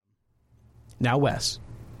Now, Wes,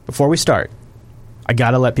 before we start, I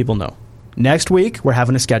got to let people know. Next week, we're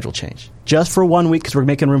having a schedule change. Just for 1 week, because we're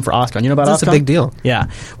making room for OSCON. You know about OSCON? That's a big deal. Yeah.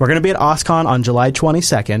 We're going to be at OSCON on July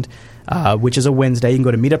 22nd, which is a Wednesday. You can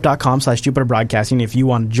go to meetup.com/Jupiter Broadcasting if you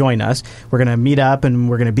want to join us. We're going to meet up, and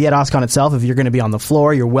we're going to be at OSCON itself. If you're going to be on the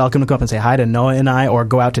floor, you're welcome to come up and say hi to Noah and I, or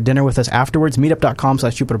go out to dinner with us afterwards.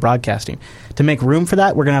 Meetup.com/Jupiter Broadcasting. To make room for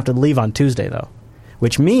that, we're going to have to leave on Tuesday, though,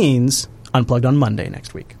 which means Unplugged on Monday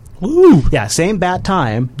next week. Woo! Yeah, same bat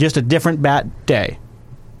time, just a different bat day.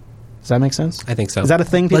 Does that make sense? I think so. Is that a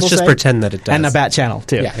thing people Let's just say? Pretend that it does. And a bat channel,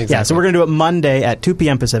 too. Yeah, exactly. Yeah, so we're going to do it Monday at 2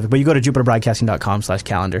 p.m. Pacific, but you go to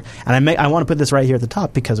jupiterbroadcasting.com/calendar. And I want to put this right here at the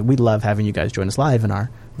top because we love having you guys join us live in our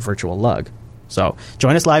virtual lug. So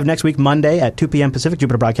join us live next week, Monday at 2 p.m. Pacific,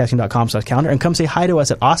 jupiterbroadcasting.com/calendar, and come say hi to us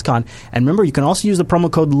at OSCON. And remember, you can also use the promo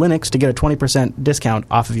code Linux to get a 20% discount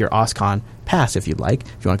off of your OSCON pass if you'd like.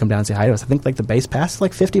 If you want to come down and say hi to us, I think like the base pass is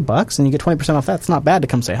like $50, and you get 20% off that. It's not bad to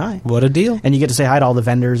come say hi. What a deal. And you get to say hi to all the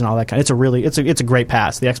vendors and all that kind of. It's a great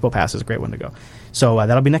pass. The Expo Pass is a great one to go. So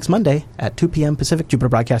that'll be next Monday at 2 p.m. Pacific,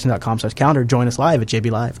 jupiterbroadcasting.com/calendar. Join us live at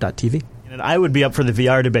jblive.tv. And I would be up for the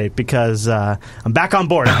VR debate because I'm back on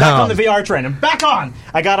board. I'm back on the VR train. I'm back on.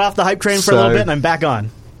 I got off the hype train for a little bit, and I'm back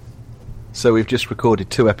on. So we've just recorded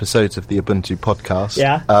 2 episodes of the Ubuntu podcast.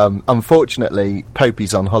 Yeah. Unfortunately,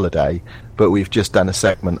 Popey's on holiday, but we've just done a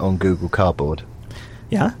segment on Google Cardboard.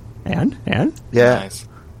 Yeah. And? Yeah. Nice.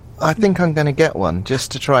 I think I'm going to get one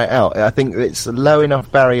just to try it out. I think it's a low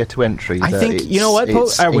enough barrier to entry. I think, you know what,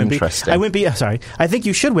 it's interesting. I think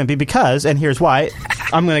you should, Wimpy, because, and here's why,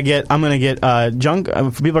 I'm going to get junk.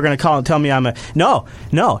 People are going to call and tell me I'm a... No.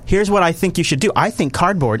 Here's what I think you should do. I think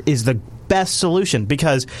cardboard is the best solution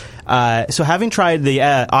because, so having tried the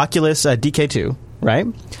Oculus DK2, right,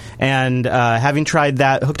 and having tried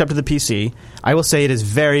that hooked up to the PC, I will say it is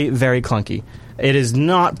very, very clunky. It is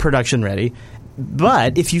not production ready.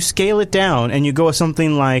 But if you scale it down and you go with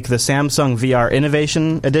something like the Samsung VR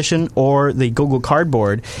Innovation Edition or the Google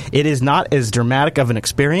Cardboard, it is not as dramatic of an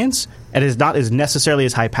experience. It is not as necessarily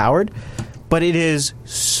as high-powered. But it is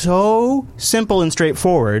so simple and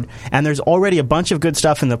straightforward, and there's already a bunch of good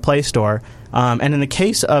stuff in the Play Store. And in the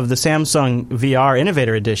case of the Samsung VR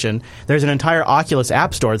Innovator Edition, there's an entire Oculus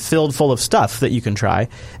App Store filled full of stuff that you can try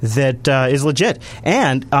that is legit.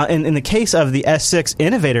 And in the case of the S6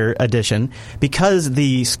 Innovator Edition, because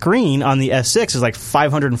the screen on the S6 is like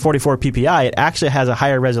 544 ppi, it actually has a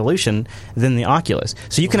higher resolution than the Oculus.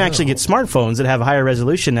 So you can actually get smartphones that have a higher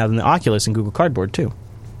resolution now than the Oculus and Google Cardboard, too.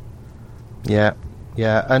 Yeah,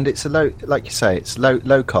 and it's a low, like you say, it's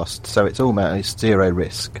low cost, so it's almost zero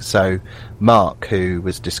risk. So Mark, who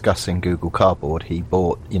was discussing Google Cardboard, he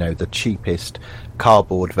bought, the cheapest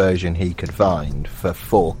cardboard version he could find for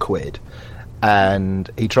 £4, and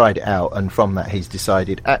he tried it out, and from that he's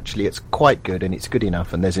decided actually it's quite good and it's good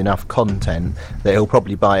enough, and there's enough content that he'll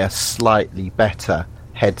probably buy a slightly better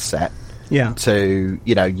headset to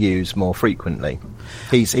use more frequently.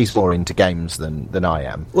 He's more into games than I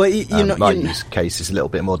am. Well, my use case is a little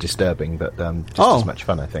bit more disturbing, but just as much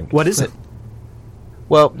fun, I think. What is it?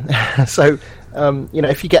 Well, so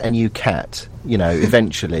if you get a new cat,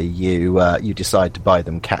 eventually you decide to buy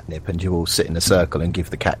them catnip, and you all sit in a circle and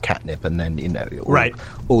give the cat catnip, and then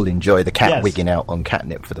all enjoy the cat wigging out on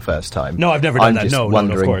catnip for the first time. No, I've never done that. No,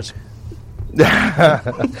 of course.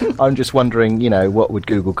 I'm just wondering, what would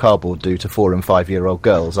Google Cardboard do to 4- and 5-year-old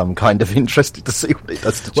girls? I'm kind of interested to see what it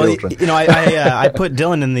does to children. I put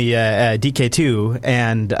Dylan in the DK2,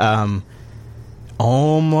 and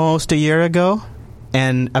almost a year ago,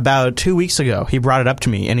 and about 2 weeks ago, he brought it up to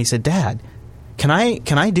me, and he said, "Dad, can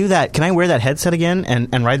I do that? Can I wear that headset again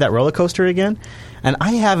and ride that roller coaster again?" And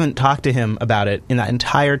I haven't talked to him about it in that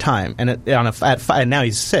entire time, and now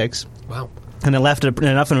he's 6. Wow. And it left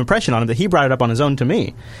enough of an impression on him that he brought it up on his own to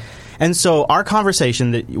me. And so our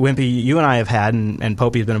conversation that, Wimpy, you and I have had, and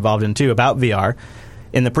Popey has been involved in too, about VR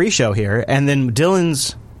in the pre-show here, and then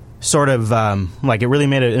Dylan's sort of, it really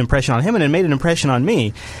made an impression on him, and it made an impression on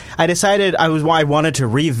me. I decided I wanted to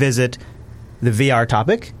revisit the VR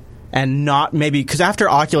topic, and not maybe, because after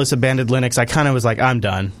Oculus abandoned Linux, I kind of was like, I'm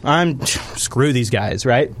done. Screw these guys,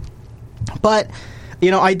 right? But...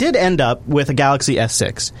 I did end up with a Galaxy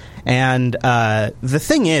S6, and the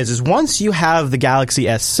thing is once you have the Galaxy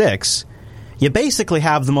S6, you basically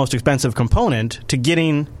have the most expensive component to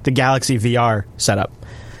getting the Galaxy VR set up.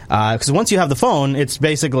 Because once you have the phone, it's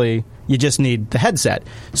basically, you just need the headset.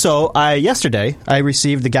 So yesterday, I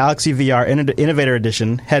received the Galaxy VR Innovator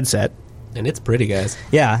Edition headset, And it's pretty, guys.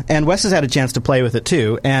 Yeah, and Wes has had a chance to play with it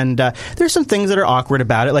too. And there's some things that are awkward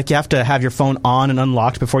about it, like you have to have your phone on and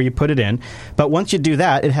unlocked before you put it in. But once you do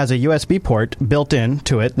that, it has a USB port built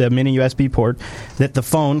into it, the mini USB port that the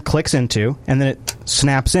phone clicks into, and then it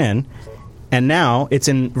snaps in. And now it's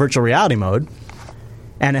in virtual reality mode.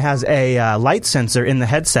 And it has a light sensor in the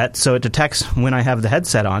headset, so it detects when I have the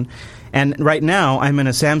headset on. And right now, I'm in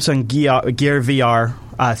a Samsung Gear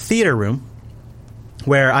VR theater room,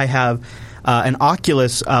 where I have an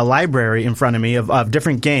Oculus library in front of me of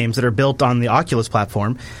different games that are built on the Oculus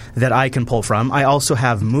platform that I can pull from. I also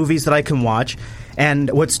have movies that I can watch. And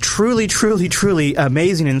what's truly, truly, truly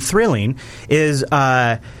amazing and thrilling is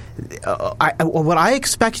what I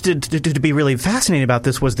expected to be really fascinating about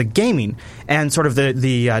this was the gaming and sort of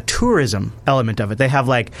the tourism element of it. They have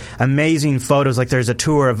like amazing photos, like there's a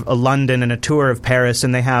tour of London and a tour of Paris,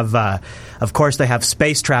 and they have, of course, they have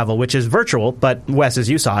space travel, which is virtual, but Wes, as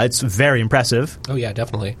you saw, it's very impressive. Oh yeah,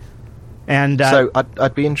 definitely. And so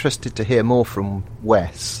I'd be interested to hear more from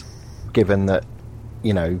Wes, given that,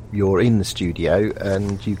 you know, you're in the studio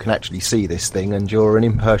and you can actually see this thing and you're an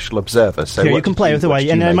impartial observer. So here, you can play with it,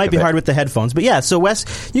 and it might be hard with the headphones. But yeah, so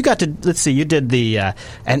Wes, you got to, let's see, you did the,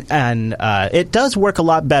 and it does work a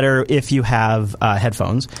lot better if you have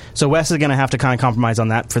headphones. So Wes is going to have to kind of compromise on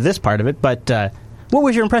that for this part of it. But what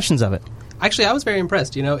was your impressions of it? Actually, I was very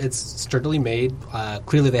impressed. You know, it's sturdily made.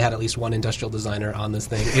 Clearly, they had at least one industrial designer on this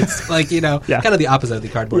thing. It's like, you know, kind of the opposite of the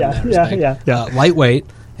cardboard in that respect. Yeah. Lightweight,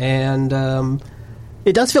 and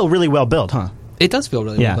it does feel really well built, huh? It does feel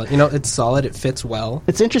really well built. You know, it's solid. It fits well.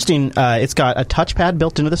 It's interesting. It's got a touchpad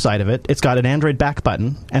built into the side of it. It's got an Android back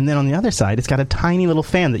button. And then on the other side, it's got a tiny little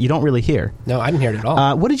fan that you don't really hear. No, I didn't hear it at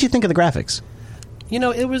all. What did you think of the graphics? You know,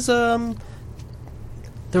 it was...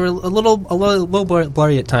 They were a little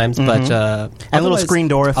blurry at times, but and a little screen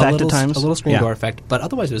door effect at times. A little screen door effect, but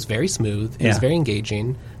otherwise it was very smooth. It was very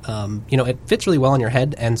engaging. You know, it fits really well on your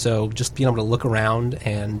head, and so just being able to look around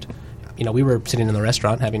and. You know, we were sitting in the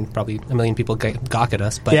restaurant having probably a million people gawk at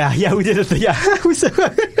us. But yeah, we did it. Yeah,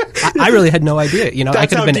 I really had no idea. You know, I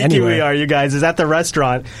could have been anywhere. That's how geeky we are, you guys. Is at the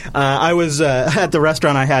restaurant. I was at the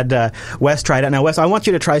restaurant. I had Wes try it out. Now, Wes, I want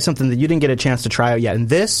you to try something that you didn't get a chance to try out yet. And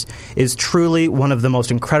this is truly one of the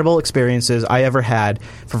most incredible experiences I ever had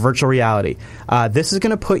for virtual reality. This is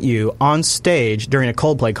going to put you on stage during a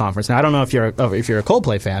Coldplay conference. Now, I don't know if you're a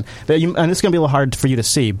Coldplay fan, but and this is going to be a little hard for you to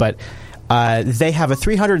see, but. They have a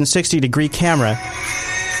 360-degree camera.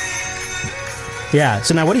 Yeah.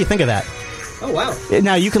 So now, what do you think of that? Oh wow!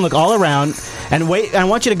 Now you can look all around and wait. I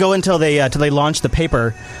want you to go until they launch the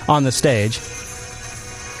paper on the stage.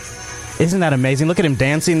 Isn't that amazing? Look at him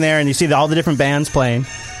dancing there, and you see all the different bands playing.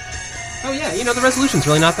 Oh yeah, you know the resolution's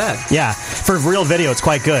really not bad. Yeah, for real video, it's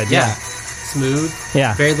quite good. Yeah, smooth.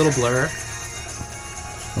 Yeah, very little blur.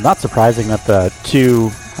 Well, not surprising that the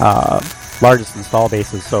two. Largest install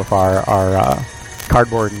bases so far are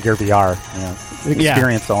Cardboard and Gear VR. You know,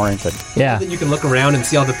 experience oriented. Yeah, you can look around and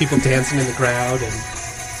see all the people dancing in the crowd. And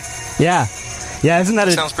yeah, isn't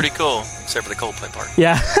that? Sounds pretty cool, except for the Coldplay part.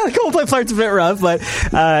 Yeah, the Coldplay part's a bit rough, but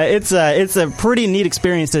it's a pretty neat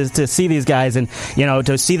experience to see these guys and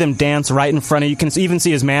to see them dance right in front of you. You can even see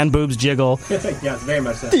his man boobs jiggle. Yeah, very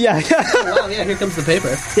much so. Yeah. Oh, wow, yeah, here comes the paper.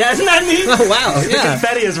 Yeah, isn't that neat? Oh, wow, The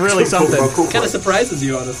confetti is really something. Kind of surprises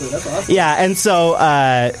you, honestly. That's awesome. Yeah, and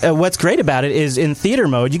so what's great about it is in theater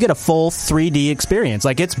mode, you get a full 3D experience.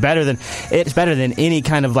 Like it's better than any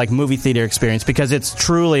kind of like movie theater experience because it's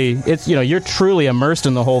you're truly immersed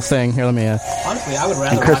in the whole thing. Here, let me. Honestly, I would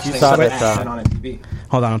rather Chris, watch you things saw on that, a TV.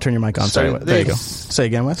 Hold on, I'll turn your mic on. Sorry, there you go. Say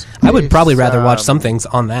again, Wes. I would probably rather watch some things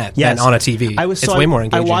on that than on a TV. It's way more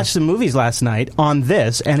engaging. I watched some movies last night on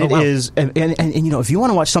this, and it is, and if you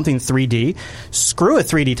want to watch something 3D, screw a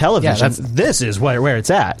 3D television. This is where it's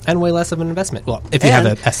at, and way less of an investment. Well, if you have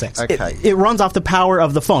an S6, okay. It runs off the power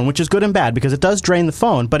of the phone, which is good and bad because it does drain the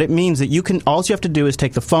phone, but it means that you can. All you have to do is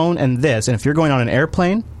take the phone and this, and if you're going on an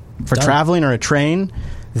airplane for traveling or a train.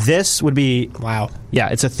 This would be Yeah,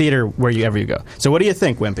 it's a theater wherever you go. So, what do you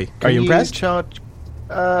think, Wimpy? Are you impressed?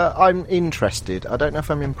 I'm interested. I don't know if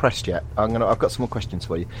I'm impressed yet. I've got some more questions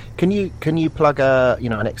for you. Can you plug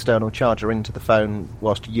an external charger into the phone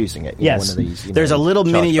whilst you're using it? Yes. One of these, there's a little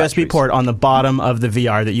mini USB port on the bottom of the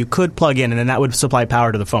VR that you could plug in, and then that would supply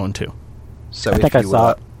power to the phone too. So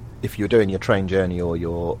if you're doing your train journey or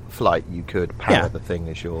your flight, you could power the thing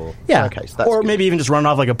as your Okay, so that's or good. Maybe even just run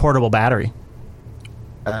off like a portable battery.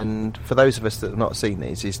 And for those of us that have not seen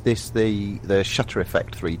these, is this the shutter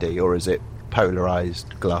effect 3D or is it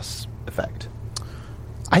polarized glass effect?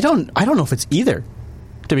 I don't know if it's either.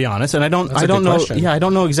 to be honest, and I don't That's a good know. question. Yeah, I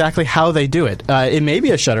don't know exactly how they do it. It may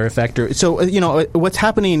be a shutter effect, so what's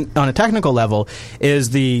happening on a technical level is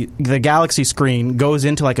the Galaxy screen goes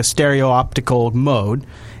into like a stereo optical mode.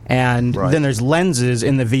 And then there's lenses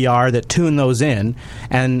in the VR that tune those in.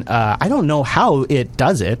 And I don't know how it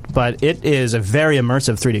does it, but it is a very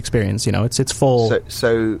immersive 3D experience. It's full.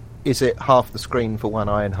 So is it half the screen for one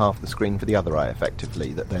eye and half the screen for the other eye,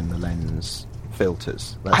 effectively, that then the lens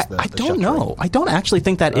filters? I don't know. I don't actually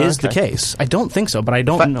think that is the case. I don't think so, but I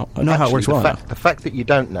don't know how it works well enough. The fact that you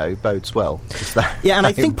don't know bodes well. Yeah, and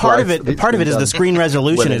I think part of it is the screen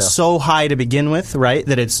resolution is so high to begin with, right?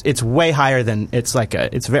 That it's way higher than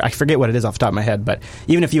I forget what it is off the top of my head, but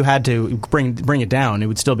even if you had to bring it down, it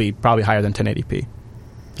would still be probably higher than 1080p.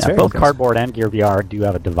 Yeah, both Cardboard and Gear VR do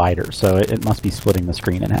have a divider, so it must be splitting the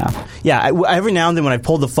screen in half. Yeah, every now and then when I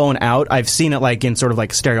pulled the phone out, I've seen it like in sort of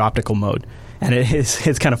like stereo optical mode. And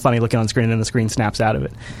it's kind of funny looking on screen, and then the screen snaps out of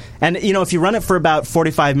it. And, if you run it for about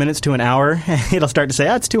 45 minutes to an hour, it'll start to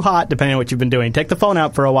say, it's too hot, depending on what you've been doing. Take the phone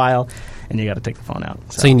out for a while, and you got to take the phone out.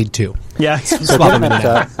 So you need two. Yeah. Swap them in and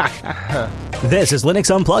out. This is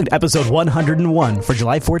Linux Unplugged, episode 101 for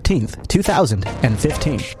July 14th,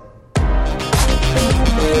 2015.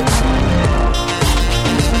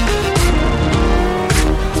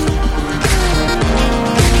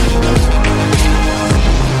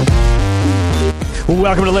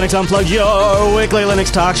 Welcome to Linux Unplugged, your weekly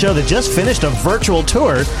Linux talk show that just finished a virtual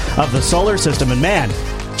tour of the solar system. And man,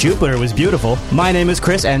 Jupiter was beautiful. My name is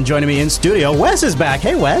Chris, and joining me in studio, Wes is back.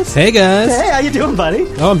 Hey, Wes. Hey, guys. Hey, how you doing, buddy?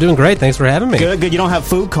 Oh, I'm doing great. Thanks for having me. Good. You don't have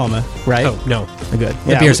food coma, right? Oh, no. Good.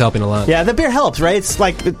 The beer's helping a lot. Yeah, the beer helps, right? It's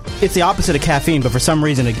like it's the opposite of caffeine, but for some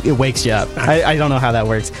reason it wakes you up. I don't know how that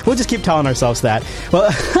works. We'll just keep telling ourselves that. Well,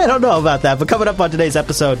 I don't know about that, but coming up on today's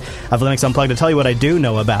episode of Linux Unplugged, to tell you what I do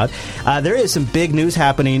know about, there is some big news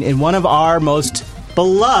happening in one of our most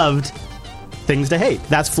beloved things to hate.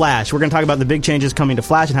 That's Flash. We're going to talk about the big changes coming to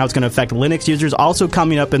Flash and how it's going to affect Linux users. Also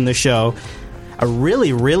coming up in the show, a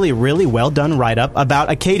really, really, really well-done write-up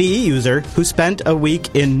about a KDE user who spent a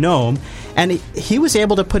week in GNOME, and he was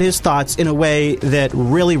able to put his thoughts in a way that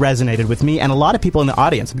really resonated with me and a lot of people in the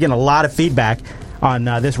audience. I'm getting a lot of feedback on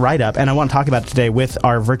this write-up, and I want to talk about it today with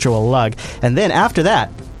our virtual lug. And then after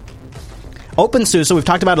that, OpenSUSE, we've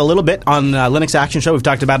talked about it a little bit on Linux Action Show. We've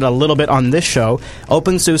talked about it a little bit on this show.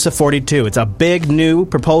 OpenSUSE 42. It's a big new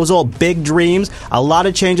proposal, big dreams, a lot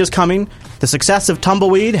of changes coming. The success of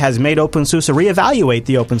Tumbleweed has made OpenSUSE reevaluate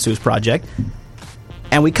the OpenSUSE project.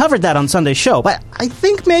 And we covered that on Sunday's show. But I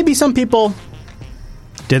think maybe some people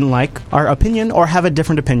didn't like our opinion or have a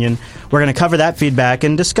different opinion. We're going to cover that feedback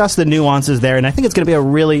and discuss the nuances there. And I think it's going to be a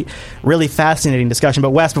really, really fascinating discussion. But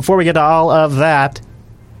Wes, before we get to all of that,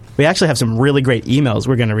 we actually have some really great emails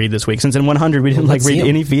we're going to read this week. Since in 100 we didn't read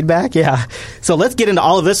any feedback. Yeah. So let's get into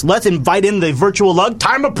all of this. Let's invite in the virtual lug.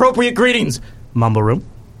 Time-appropriate greetings. Mumble Room.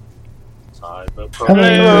 Hello.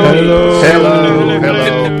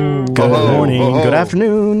 Good morning, good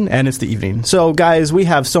afternoon, and it's the evening. So, guys, we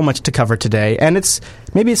have so much to cover today, and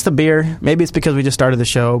maybe it's the beer, maybe it's because we just started the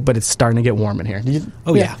show, but it's starting to get warm in here. Yeah.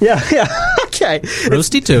 Okay.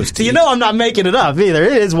 Roasty toasty. So I'm not making it up either.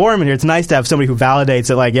 It is warm in here. It's nice to have somebody who validates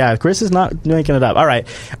it. Chris is not making it up. All right.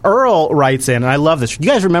 Earl writes in, and I love this. You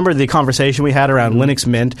guys remember the conversation we had around Linux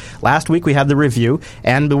Mint? Last week we had the review,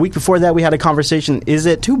 and the week before that we had a conversation. Is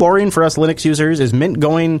it too boring for us Linux users? Is Mint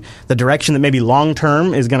going the direction that maybe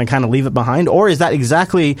long-term is going to kind of leave it behind? Or is that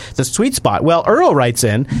exactly the sweet spot? Well, Earl writes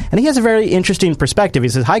in, and he has a very interesting perspective. He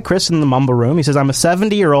says, hi, Chris in the Mumble Room. He says, I'm a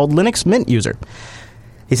 70-year-old Linux Mint user.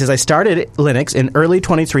 He says, I started Linux in early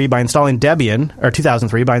 2003 by installing Debian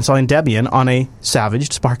on a Savage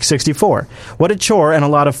SPARC 64. What a chore and a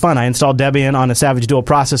lot of fun. I installed Debian on a Savage dual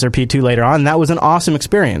processor P2 later on. That was an awesome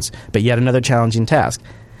experience, but yet another challenging task.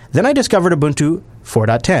 Then I discovered Ubuntu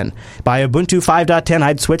 4.10. By Ubuntu 5.10,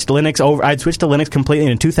 I'd switched to Linux completely.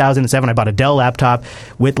 And in 2007, I bought a Dell laptop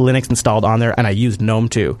with Linux installed on there, and I used GNOME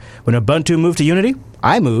too. When Ubuntu moved to Unity,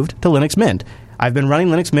 I moved to Linux Mint. I've been running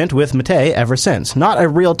Linux Mint with Mate ever since. Not a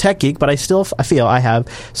real tech geek, but I feel I have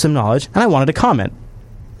some knowledge, and I wanted to comment.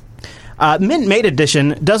 Mint Mate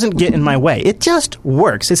Edition doesn't get in my way. It just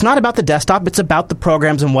works. It's not about the desktop. It's about the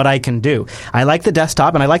programs and what I can do. I like the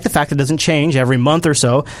desktop, and I like the fact that it doesn't change every month or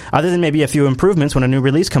so, other than maybe a few improvements when a new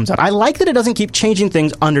release comes out. I like that it doesn't keep changing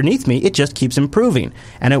things underneath me. It just keeps improving,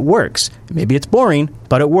 and it works. Maybe it's boring,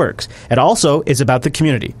 but it works. It also is about the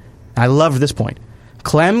community. I love this point.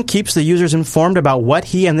 Clem keeps the users informed about what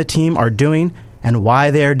he and the team are doing and why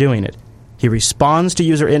they are doing it. He responds to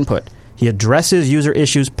user input. He addresses user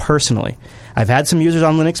issues personally. I've had some users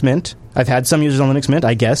on Linux Mint,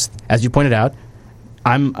 I guess, as you pointed out,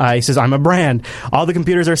 He says, I'm a brand. All the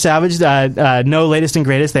computers are Savage. No latest and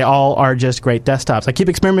greatest. They all are just great desktops. I keep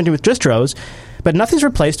experimenting with distros, but nothing's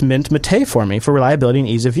replaced Mint Mate for me for reliability and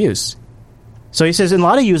ease of use. So he says, and a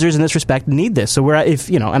lot of users in this respect need this. So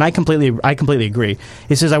and I completely agree.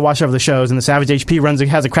 He says, I watch over the shows, and the Savage HP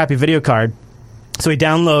has a crappy video card. So he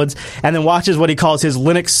downloads and then watches what he calls his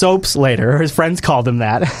Linux soaps later, or his friends called him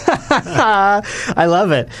that. I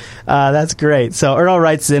love it. That's great. So Earl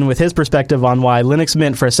writes in with his perspective on why Linux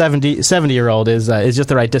Mint for a 70-year-old is just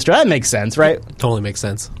the right distro. That makes sense, right? It totally makes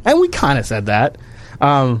sense. And we kind of said that.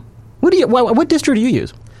 What distro do you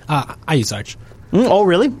use? I use Arch. Oh,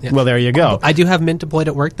 really? Yeah. Well, there you go. I do have Mint deployed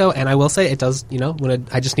at work, though, and I will say it does, when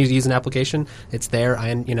I just need to use an application, it's there.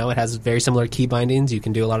 It has very similar key bindings. You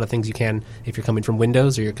can do a lot of things you can if you're coming from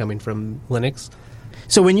Windows or you're coming from Linux.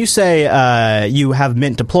 So when you say you have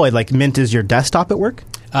Mint deployed, like Mint is your desktop at work?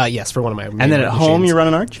 Yes, for one of my main And then at machines. home you run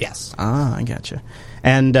an Arch? Yes. Ah, I gotcha.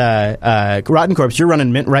 And Rotten Corpse, you're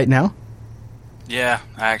running Mint right now? Yeah,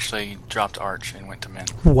 I actually dropped Arch and went to Mint.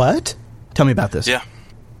 What? Tell me about this. Yeah.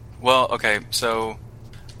 Well, okay, so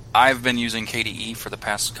I've been using KDE for the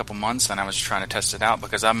past couple months, and I was trying to test it out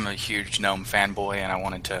because I'm a huge GNOME fanboy, and I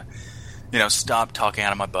wanted to, stop talking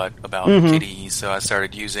out of my butt about KDE, so I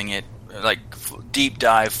started using it, like, deep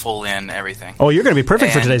dive, full in, everything. Oh, you're going to be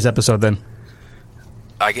perfect for today's episode, then.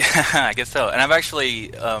 I guess so. And I've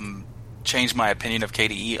actually changed my opinion of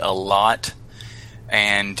KDE a lot,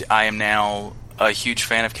 and I am now a huge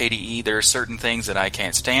fan of KDE. There are certain things that I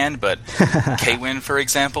can't stand, but Kwin, for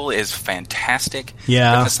example, is fantastic.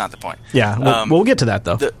 Yeah. But that's not the point. Yeah, we'll get to that,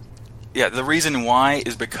 though. The reason why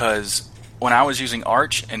is because when I was using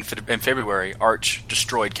Arch in February, Arch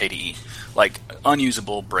destroyed KDE, like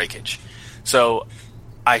unusable breakage. So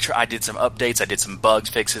I did some updates, I did some bugs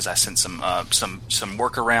fixes, I sent some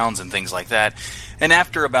workarounds and things like that. And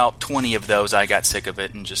after about 20 of those, I got sick of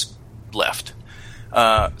it and just left.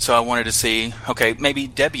 So I wanted to see, okay, maybe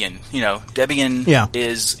Debian. Debian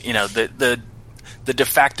is, the de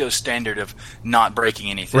facto standard of not breaking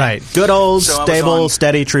anything. Right. Good old, stable,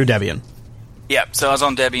 steady, true Debian. Yeah, so I was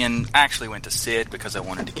on Debian. I actually went to Sid because I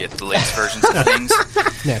wanted to get the latest versions of things.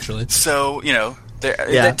 Naturally. So,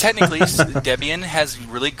 technically, Debian has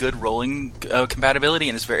really good rolling compatibility,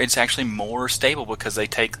 and it's actually more stable because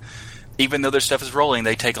even though their stuff is rolling,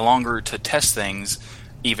 they take longer to test things,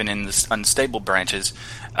 even in the unstable branches.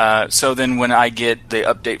 So then when I get the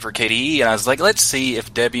update for KDE, and I was like, let's see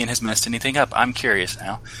if Debian has messed anything up. I'm curious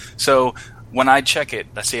now. So when I check it,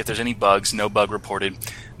 I see if there's any bugs, no bug reported.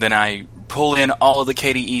 Then I pull in all of the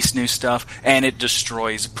KDE new stuff, and it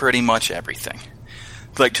destroys pretty much everything.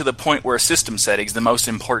 Like to the point where system settings, the most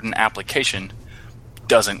important application,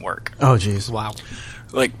 doesn't work. Oh, jeez. Wow.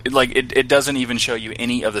 Like it doesn't even show you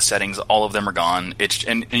any of the settings. All of them are gone.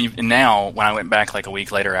 And now when I went back like a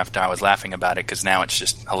week later after I was laughing about it, because now it's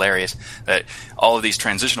just hilarious that all of these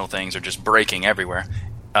transitional things are just breaking everywhere.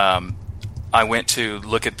 I went to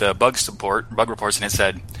look at the bug reports, and it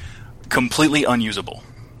said completely unusable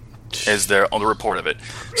as the report of it.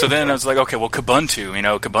 So then I was like, okay, well, Kubuntu,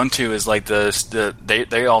 Kubuntu is like they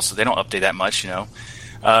don't update that much,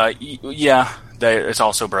 it's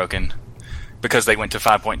also broken. Because they went to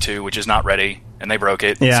 5.2, which is not ready, and they broke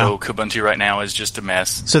it. Yeah. So Kubuntu right now is just a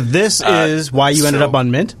mess. So this is why you ended up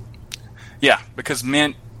on Mint? Yeah, because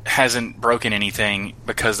Mint hasn't broken anything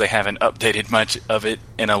because they haven't updated much of it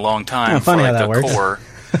in a long time. Funny how that the works. Core.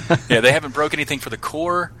 Yeah, they haven't broken anything for the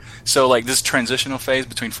core. So like this transitional phase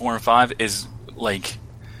between 4 and 5 is like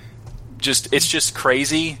it's just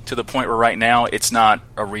crazy to the point where right now it's not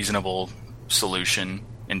a reasonable solution.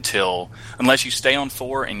 Unless you stay on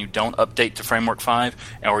 4 and you don't update to Framework 5,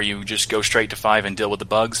 or you just go straight to 5 and deal with the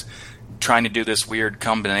bugs, trying to do this weird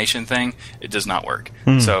combination thing, it does not work.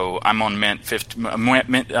 So I'm on Mint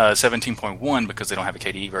 17.1 because they don't have a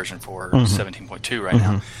KDE version for 17.2 right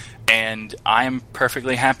now. And I am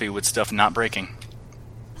perfectly happy with stuff not breaking.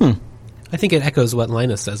 I think it echoes what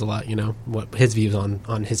Linus says a lot, what his views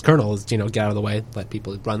on his kernel is, get out of the way, let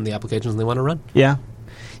people run the applications they want to run. Yeah.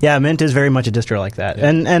 Yeah, Mint is very much a distro like that. Yeah.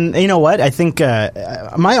 And you know what? I think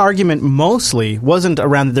my argument mostly wasn't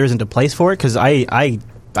around that there isn't a place for it, because I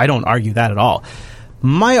don't argue that at all.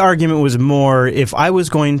 My argument was more if I was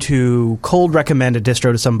going to cold recommend a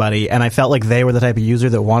distro to somebody and I felt like they were the type of user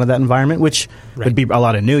that wanted that environment, which would be a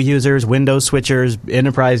lot of new users, Windows switchers,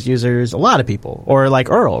 enterprise users, a lot of people, or like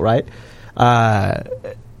Earl, right?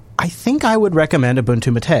 I think I would recommend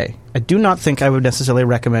Ubuntu Mate. I do not think I would necessarily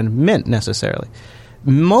recommend Mint necessarily.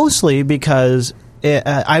 Mostly because if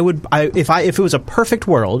it was a perfect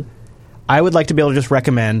world, I would like to be able to just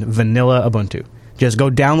recommend vanilla Ubuntu. Just go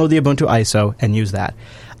download the Ubuntu ISO and use that.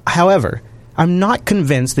 However, I'm not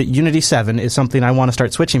convinced that Unity 7 is something I want to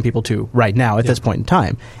start switching people to right now at this point in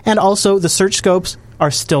time. And also, the search scopes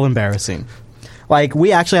are still embarrassing. Like,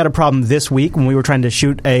 we actually had a problem this week when we were trying to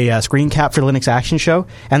shoot a screen cap for Linux Action Show,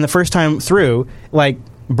 and the first time through, like,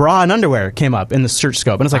 bra and underwear came up in the search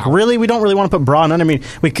scope. And it's like, really? We don't really want to put bra and underwear. I mean,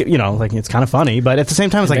 we could, like, it's kind of funny, but at the same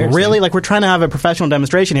time, it's like, really? Like, we're trying to have a professional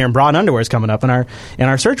demonstration here, and bra and underwear is coming up in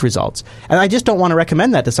our search results. And I just don't want to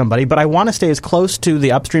recommend that to somebody, but I want to stay as close to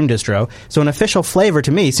the upstream distro. So an official flavor,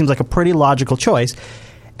 to me, seems like a pretty logical choice.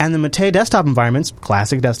 And the Mate desktop environments,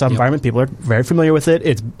 classic desktop environment, people are very familiar with it.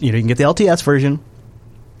 It's, you can get the LTS version.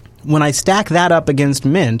 When I stack that up against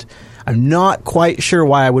Mint, I'm not quite sure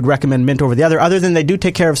why I would recommend Mint over the other than they do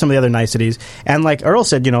take care of some of the other niceties. And like Earl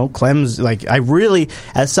said, Clem's, like, I really,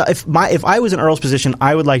 if I was in Earl's position,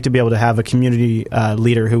 I would like to be able to have a community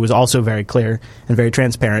leader who was also very clear and very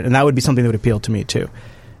transparent, and that would be something that would appeal to me too.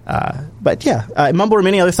 But yeah, Mumble,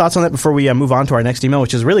 any other thoughts on that before we move on to our next email,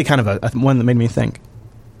 which is really kind of a one that made me think.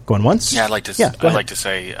 Going once? Yeah, I'd like to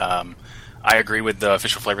say I agree with the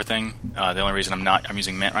official flavor thing. The only reason I'm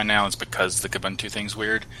using Mint right now is because the Ubuntu thing's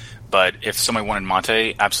weird. But if somebody wanted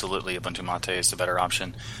Mate, absolutely Ubuntu Mate is the better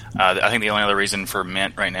option. I think the only other reason for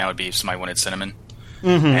Mint right now would be if somebody wanted Cinnamon.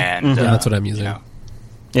 And that's what I'm using.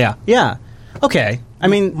 Yeah. Okay. I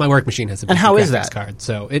mean, my work machine has a and how is graphics that card,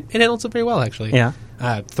 so it handles it very well actually. Yeah.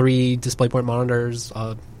 3 DisplayPort monitors,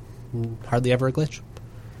 hardly ever a glitch.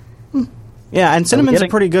 Yeah, and Cinnamon's a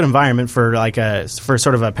pretty good environment for for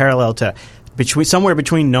sort of a parallel to somewhere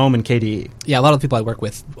between GNOME and KDE. Yeah, a lot of the people I work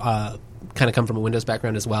with kind of come from a Windows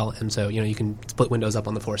background as well, and so you can split Windows up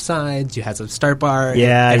on the 4 sides. You have a start bar. It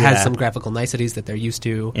has some graphical niceties that they're used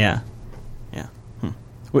to. Yeah.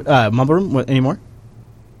 Mumble Room, any more?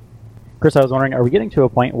 Chris, I was wondering, are we getting to a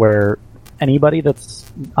point where anybody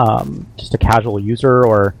that's just a casual user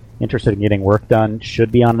or interested in getting work done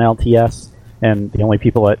should be on an LTS? And the only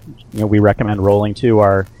people that we recommend rolling to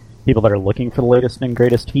are people that are looking for the latest and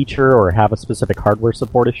greatest feature or have a specific hardware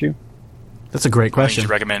support issue? That's a great question. I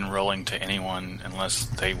would recommend rolling to anyone unless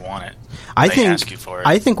they want it. I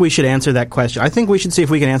think we should answer that question. I think we should see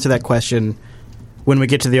if we can answer that question when we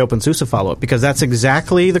get to the OpenSUSE follow-up, because that's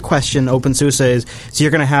exactly the question OpenSUSE is. So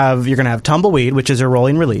you're going to have Tumbleweed, which is a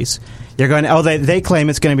rolling release. You're going to, they claim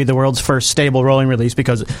it's going to be the world's first stable rolling release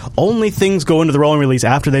because only things go into the rolling release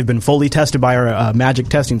after they've been fully tested by our Magic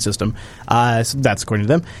testing system. So that's according to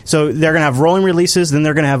them. So they're going to have rolling releases, then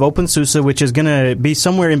they're going to have OpenSUSE, which is going to be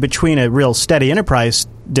somewhere in between a real steady enterprise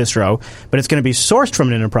distro, but it's going to be sourced from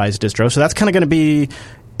an enterprise distro. So that's kind of going to be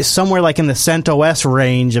somewhere like in the CentOS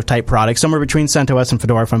range of type products, somewhere between CentOS and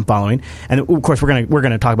Fedora, if I'm following. And of course, we're going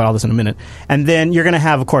to talk about all this in a minute. And then you're going to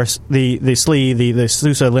have, of course, the SLE, the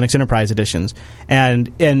SUSE Linux Enterprise editions, and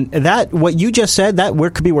that what you just said, that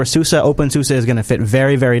could be where OpenSUSE is going to fit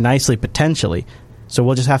very, very nicely potentially. So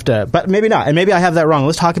we'll just have to, but maybe not, and maybe I have that wrong.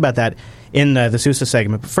 Let's talk about that in the SUSE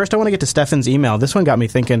segment. But first, I want to get to Stefan's email. This one got me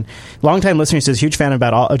thinking. Longtime listener, he says, huge fan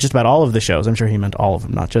about just about all of the shows. I'm sure he meant all of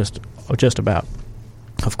them, not just about.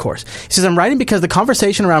 Of course. He says, I'm writing because the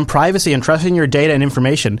conversation around privacy and trusting your data and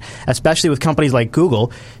information, especially with companies like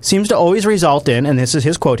Google, seems to always result in, and this is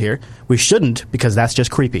his quote here, we shouldn't because that's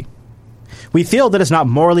just creepy. We feel that it's not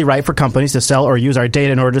morally right for companies to sell or use our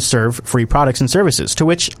data in order to serve free products and services, to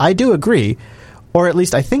which I do agree, or at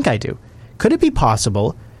least I think I do. Could it be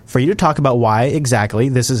possible for you to talk about why exactly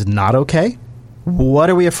this is not okay?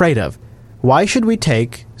 What are we afraid of? Why should we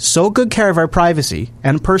take so good care of our privacy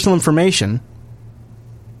and personal information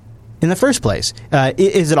in the first place?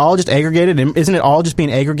 Is it all just aggregated? Isn't it all just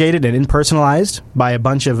being aggregated and impersonalized by a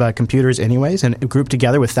bunch of computers anyways and grouped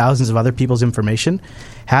together with thousands of other people's information?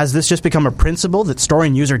 Has this just become a principle that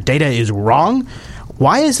storing user data is wrong?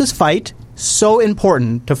 Why is this fight so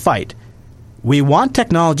important to fight? We want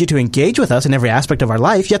technology to engage with us in every aspect of our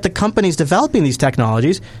life, yet the companies developing these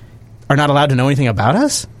technologies are not allowed to know anything about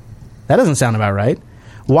us? That doesn't sound about right.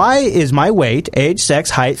 Why is my weight, age,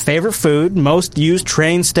 sex, height, favorite food, most used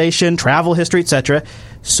train station, travel history, etc.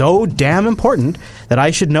 so damn important that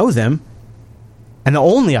I should know them, and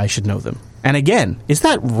only I should know them? And again, is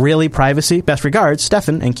that really privacy? Best regards,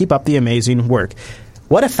 Stefan, and keep up the amazing work.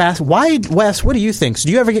 Why, Wes, what do you think?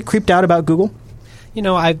 Do you ever get creeped out about Google?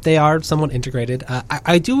 They are somewhat integrated.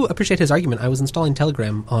 I do appreciate his argument. I was installing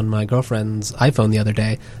Telegram on my girlfriend's iPhone the other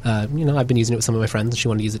day. I've been using it with some of my friends, and she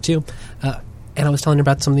wanted to use it too. and I was telling her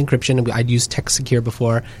about some of the encryption, and I'd used Text Secure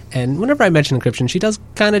before, and whenever I mention encryption, she does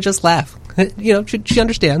kind of just laugh. She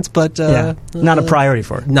understands, but not a priority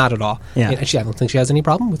for her. Not at all. Yeah. I don't think she has any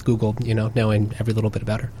problem with Google, knowing every little bit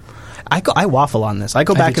about her. I waffle on this. I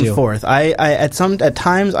go back do and too. forth. At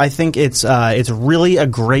times I think it's really a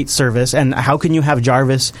great service. And how can you have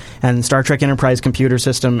Jarvis and Star Trek Enterprise computer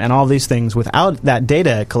system and all these things without that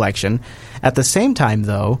data collection? At the same time,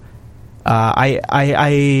 though,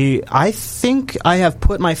 I think I have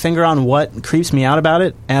put my finger on what creeps me out about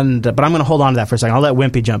it. But I'm going to hold on to that for a second. I'll let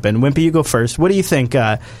Wimpy jump in. Wimpy, you go first. What do you think?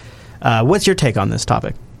 What's your take on this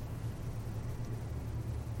topic?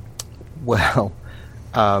 Well,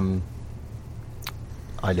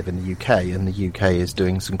 I live in the UK, and the UK is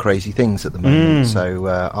doing some crazy things at the moment. So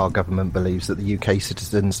our government believes that the UK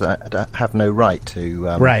citizens have no right to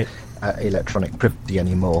electronic privacy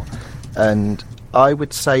anymore. And I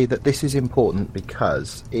would say that this is important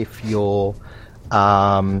because if your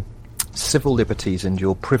civil liberties and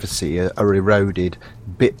your privacy are eroded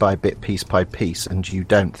bit by bit, piece by piece, and you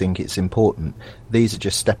don't think it's important, these are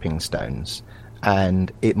just stepping stones.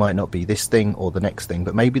 And it might not be this thing or the next thing,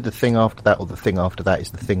 but maybe the thing after that or the thing after that is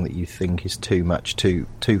the thing that you think is too much, too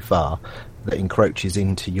far, that encroaches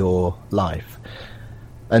into your life.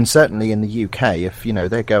 And certainly in the UK, if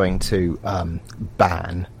they're going to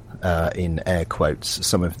ban, in air quotes,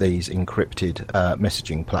 some of these encrypted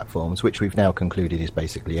messaging platforms, which we've now concluded is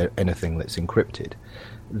basically anything that's encrypted,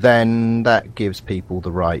 then that gives people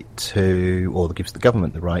the right to, or gives the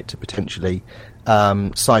government the right to potentially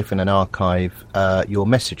siphon and archive your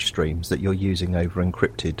message streams that you're using over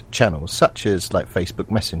encrypted channels, such as like Facebook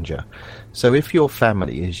Messenger. So if your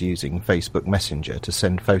family is using Facebook Messenger to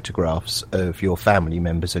send photographs of your family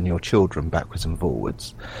members and your children backwards and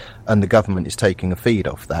forwards, and the government is taking a feed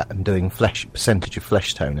off that and doing percentage of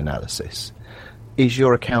flesh tone analysis, is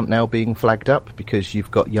your account now being flagged up because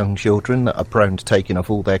you've got young children that are prone to taking off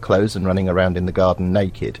all their clothes and running around in the garden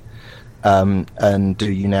naked? And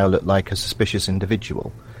do you now look like a suspicious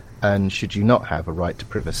individual? And should you not have a right to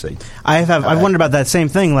privacy? I've wondered about that same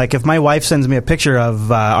thing. Like if my wife sends me a picture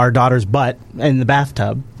of our daughter's butt in the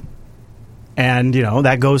bathtub, and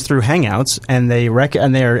that goes through Hangouts, and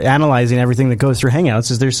they're analyzing everything that goes through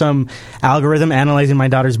Hangouts. Is there some algorithm analyzing my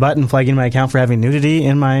daughter's butt and flagging my account for having nudity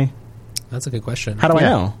in my? That's a good question. How do I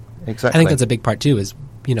know? Exactly. I think that's a big part too. Is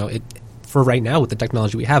for right now with the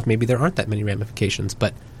technology we have, maybe there aren't that many ramifications,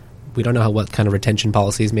 but we don't know what kind of retention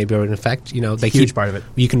policies maybe are in effect. They huge part of it.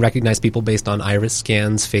 You can recognize people based on iris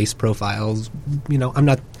scans, face profiles. I'm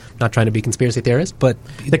not trying to be a conspiracy theorist, but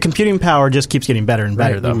the computing power just keeps getting better and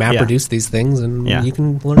better. Right, though, you map reduce these things, and you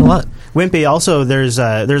can learn a lot. Wimpy, also there's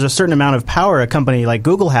a certain amount of power a company like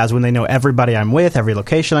Google has when they know everybody I'm with, every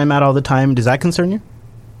location I'm at all the time. Does that concern you?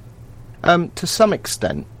 To some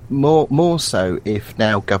extent. More so if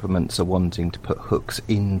now governments are wanting to put hooks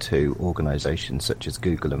into organisations such as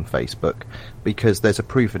Google and Facebook, because there's a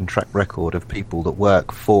proven track record of people that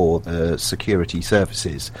work for the security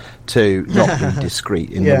services to not be discreet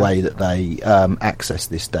in the way that they access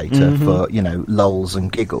this data for lulls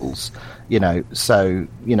and giggles. So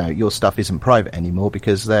your stuff isn't private anymore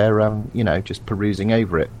because they're just perusing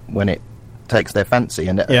over it when it takes their fancy,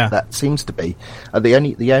 and that seems to be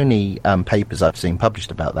the only papers I've seen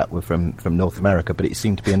published about that were from North America, but it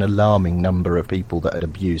seemed to be an alarming number of people that had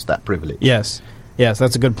abused that privilege. Yes,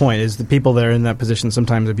 that's a good point, is the people that are in that position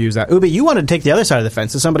sometimes abuse that. Ubi, you wanted to take the other side of the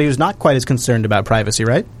fence as somebody who's not quite as concerned about privacy,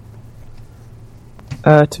 right?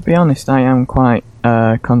 To be honest, I am quite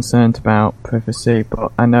concerned about privacy,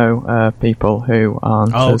 but I know people who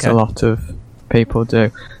aren't, as a lot of people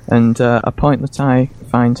do. And a point that I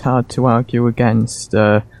find hard to argue against,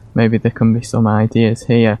 maybe there can be some ideas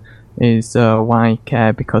here, is why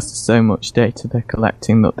care, because there's so much data they're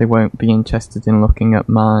collecting that they won't be interested in looking at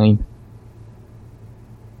mine.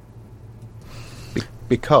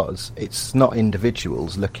 Because it's not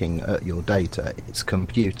individuals looking at your data, it's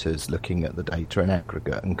computers looking at the data in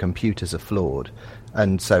aggregate, and computers are flawed.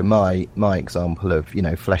 And so my example of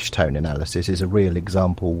flesh tone analysis is a real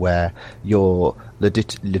example where your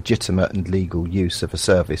legitimate and legal use of a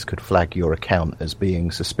service could flag your account as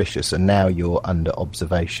being suspicious, and now you're under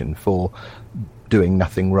observation for doing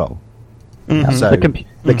nothing wrong. Mm-hmm. So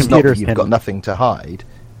it's not that you've got nothing to hide.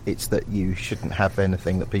 It's that you shouldn't have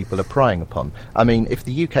anything that people are prying upon. I mean, if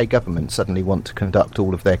the UK government suddenly want to conduct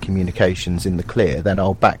all of their communications in the clear, then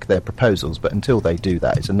I'll back their proposals. But until they do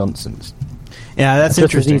that, it's a nonsense. Yeah, that's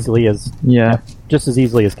interesting. Just as easily as just as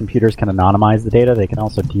easily as computers can anonymize the data, they can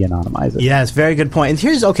also de-anonymize it. Yes, very good point. And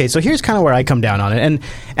here's kind of where I come down on it,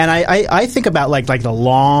 and I think about like the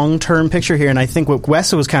long term picture here, and I think what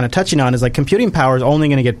Wes was kind of touching on is like computing power is only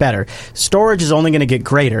going to get better, storage is only going to get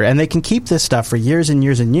greater, and they can keep this stuff for years and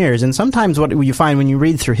years and years. And sometimes what you find when you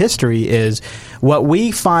read through history is what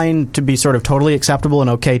we find to be sort of totally acceptable and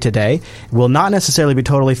okay today will not necessarily be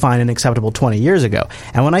totally fine and acceptable 20 years ago.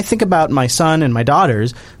 And when I think about my son and my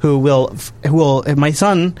daughters, who will my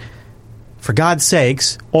son, for God's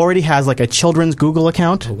sakes, already has like a children's Google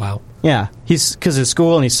account. Oh, wow. Yeah, he's because of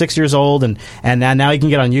school, and he's 6 years old, and now he can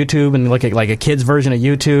get on YouTube and look at like a kid's version of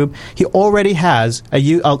YouTube. He already has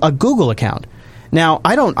a Google account. Now,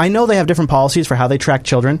 I know they have different policies for how they track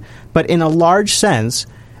children, but in a large sense,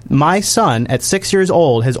 my son at 6 years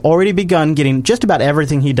old has already begun getting just about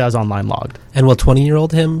everything he does online logged. And will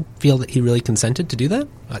 20-year-old him feel that he really consented to do that?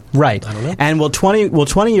 Right. I don't know. And will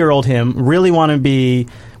 20-year-old him really want to be,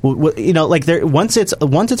 like once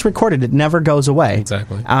it's recorded, it never goes away.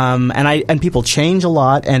 Exactly. And people change a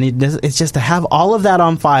lot, and it's just to have all of that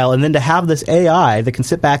on file, and then to have this AI that can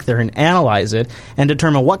sit back there and analyze it and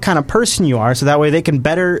determine what kind of person you are, so that way they can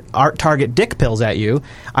better target dick pills at you.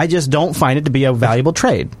 I just don't find it to be a valuable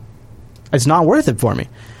trade. It's not worth it for me.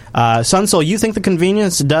 Sunsoul, you think the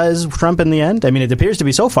convenience does trump in the end? I mean, it appears to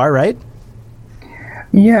be so far, right?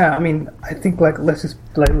 Yeah, I mean, I think let's just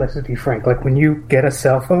be frank. Like when you get a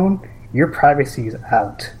cell phone, your privacy is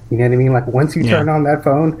out. You know what I mean? Like once you turn on that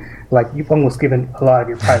phone, like you've almost given a lot of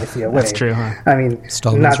your privacy away. That's true, huh? I mean,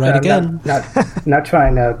 Stallman's right again. Not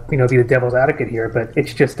trying to be the devil's advocate here, but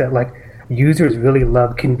it's just that like users really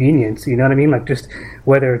love convenience. You know what I mean? Like just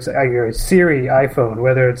whether it's your Siri iPhone,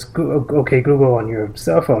 whether it's OK Google on your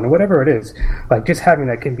cell phone, or whatever it is, like just having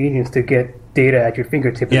that convenience to get data at your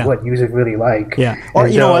fingertip is what users really like. Yeah. Or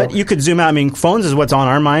you know what? You could zoom out. I mean, phones is what's on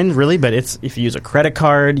our mind, really, but it's if you use a credit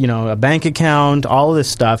card, a bank account, all of this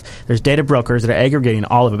stuff, there's data brokers that are aggregating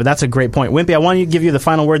all of it. But that's a great point. Wimpy, I want to give you the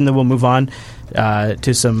final word, and then we'll move on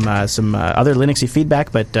to some other Linuxy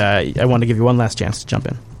feedback, but I want to give you one last chance to jump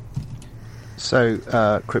in.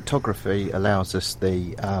 So cryptography allows us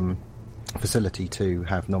the facility to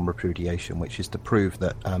have non-repudiation, which is to prove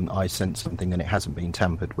that I sent something and it hasn't been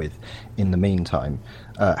tampered with in the meantime.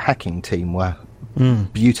 Hacking team were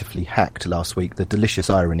beautifully hacked last week. The delicious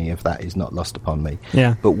irony of that is not lost upon me.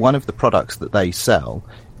 Yeah. But one of the products that they sell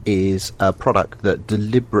is a product that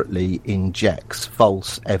deliberately injects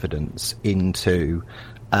false evidence into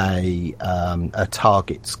a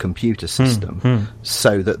target's computer system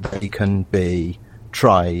so that they can be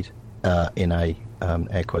tried in a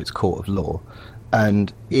air quotes court of law.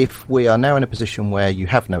 And if we are now in a position where you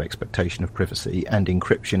have no expectation of privacy and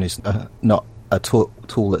encryption is not a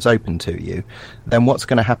tool that's open to you, then what's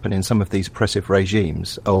going to happen in some of these oppressive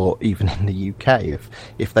regimes, or even in the UK,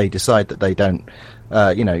 if they decide that they don't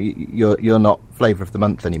you're not flavour of the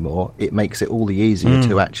month anymore, it makes it all the easier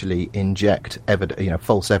to actually inject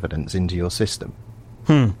false evidence into your system.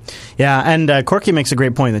 Yeah, and Corky makes a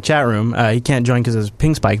great point in the chat room. He can't join because of his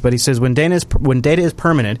ping spike, but he says when data is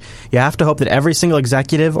permanent, you have to hope that every single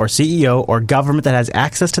executive or CEO or government that has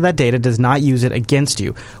access to that data does not use it against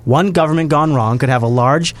you. One government gone wrong could have a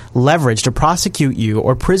large leverage to prosecute you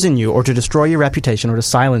or prison you or to destroy your reputation or to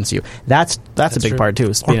silence you. That's a big part too.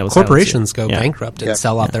 Is being able to corporations go bankrupt and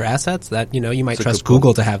sell out their assets. That you might trust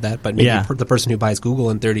Google to have that, but maybe the person who buys Google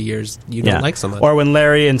in 30 years you don't like so much. Or when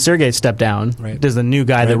Larry and Sergey step down, does the new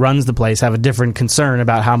guy that runs the place have a different concern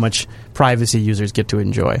about how much privacy users get to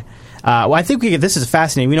enjoy? Well, I think this is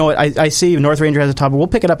fascinating. You know what? I see North Ranger has a topic. We'll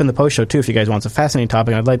pick it up in the post show too if you guys want. It's a fascinating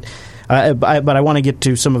topic. I'd like, but I want to get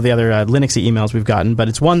to some of the other Linuxy emails we've gotten. But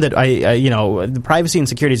it's one that the privacy and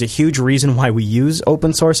security is a huge reason why we use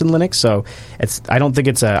open source in Linux. So I don't think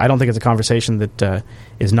it's a conversation that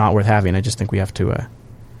is not worth having. I just think we have to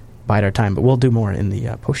bide our time, but we'll do more in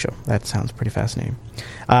the post show. That sounds pretty fascinating.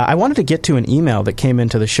 I wanted to get to an email that came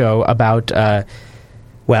into the show about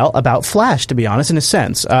Flash, to be honest, in a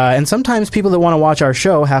sense. And sometimes people that want to watch our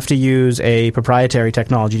show have to use a proprietary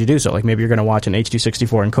technology to do so. Like maybe you're going to watch an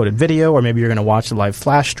H.264 encoded video, or maybe you're going to watch the live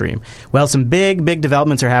Flash stream. Well, some big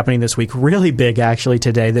developments are happening this week, really big actually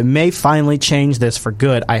today, that may finally change this for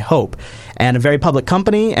good, I hope. And a very public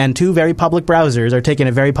company and two very public browsers are taking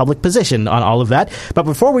a very public position on all of that. But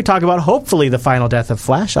before we talk about hopefully the final death of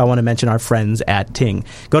Flash, I want to mention our friends at Ting.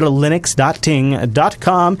 Go to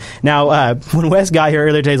linux.ting.com. Now, when Wes got here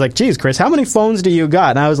earlier today, he's like, geez, Chris, how many phones do you got?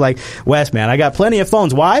 And I was like, Wes, man, I got plenty of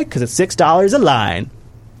phones. Why? Because it's $6 a line.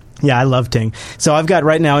 Yeah, I love Ting. So I've got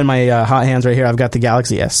right now in my hot hands right here, I've got the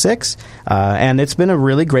Galaxy S6, and it's been a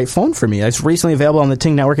really great phone for me. It's recently available on the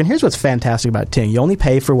Ting network, and here's what's fantastic about Ting. You only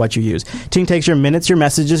pay for what you use. Ting takes your minutes, your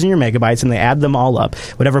messages, and your megabytes, and they add them all up.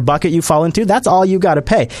 Whatever bucket you fall into, that's all you got to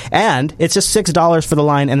pay. And it's just $6 for the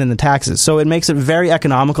line and then the taxes. So it makes it very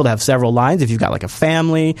economical to have several lines. If you've got like a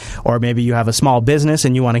family, or maybe you have a small business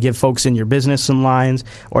and you want to give folks in your business some lines,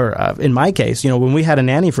 or in my case, when we had a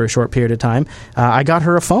nanny for a short period of time, I got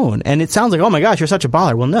her a phone. And it sounds like, oh my gosh, you're such a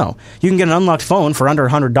baller. Well, no. You can get an unlocked phone for under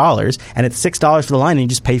 $100, and it's $6 for the line, and you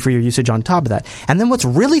just pay for your usage on top of that. And then what's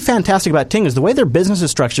really fantastic about Ting is the way their business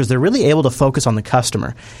is structured, they're really able to focus on the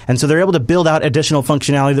customer. And so they're able to build out additional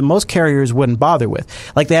functionality that most carriers wouldn't bother with.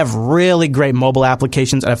 Like, they have really great mobile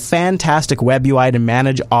applications and a fantastic web UI to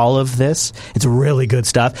manage all of this. It's really good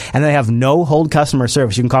stuff. And they have no hold customer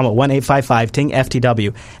service. You can call them at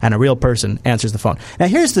 1-855-TING-FTW, and a real person answers the phone. Now,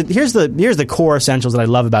 here's the core essentials that I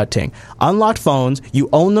love about Ting. Unlocked phones, you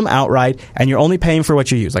own them outright, and you're only paying for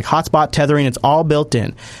what you use. Like hotspot, tethering, it's all built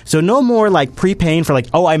in. So no more like prepaying for like,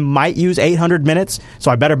 oh, I might use 800 minutes, so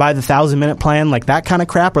I better buy the 1,000-minute plan, like that kind of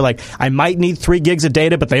crap. Or like, I might need 3 gigs of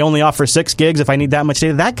data, but they only offer 6 gigs if I need that much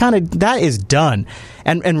data. That is done.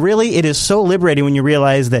 And really, it is so liberating when you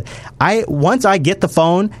realize that once I get the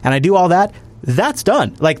phone and I do all that, that's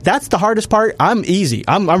done. Like, that's the hardest part. I'm easy.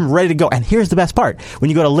 I'm ready to go. And here's the best part.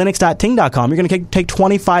 When you go to linux.ting.com, you're going to take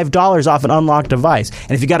 $25 off an unlocked device.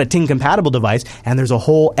 And if you got a Ting-compatible device, and there's a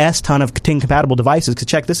whole S-ton of Ting-compatible devices, because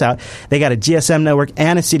check this out. They got a GSM network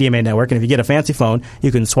and a CDMA network, and if you get a fancy phone,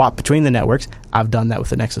 you can swap between the networks. I've done that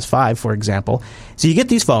with the Nexus 5, for example. So you get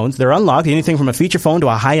these phones. They're unlocked. Anything from a feature phone to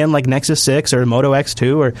a high-end like Nexus 6 or Moto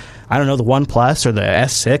X2 or, I don't know, the OnePlus or the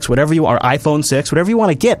S6, whatever you are, iPhone 6, whatever you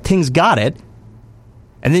want to get, Ting's got it.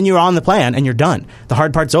 And then you're on the plan, and you're done. The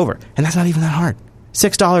hard part's over. And that's not even that hard.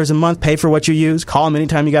 $6 a month, pay for what you use. Call them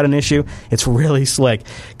anytime you got an issue. It's really slick.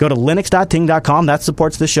 Go to linux.ting.com. That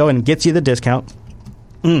supports the show and gets you the discount.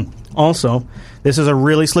 Also, this is a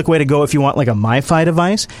really slick way to go if you want like a MiFi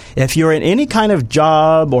device. If you're in any kind of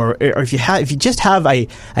job or if you just have a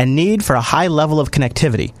need for a high level of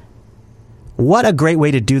connectivity, what a great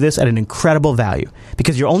way to do this at an incredible value,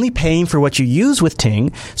 because you're only paying for what you use with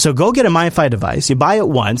Ting. So go get a MiFi device. You buy it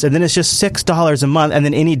once, and then it's just $6 a month, and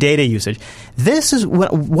then any data usage. This is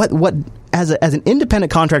what as an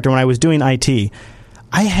independent contractor when I was doing IT,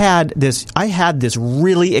 I had this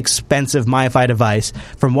really expensive MiFi device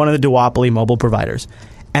from one of the duopoly mobile providers.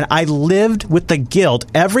 And I lived with the guilt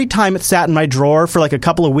every time it sat in my drawer for like a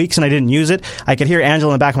couple of weeks and I didn't use it. I could hear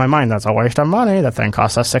Angela in the back of my mind, that's a waste of money. That thing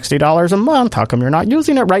costs us $60 a month. How come you're not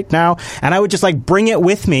using it right now? And I would just like bring it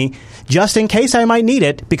with me just in case I might need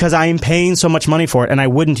it because I am paying so much money for it and I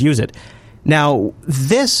wouldn't use it. Now,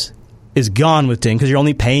 this is gone with Ting because you're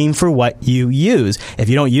only paying for what you use. If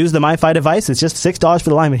you don't use the MiFi device, it's just $6 for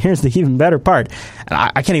the line. But here's the even better part.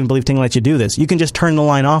 And I can't even believe Ting lets you do this. You can just turn the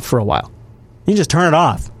line off for a while. You can just turn it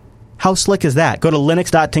off. How slick is that? Go to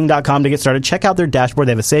linux.ting.com to get started. Check out their dashboard.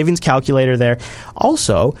 They have a savings calculator there.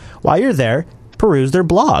 Also, while you're there, peruse their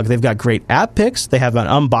blog. They've got great app picks. They have an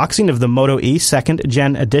unboxing of the Moto E 2nd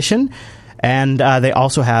Gen Edition. And they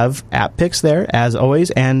also have app picks there, as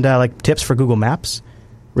always, and like tips for Google Maps.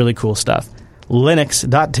 Really cool stuff.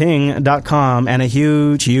 Linux.ting.com, and a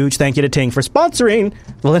huge, huge thank you to Ting for sponsoring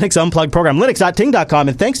the Linux Unplugged program. Linux.ting.com,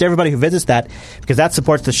 and thanks to everybody who visits that, because that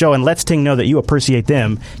supports the show and lets Ting know that you appreciate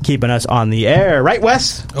them keeping us on the air. Right,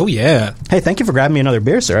 Wes? Oh, yeah. Hey, thank you for grabbing me another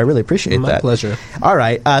beer, sir. I really appreciate that. My pleasure. All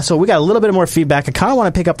right, so we got a little bit more feedback. I kind of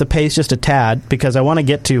want to pick up the pace just a tad, because I want to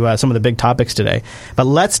get to some of the big topics today. But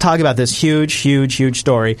let's talk about this huge, huge, huge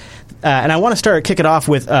story. And I want to kick it off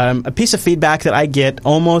with a piece of feedback that I get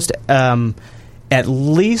almost at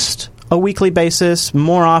least a weekly basis,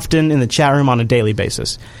 more often in the chat room on a daily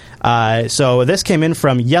basis. So this came in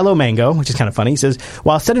from Yellow Mango, which is kind of funny. He says,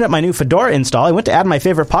 while setting up my new Fedora install, I went to add my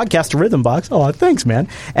favorite podcast to Rhythmbox. Oh, thanks, man.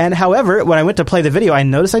 And however, when I went to play the video, I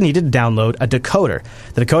noticed I needed to download a decoder.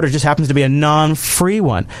 The decoder just happens to be a non-free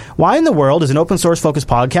one. Why in the world is an open source focused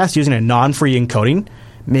podcast using a non-free encoding?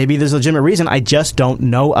 Maybe there's a legitimate reason. I just don't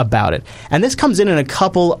know about it. And this comes in a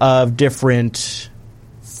couple of different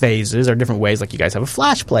phases or different ways. Like you guys have a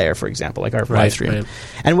Flash player, for example, like our live stream. Right.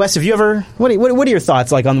 And Wes, have you ever? What are your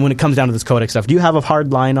thoughts like on when it comes down to this codec stuff? Do you have a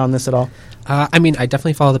hard line on this at all? I mean, I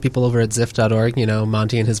definitely follow the people over at Ziff.org. You know,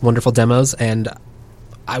 Monty and his wonderful demos, and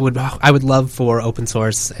I would love for open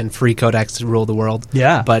source and free codecs to rule the world.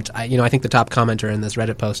 Yeah. But I think the top commenter in this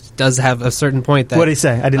Reddit post does have a certain point that... What did he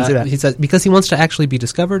say? I didn't see that. He says, because he wants to actually be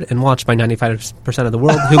discovered and watched by 95% of the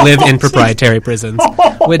world who live in proprietary prisons,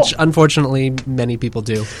 which unfortunately many people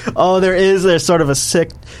do. Oh, there's sort of a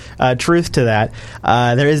sick truth to that.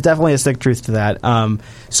 There is definitely a sick truth to that.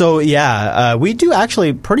 We do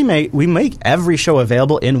actually we make every show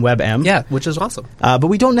available in WebM. Yeah, which is awesome. But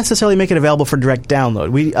we don't necessarily make it available for direct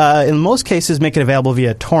download. We, in most cases, make it available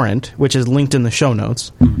via torrent, which is linked in the show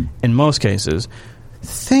notes. In most cases.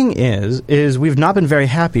 Thing is we've not been very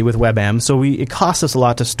happy with WebM, so it costs us a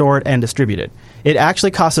lot to store it and distribute it. It actually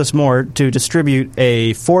costs us more to distribute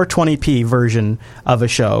a 420p version of a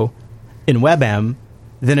show in WebM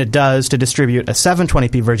than it does to distribute a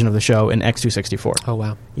 720p version of the show in X264. Oh,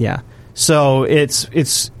 wow. Yeah. So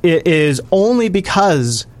it is only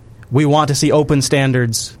because we want to see open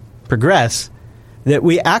standards progress that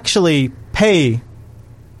we actually pay.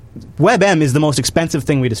 WebM is the most expensive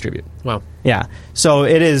thing we distribute. Wow. Yeah. So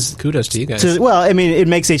it is... Kudos to you guys. It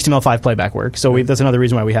makes HTML5 playback work, so that's another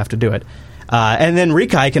reason why we have to do it. And then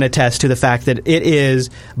Rikai can attest to the fact that it is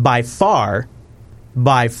by far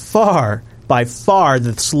the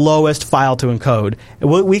slowest file to encode.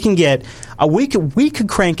 We can get we could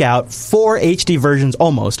crank out 4 HD versions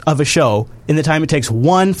almost of a show in the time it takes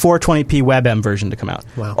one 420p WebM version to come out.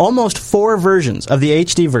 Wow. Almost 4 versions of the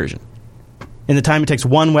HD version in the time it takes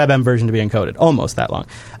one WebM version to be encoded. Almost that long.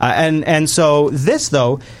 And so this,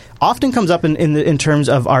 though, often comes up in terms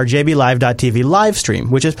of our jblive.tv live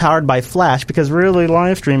stream, which is powered by Flash, because really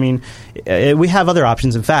live streaming, we have other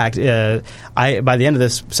options. In fact, by the end of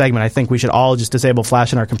this segment, I think we should all just disable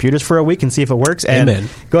Flash on our computers for a week and see if it works. And Amen.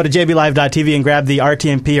 Go to jblive.tv and grab the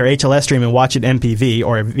RTMP or HLS stream and watch it MPV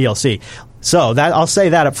or VLC. So that I'll say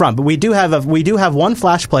that up front. But we do have one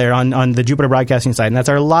Flash player on the Jupiter Broadcasting site, and that's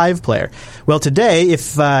our live player. Well, today,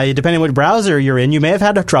 if depending on what browser you're in, you may have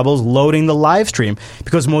had troubles loading the live stream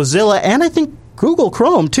because Mozilla and I think Google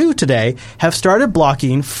Chrome, too, today, have started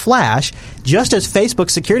blocking Flash just as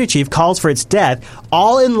Facebook's security chief calls for its death,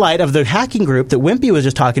 all in light of the hacking group that Wimpy was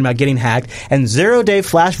just talking about getting hacked and zero-day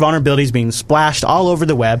Flash vulnerabilities being splashed all over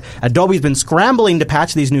the web. Adobe's been scrambling to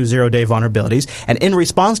patch these new zero-day vulnerabilities, and in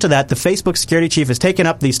response to that, the Facebook security chief has taken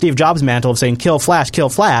up the Steve Jobs mantle of saying, kill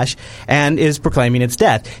Flash, and is proclaiming its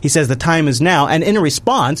death. He says the time is now, and in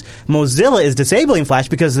response, Mozilla is disabling Flash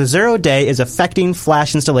because the zero-day is affecting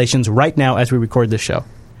Flash installations right now as we record this show.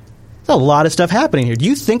 There's a lot of stuff happening here. Do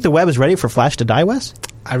you think the web is ready for Flash to die, Wes?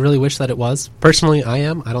 I really wish that it was. Personally, I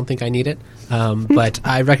am. I don't think I need it. But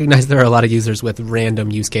I recognize there are a lot of users with random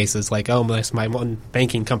use cases like, my one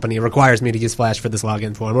banking company requires me to use Flash for this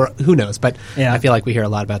login form, or who knows. But yeah. I feel like we hear a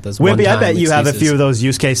lot about those Wimpy, I bet you have a few of those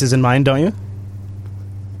use cases in mind, don't you?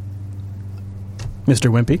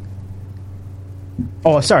 Mr. Wimpy?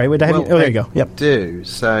 Oh, sorry. There you go. Yep. Do.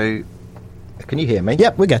 So, can you hear me?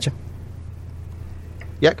 Yep, we got you.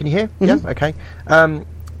 Yeah, can you hear? Mm-hmm. Yeah, okay.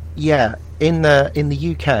 In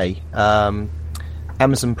the UK,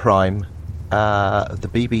 Amazon Prime, the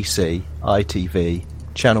BBC, ITV,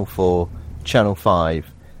 Channel 4, Channel 5,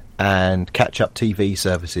 and catch-up TV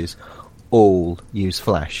services all use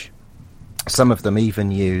Flash. Some of them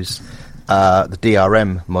even use the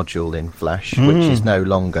DRM module in Flash, which is no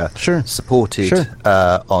longer supported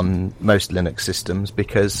on most Linux systems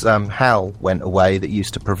because HAL went away that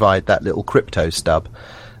used to provide that little crypto stub.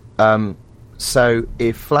 So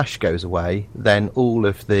if Flash goes away, then all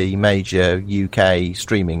of the major UK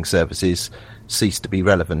streaming services cease to be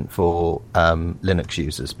relevant for Linux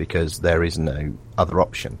users because there is no other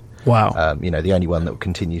option. Wow. The only one that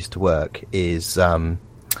continues to work is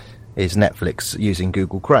Netflix using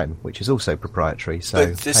Google Chrome, which is also proprietary. So,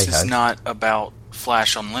 but this is not about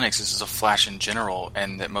Flash on Linux. This is a Flash in general,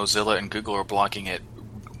 and that Mozilla and Google are blocking it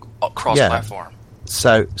cross-platform.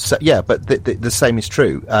 So but the same is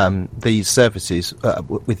true. These services,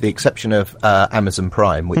 with the exception of Amazon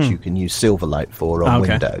Prime, which you can use Silverlight for on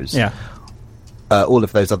Windows, all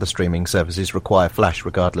of those other streaming services require Flash,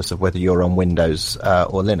 regardless of whether you're on Windows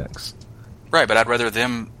or Linux. Right, but I'd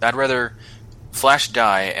rather Flash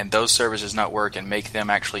die and those services not work and make them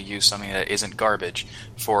actually use something that isn't garbage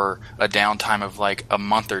for a downtime of like a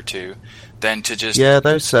month or two than to just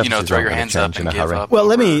those services throw your hands up and give up. Well,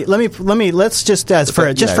 let's just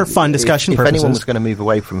for fun discussion purposes. If anyone was going to move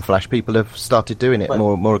away from Flash, people have started doing it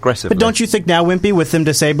more aggressively. But don't you think now, Wimpy, with them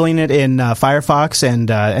disabling it in Firefox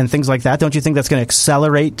and things like that, don't you think that's going to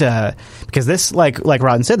accelerate? Because this, like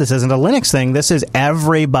Rodden said, this isn't a Linux thing. This is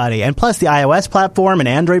everybody, and plus the iOS platform and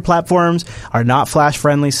Android platforms are not Flash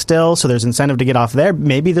friendly still, so there's incentive to get off there.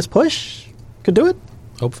 Maybe this push could do it.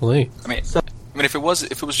 Hopefully. I mean, I mean, if it was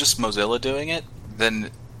just Mozilla doing it, then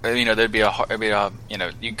there'd be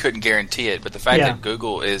you couldn't guarantee it. But the fact that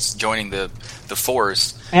Google is joining the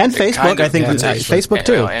force and Facebook, I think Facebook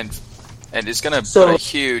too, and it's going to put a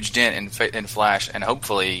huge dent in Flash and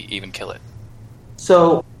hopefully even kill it.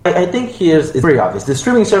 So I think it's very obvious. The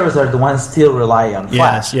streaming services are the ones still rely on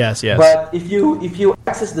Flash. Yes. But if you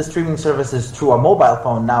access the streaming services through a mobile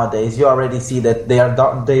phone nowadays, you already see that they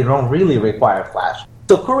don't really require Flash.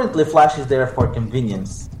 So currently, Flash is there for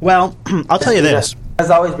convenience. Well, I'll tell you this: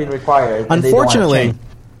 has always been required. Unfortunately,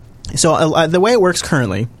 so the way it works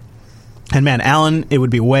currently, and man, Alan, it would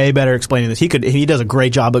be way better explaining this. He does a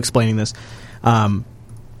great job explaining this.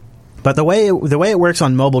 But the way it works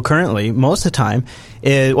on mobile currently, most of the time,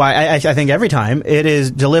 I think every time, it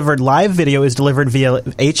is delivered, live video is delivered via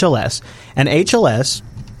HLS. And HLS,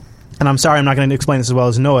 and I'm sorry I'm not going to explain this as well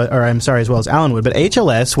as Noah, or I'm sorry as well as Alan would, but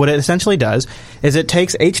HLS, what it essentially does is it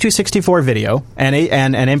takes H.264 video and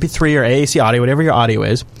MP3 or AAC audio, whatever your audio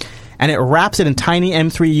is, and it wraps it in tiny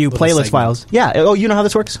M3U playlist files. Yeah. Oh, you know how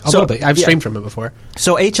this works? A little bit. I've streamed from it before.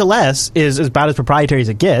 So HLS is about as proprietary as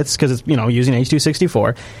it gets because it's using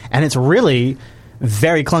H.264, and it's really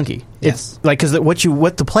very clunky. Yes. It's like because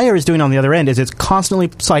what the player is doing on the other end is it's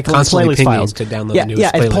constantly cycling playlist files to download the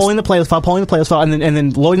newest playlist. It's pulling the playlist file, and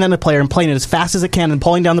then loading that in the player and playing it as fast as it can, and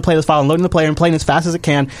pulling down the playlist file and loading the player and playing it as fast as it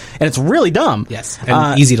can, and it's really dumb. Yes,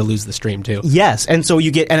 and easy to lose the stream too. Yes, and so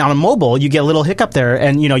and on a mobile you get a little hiccup there,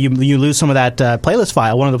 and you lose some of that playlist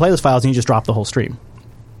file, one of the playlist files, and you just drop the whole stream.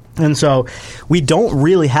 And so we don't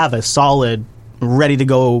really have a solid, ready to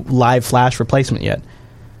go live Flash replacement yet.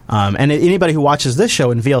 And anybody who watches this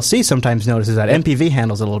show in VLC sometimes notices that MPV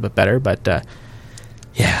handles it a little bit better, but I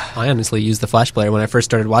honestly used the Flash player when I first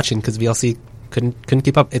started watching because VLC couldn't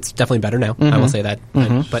keep up. It's definitely better now. I will say that,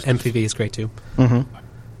 but MPV is great too.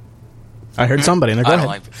 I heard somebody in there. Go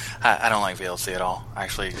ahead. I don't like VLC at all.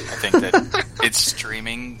 Actually, I think that its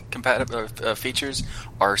streaming features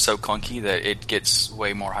are so clunky that it gets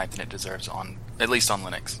way more hype than it deserves at least on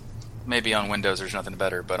Linux. Maybe on Windows there's nothing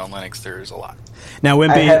better, but on Linux there's a lot. Now,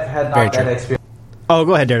 Wimpy, I have had not that experience. Oh,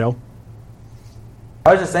 go ahead, Daredevil.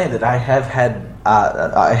 I was just saying that I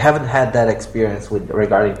haven't had that experience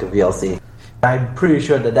regarding to VLC. I'm pretty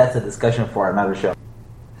sure that's a discussion for another show.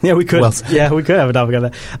 Yeah, we could. We could have a topic on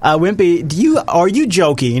that. Wimpy, are you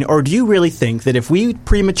joking, or do you really think that if we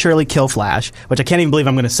prematurely kill Flash, which I can't even believe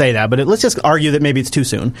I'm going to say that, but let's just argue that maybe it's too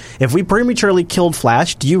soon. If we prematurely killed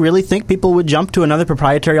Flash, do you really think people would jump to another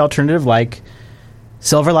proprietary alternative like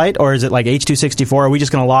Silverlight, or is it like H.264? Are we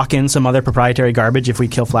just going to lock in some other proprietary garbage if we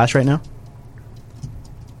kill Flash right now?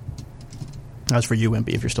 That's for you,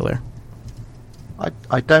 Wimpy, if you're still there.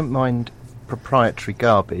 I don't mind proprietary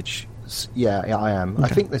garbage. Yeah, I am. Okay. I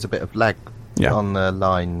think there's a bit of lag on the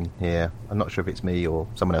line here. I'm not sure if it's me or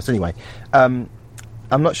someone else. Anyway, I'm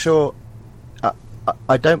not sure.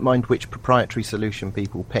 I don't mind which proprietary solution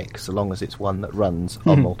people pick, so long as it's one that runs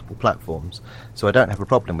on multiple platforms. So I don't have a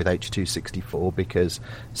problem with H.264 because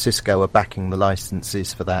Cisco are backing the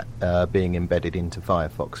licenses for that being embedded into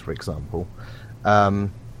Firefox, for example. So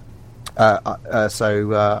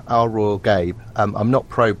our Royal Gabe, I'm not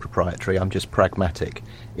pro-proprietary, I'm just pragmatic.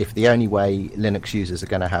 If the only way Linux users are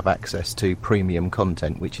going to have access to premium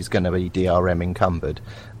content, which is going to be DRM encumbered,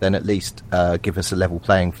 then at least give us a level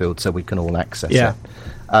playing field so we can all access it.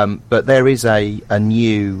 But there is a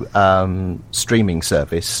new streaming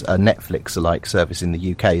service, a Netflix-alike service in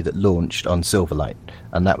the UK that launched on Silverlight,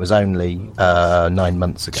 and that was only 9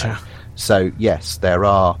 months ago. Sure. So yes, there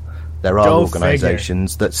are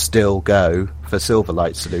organisations that still go for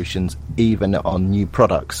Silverlight solutions, even on new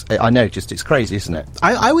products. I know, it's crazy, isn't it?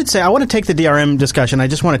 I would say I want to take the DRM discussion. I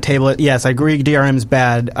just want to table it. Yes, I agree DRM is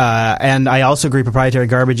bad, and I also agree proprietary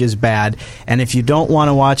garbage is bad. And if you don't want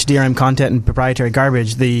to watch DRM content and proprietary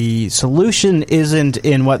garbage, the solution isn't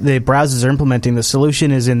in what the browsers are implementing. The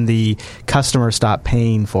solution is in the customer stop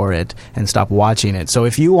paying for it and stop watching it. So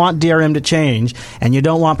if you want DRM to change and you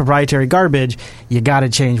don't want proprietary garbage, you got to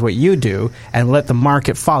change what you do and let the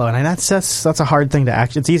market follow. And that's a hard thing to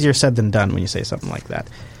act. It's easier said than done when you say something like that.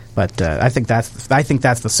 But I think that's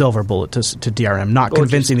the silver bullet to DRM, not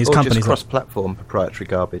convincing these companies. Just cross-platform proprietary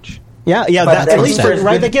garbage. Yeah.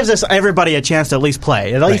 That gives us everybody a chance to at least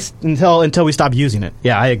play, at least until we stop using it.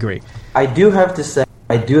 Yeah, I agree. I do have to say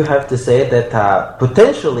that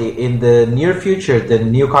potentially in the near future, the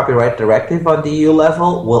new copyright directive on the EU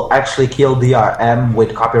level will actually kill DRM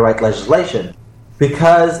with copyright legislation.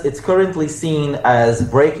 Because it's currently seen as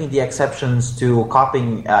breaking the exceptions to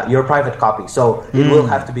copying your private copy, so it will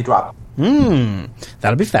have to be dropped.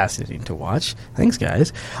 That'll be fascinating to watch. Thanks,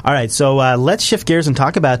 guys. All right, so let's shift gears and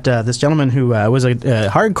talk about this gentleman who was a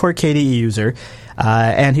hardcore KDE user,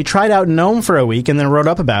 and he tried out GNOME for a week and then wrote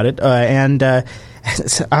up about it. I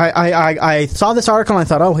saw this article and I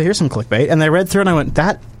thought, oh, here's some clickbait. And I read through it and I went,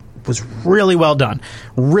 that was really well done,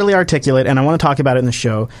 really articulate, and I want to talk about it in the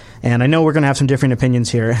show. And I know we're going to have some different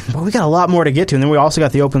opinions here, but we got a lot more to get to, and then we also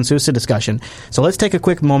got the OpenSUSE discussion. So let's take a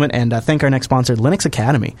quick moment and thank our next sponsor, Linux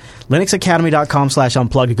Academy.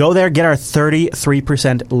 linuxacademy.com/unplugged. Go there, get our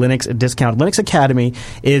 33% Linux discount. Linux Academy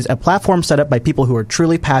is a platform set up by people who are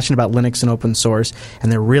truly passionate about Linux and open source,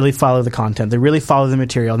 and they really follow the content. They really follow the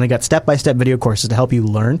material, and they got step-by-step video courses to help you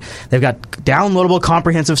learn. They've got downloadable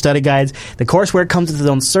comprehensive study guides. The courseware comes with its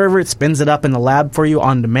own server. It spins it up in the lab for you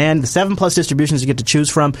on demand. The 7+ distributions you get to choose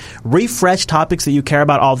from. Refresh topics that you care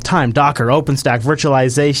about all the time. Docker, OpenStack,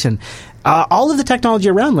 virtualization. All of the technology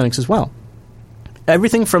around Linux as well.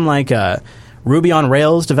 Everything from Ruby on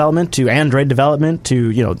Rails development to Android development to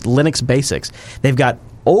Linux basics. They've got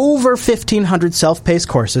over 1,500 self-paced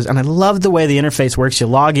courses, and I love the way the interface works. You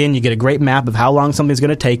log in, you get a great map of how long something's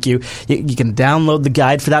going to take you. You can download the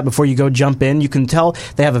guide for that before you go jump in. You can tell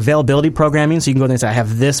they have availability programming, so you can go there and say, I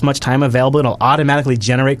have this much time available. It'll automatically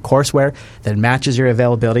generate courseware that matches your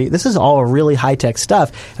availability. This is all really high-tech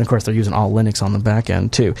stuff, and of course, they're using all Linux on the back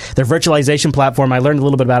end, too. Their virtualization platform, I learned a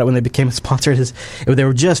little bit about it when they became a sponsor. They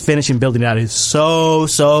were just finishing building it out. It's so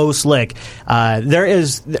slick. There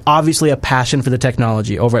is obviously a passion for the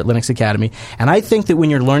technology over at Linux Academy, and I think that when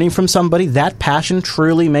you're learning from somebody, that passion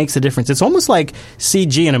truly makes a difference. It's almost like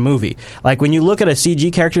CG in a movie. Like when you look at a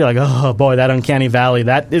CG character, you're like, oh boy, that uncanny valley,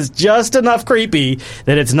 that is just enough creepy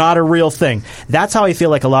that it's not a real thing. That's how I feel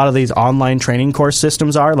like a lot of these online training course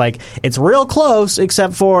systems are. Like, it's real close,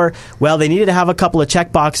 except for, well, they needed to have a couple of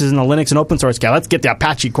checkboxes in the Linux and open source guy. Let's get the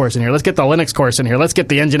Apache course in here. Let's get the Linux course in here. Let's get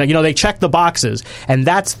the engine. They check the boxes, and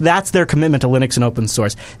that's their commitment to Linux and open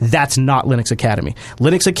source. That's not Linux Academy.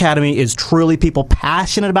 Linux Academy is truly people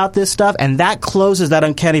passionate about this stuff, and that closes that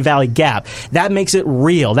uncanny valley gap. That makes it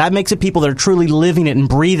real. That makes it people that are truly living it and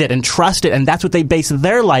breathe it and trust it, and that's what they base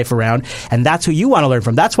their life around, and that's who you want to learn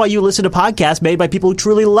from. That's why you listen to podcasts made by people who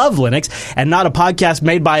truly love Linux, and not a podcast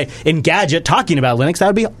made by Engadget talking about Linux. That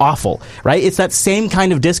would be awful, right? It's that same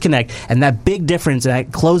kind of disconnect, and that big difference in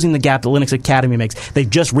that closing the gap that Linux Academy makes. They've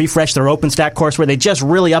just refreshed their OpenStack course where they just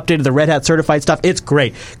really updated the Red Hat certified stuff. It's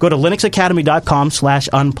great. Go to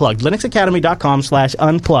linuxacademy.com/unplugged.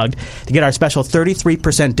 linuxacademy.com/unplugged to get our special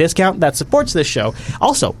 33% discount that supports this show.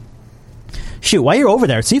 Also, shoot, while you're over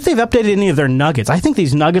there, see if they've updated any of their nuggets. I think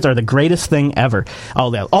these nuggets are the greatest thing ever.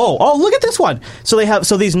 Oh, look at this one. So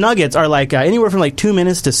these nuggets are anywhere from 2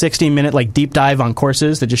 minutes to 16-minute deep dive on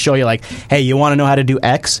courses that just show you hey, you want to know how to do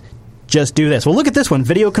X? Just do this. Well, look at this one.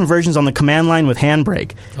 Video conversions on the command line with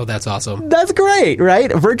Handbrake. Oh, that's awesome. That's great,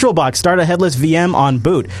 right? VirtualBox, start a headless VM on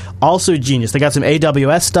boot. Also genius. They got some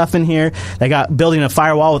AWS stuff in here. They got building a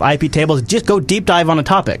firewall with IP tables. Just go deep dive on a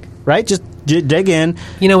topic, right? Just dig in.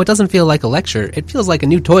 It doesn't feel like a lecture. It feels like a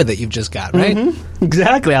new toy that you've just got, right? Mm-hmm.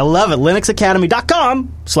 Exactly. I love it.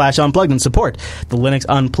 linuxacademy.com/unplugged and support the Linux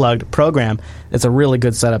Unplugged program. It's a really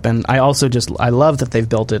good setup, and I love that they've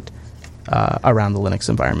built it around the Linux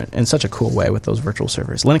environment in such a cool way with those virtual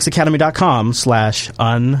servers.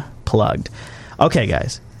 linuxacademy.com/unplugged. Okay,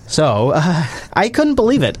 guys. So, I couldn't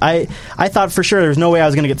believe it. I thought for sure there was no way I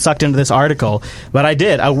was going to get sucked into this article, but I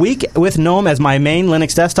did. A week with GNOME as my main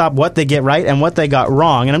Linux desktop, what they get right and what they got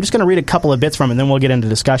wrong. And I'm just going to read a couple of bits from it, and then we'll get into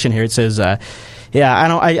discussion here. It says, I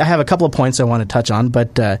have a couple of points I want to touch on,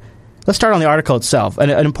 but let's start on the article itself. An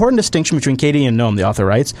important distinction between KDE and GNOME, the author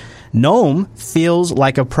writes, GNOME feels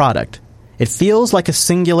like a product. It feels like a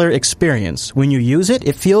singular experience. When you use it,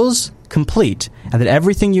 it feels complete, and that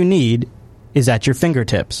everything you need is at your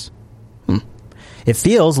fingertips. It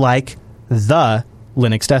feels like the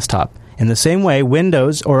Linux desktop. In the same way,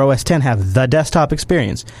 Windows or OS X have the desktop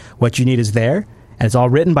experience. What you need is there, and it's all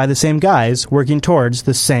written by the same guys working towards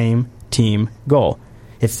the same team goal.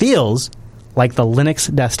 It feels like the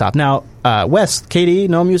Linux desktop. Now, Wes, KDE,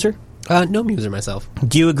 GNOME user? GNOME user myself.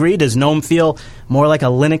 Do you agree? Does GNOME feel more like a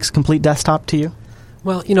Linux complete desktop to you?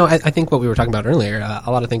 Well, I think what we were talking about earlier, a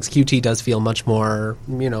lot of things, Qt does feel much more,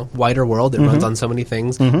 wider world. It runs on so many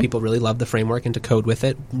things. People really love the framework and to code with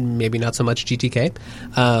it. Maybe not so much GTK.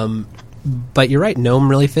 But you're right, GNOME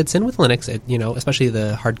really fits in with Linux, especially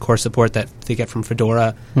the hardcore support that they get from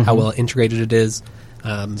Fedora, how well integrated it is.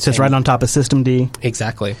 Sits right on top of systemd.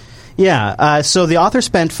 Exactly. Yeah, so the author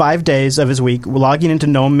spent 5 days of his week logging into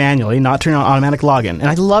GNOME manually, not turning on automatic login. And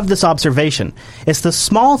I love this observation. It's the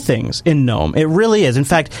small things in GNOME. It really is. In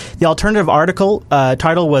fact, the alternative article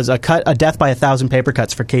title was a death by 1,000 paper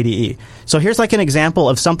cuts for KDE. So here's like an example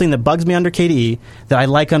of something that bugs me under KDE that I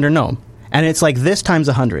like under GNOME. And it's like this times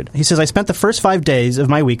 100. He says, I spent the first 5 days of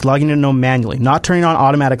my week logging into GNOME manually, not turning on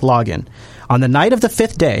automatic login. On the night of the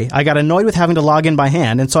 5th day, I got annoyed with having to log in by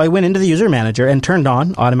hand, and so I went into the user manager and turned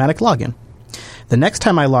on automatic login. The next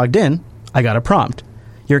time I logged in, I got a prompt.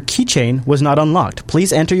 Your keychain was not unlocked.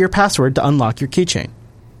 Please enter your password to unlock your keychain.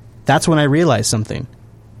 That's when I realized something.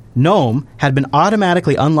 GNOME had been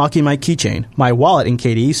automatically unlocking my keychain, my wallet in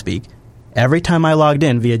KDE speak, every time I logged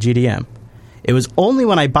in via GDM. It was only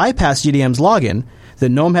when I bypassed GDM's login that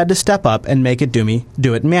GNOME had to step up and make it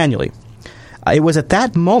do it manually. It was at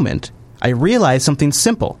that moment I realized something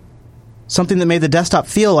simple, something that made the desktop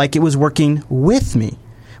feel like it was working with me.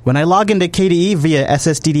 When I log into KDE via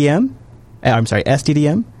SDDM,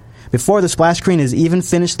 before the splash screen is even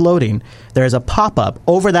finished loading, there is a pop-up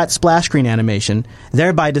over that splash screen animation,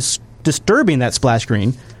 thereby disturbing that splash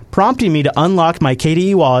screen, prompting me to unlock my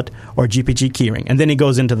KDE wallet or GPG keyring. And then he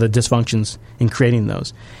goes into the dysfunctions in creating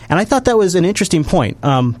those. And I thought that was an interesting point.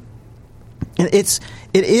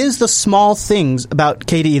 It is the small things about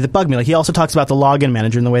KDE that bug me. Like he also talks about the login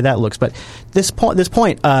manager and the way that looks. But the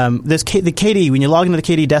KDE, when you log into the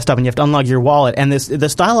KDE desktop and you have to unlock your wallet, and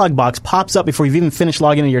this dialog box pops up before you've even finished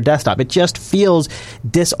logging into your desktop, it just feels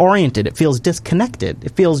disoriented. It feels disconnected. It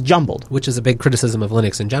feels jumbled. Which is a big criticism of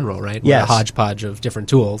Linux in general, right? Yes. We're a hodgepodge of different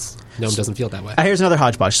tools. GNOME doesn't feel that way. Here's another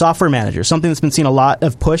hodgepodge. Software manager. Something that's been seeing a lot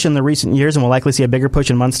of push in the recent years and will likely see a bigger push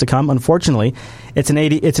in months to come. Unfortunately, it's an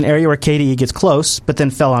area where KDE gets close, but then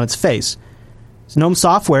fell on its face. GNOME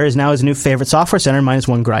Software is now his new favorite software center, minus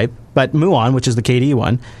one gripe. But Muon, which is the KDE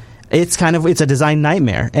one, it's a design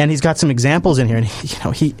nightmare. And he's got some examples in here. And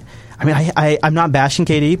I'm not bashing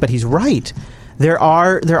KDE, but he's right. There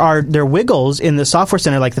are wiggles in the software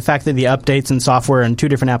center, like the fact that the updates in software are in two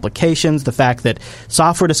different applications, the fact that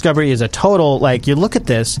software discovery is a total, like, you look at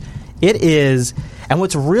this, it is, and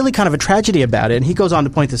what's really kind of a tragedy about it, and he goes on to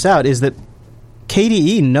point this out, is that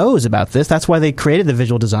KDE knows about this. That's why they created the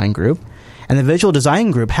Visual Design Group. And the Visual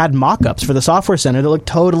Design Group had mock-ups for the software center that looked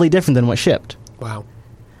totally different than what shipped. Wow.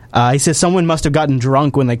 He says someone must have gotten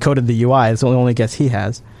drunk when they coded the UI. That's the only guess he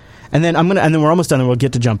has. And then we're almost done, and we'll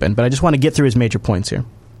get to jump in. But I just want to get through his major points here.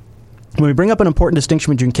 When we bring up an important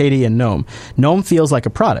distinction between KDE and GNOME, GNOME feels like a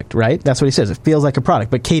product, right? That's what he says. It feels like a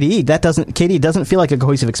product. But KDE doesn't feel like a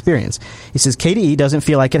cohesive experience. He says KDE doesn't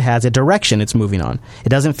feel like it has a direction it's moving on. It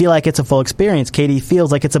doesn't feel like it's a full experience. KDE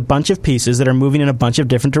feels like it's a bunch of pieces that are moving in a bunch of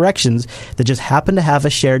different directions that just happen to have a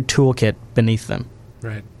shared toolkit beneath them.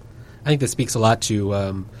 Right. I think this speaks a lot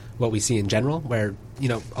to what we see in general, where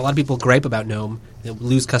a lot of people gripe about GNOME,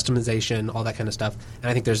 lose customization, all that kind of stuff. And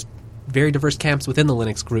I think there's very diverse camps within the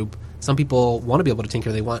Linux group. Some people want to be able to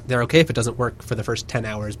tinker. They're okay if it doesn't work for the first 10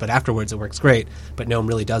 hours, but afterwards it works great. But GNOME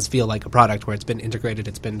really does feel like a product where it's been integrated,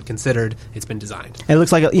 it's been considered, it's been designed. And it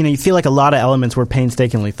looks like you feel like a lot of elements were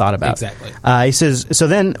painstakingly thought about. Exactly. He says, so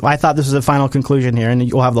then I thought this was a final conclusion here, and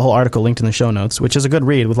you'll have the whole article linked in the show notes, which is a good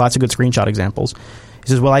read with lots of good screenshot examples. He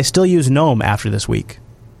says, will I still use GNOME after this week?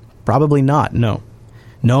 Probably not, no.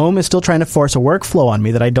 GNOME is still trying to force a workflow on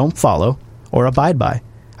me that I don't follow or abide by.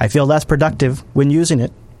 I feel less productive when using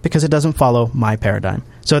it because it doesn't follow my paradigm.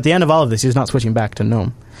 So at the end of all of this, he's not switching back to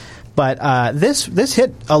GNOME. But this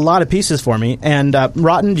hit a lot of pieces for me. And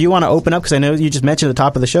Rotten, do you want to open up? Because I know you just mentioned at the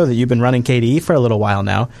top of the show that you've been running KDE for a little while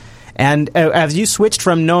now. And as you switched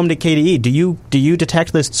from GNOME to KDE, do you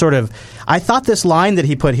detect this sort of... I thought this line that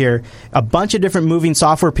he put here, a bunch of different moving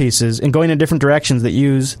software pieces and going in different directions that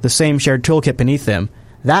use the same shared toolkit beneath them,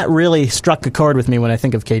 that really struck a chord with me when I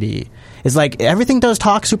think of KDE. It's like everything does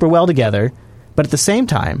talk super well together, but at the same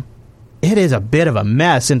time, it is a bit of a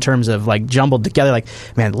mess in terms of like jumbled together. Like,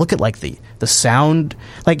 man, look at like the sound.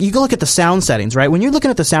 Like you go look at the sound settings, right? When you're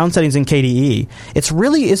looking at the sound settings in KDE, it's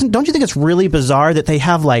really don't you think it's really bizarre that they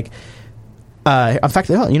have like, in fact,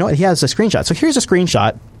 he has a screenshot. So here's a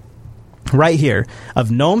screenshot right here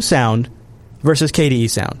of GNOME sound versus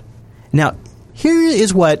KDE sound. Now, here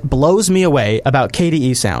is what blows me away about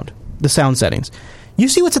KDE sound, the sound settings. You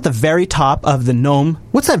see what's at the very top of the GNOME?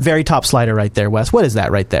 What's that very top slider right there, Wes? What is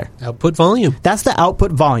that right there? Output volume. That's the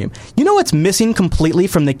output volume. You know what's missing completely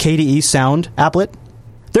from the KDE sound applet?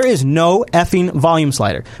 There is no effing volume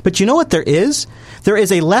slider. But you know what there is? There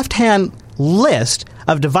is a left-hand list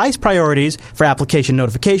of device priorities for application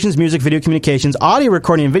notifications, music, video communications, audio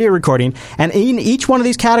recording, and video recording. And in each one of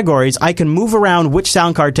these categories, I can move around which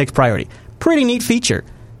sound card takes priority. Pretty neat feature.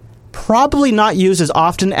 Probably not used as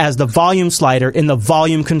often as the volume slider in the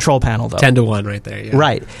volume control panel, though. 10-to-1 right there. Yeah.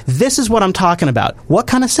 Right. This is what I'm talking about. What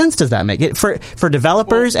kind of sense does that make? For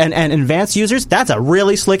developers and advanced users, that's a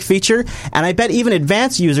really slick feature, and I bet even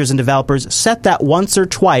advanced users and developers set that once or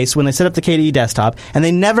twice when they set up the KDE desktop, and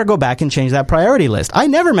they never go back and change that priority list. I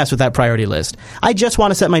never mess with that priority list. I just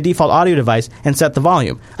want to set my default audio device and set the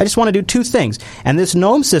volume. I just want to do two things, and this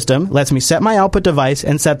GNOME system lets me set my output device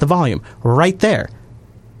and set the volume right there.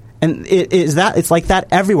 And it's like that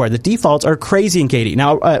everywhere. The defaults are crazy in KDE.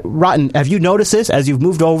 Now, Rotten, have you noticed this as you've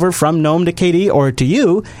moved over from GNOME to KDE, or to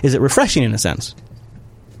you, is it refreshing in a sense?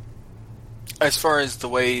 As far as the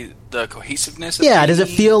way the cohesiveness of Yeah, KDE? does it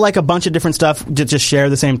feel like a bunch of different stuff to just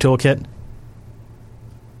share the same toolkit?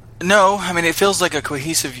 No, I mean, it feels like a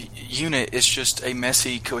cohesive unit. It's just a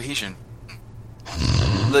messy cohesion.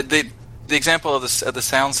 The example of the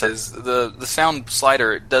sound says the sound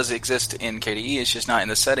slider does exist in KDE. It's just not in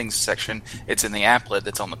the settings section. It's in the applet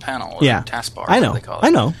that's on the panel, or the taskbar. I know. They call it. I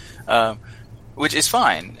know. Which is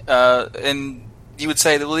fine. And you would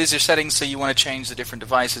say that, well, these are settings, so you want to change the different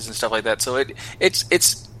devices and stuff like that. So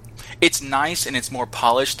it's nice and it's more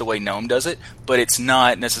polished the way GNOME does it, but it's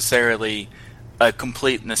not necessarily a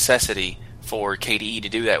complete necessity for KDE to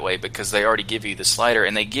do that way, because they already give you the slider,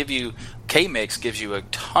 and they give you KMix gives you a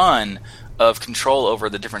ton of control over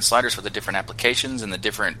the different sliders for the different applications and the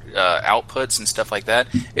different outputs and stuff like that.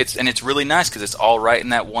 It's really nice because it's all right in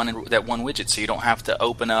that one widget, so you don't have to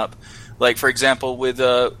open up. Like, for example, with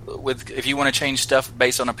if you want to change stuff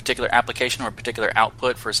based on a particular application or a particular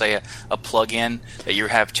output for, say, a plugin that you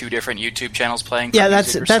have two different YouTube channels playing. Yeah,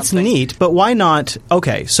 that's neat. But why not?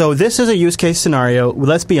 Okay, so this is a use case scenario.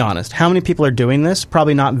 Let's be honest. How many people are doing this?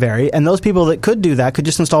 Probably not very. And those people that could do that could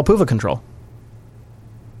just install Puva Control.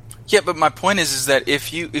 Yeah, but my point is that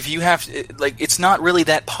if you have, like, it's not really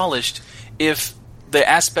that polished if the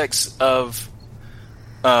aspects of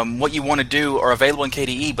what you want to do are available in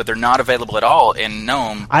KDE, but they're not available at all in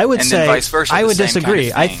GNOME. I would say, then vice versa. I would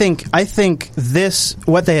disagree. Kind of I think this,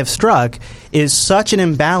 what they have struck, is such an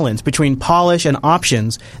imbalance between polish and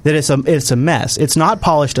options that it's a mess. It's not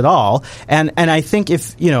polished at all, and I think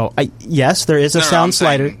if yes, there is a sound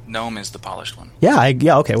slider. GNOME is the polished one.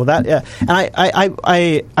 Yeah, okay. Well, that and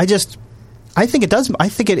I think it does. I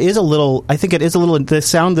think it is a little. The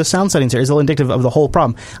sound settings here is a little indicative of the whole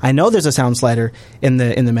problem. I know there's a sound slider in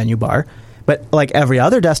the menu bar, but like every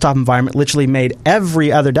other desktop environment, literally made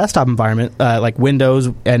every other desktop environment, like Windows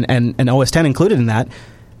and OS X included in that,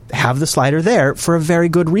 have the slider there for a very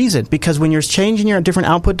good reason. Because when you're changing your different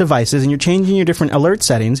output devices and you're changing your different alert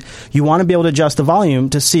settings, you want to be able to adjust the volume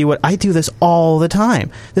to see what. I do this all the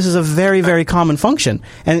time. This is a very, very common function,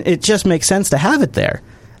 and it just makes sense to have it there.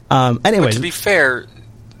 Anyways, but to be fair,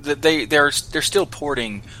 they're still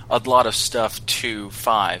porting a lot of stuff to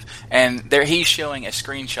 5, and he's showing a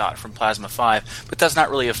screenshot from Plasma 5, but that's not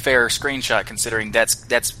really a fair screenshot considering that's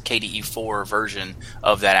KDE 4 version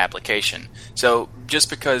of that application. So just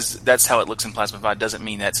because that's how it looks in Plasma 5 doesn't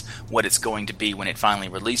mean that's what it's going to be when it finally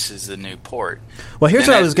releases the new port. Well, here's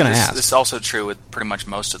what I was going to ask. This is also true with pretty much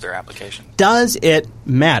most of their applications. Does it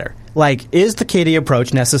matter? Like, is the KDE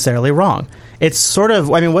approach necessarily wrong? It's sort of,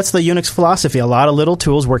 what's the Unix philosophy? A lot of little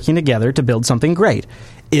tools working together to build something great.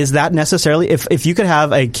 Is that necessarily, if you could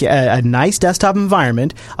have a nice desktop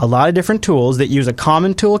environment, a lot of different tools that use a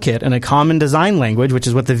common toolkit and a common design language, which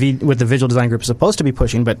is what the Visual Design Group is supposed to be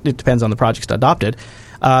pushing, but it depends on the projects to adopt it,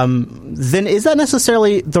 then is that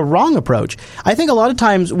necessarily the wrong approach? I think a lot of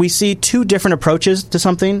times we see two different approaches to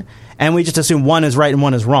something, and we just assume one is right and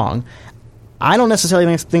one is wrong. I don't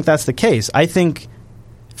necessarily think that's the case. I think,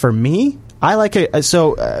 for me, I like it.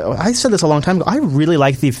 So I said this a long time ago. I really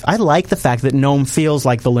like the fact that GNOME feels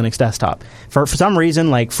like the Linux desktop. For some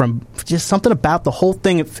reason, like from just something about the whole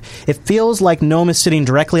thing, it feels like GNOME is sitting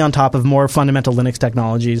directly on top of more fundamental Linux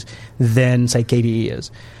technologies than, say, KDE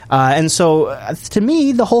is. And so, to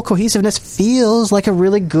me, the whole cohesiveness feels like a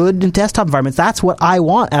really good desktop environment. That's what I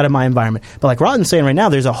want out of my environment. But like Rotten's saying right now,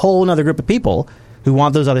 there's a whole other group of people who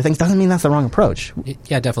want those other things. Doesn't mean that's the wrong approach.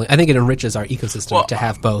 Yeah, definitely. I think it enriches our ecosystem to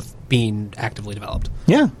have both being actively developed.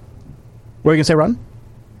 Yeah. What were you going to say, Rotten?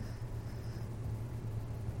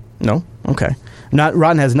 No? Okay.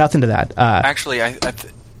 Rotten has nothing to that. Actually, yeah,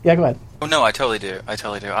 go ahead. Oh, no, I totally do.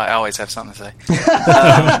 I always have something to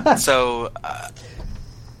say. So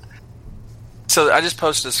I just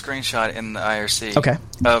posted a screenshot in the IRC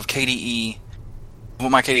of KDE, what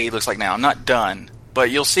my KDE looks like now. I'm not done. But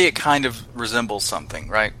you'll see it kind of resembles something,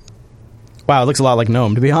 right? Wow, it looks a lot like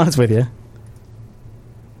GNOME, to be honest with you.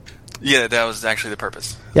 Yeah, that was actually the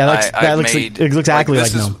purpose. Yeah, it looks exactly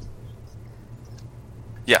like GNOME.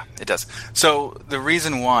 Yeah, it does. So the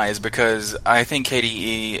reason why is because I think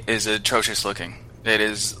KDE is atrocious looking. It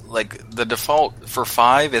is like the default for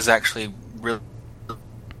 5 is actually really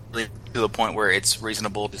to the point where it's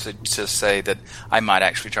reasonable to say that I might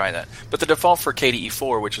actually try that. But the default for KDE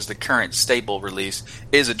 4, which is the current stable release,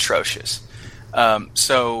 is atrocious.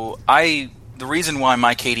 So the reason why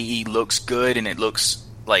my KDE looks good and it looks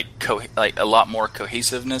like a lot more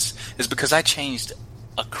cohesiveness is because I changed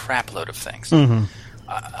a crap load of things. Mm-hmm.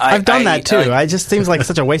 I've done that too. It just seems like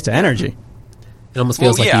such a waste of energy. It almost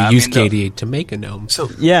feels like you used KDE to make a GNOME. So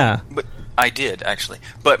yeah, but I did actually.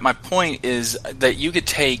 But my point is that you can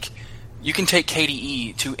take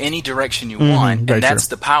KDE to any direction you want, and that's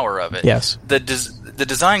the power of it. Yes. The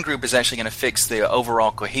design group is actually going to fix the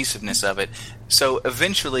overall cohesiveness of it. So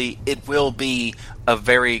eventually, it will be a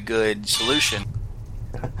very good solution.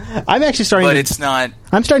 I'm actually starting. But it's not.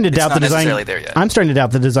 I'm starting to doubt the design. Necessarily there yet. I'm starting to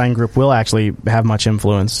doubt the design group will actually have much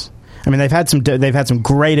influence. I mean, they've had some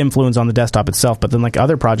great influence on the desktop itself, but then like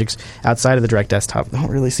other projects outside of the direct desktop don't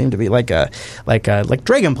really seem to be like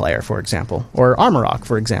Dragon Player, for example, or Armorock,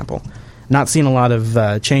 for example. Not seeing a lot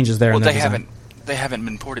of changes there. Well, in they haven't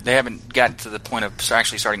been ported. They haven't gotten to the point of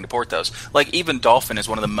actually starting to port those. Like even Dolphin is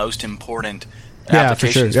one of the most important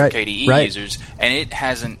applications for KDE users, and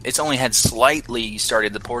it's only had slightly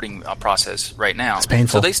started the porting process right now. It's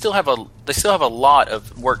painful. So they still have a lot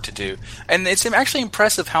of work to do, and it's actually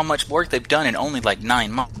impressive how much work they've done in only like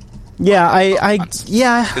 9 months. Yeah,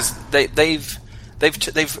 because they've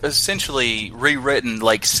essentially rewritten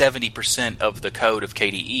like 70% of the code of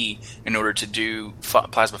KDE in order to do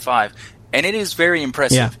Plasma 5. And it is very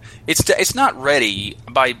impressive. Yeah. It's not ready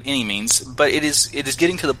by any means, but it is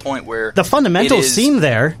getting to the point where the fundamentals seem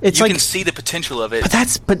there. You can see the potential of it.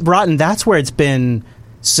 But Broughton, that's where it's been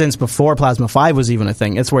since before Plasma 5 was even a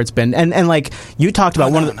thing. It's where it's been. And like you talked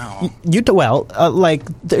about there's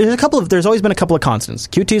always been a couple of constants.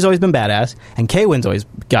 Qt's always been badass, and Kwin's always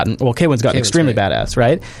gotten extremely badass,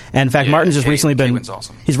 right? And in fact, Martin's just recently been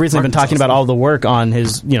awesome. He's recently been talking about all the work on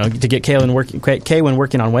his, to get Kwin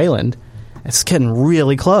working on Wayland. It's getting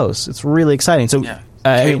really close. It's really exciting. So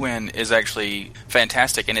Kwin is actually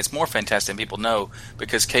fantastic, and it's more fantastic than people know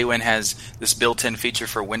because Kwin has this built-in feature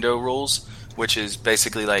for window rules, which is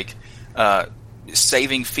basically like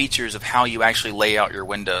saving features of how you actually lay out your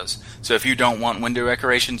windows. So if you don't want window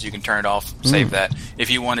decorations, you can turn it off, save that. If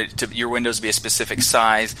you want your windows to be a specific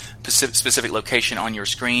size, specific location on your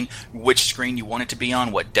screen, which screen you want it to be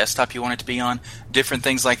on, what desktop you want it to be on, different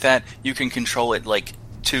things like that, you can control it like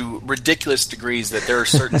to ridiculous degrees that there are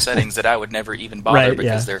certain settings that I would never even bother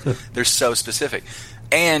because they're so specific.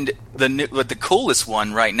 And the coolest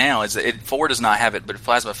one right now is that 4 does not have it, but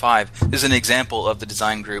Plasma 5 is an example of the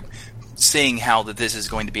design group seeing how that this is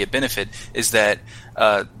going to be a benefit. Is that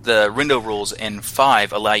the window rules in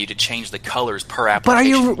 5 allow you to change the colors per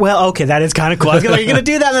application. But okay, that is kind of cool. I was like, are you going to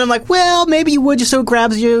do that? And then I'm like, well, maybe you would just so it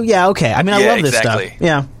grabs you. Yeah, okay. I mean, I love this stuff.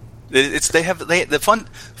 Yeah,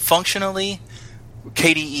 functionally.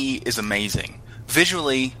 KDE is amazing.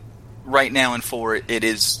 Visually, right now in 4, it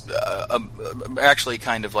is actually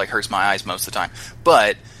kind of like hurts my eyes most of the time.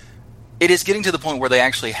 But it is getting to the point where they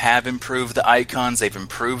actually have improved the icons, they've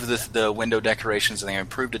improved the window decorations, and they've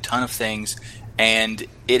improved a ton of things. And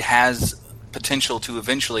it has potential to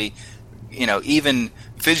eventually, even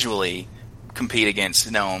visually compete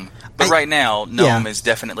against GNOME. But right now, GNOME is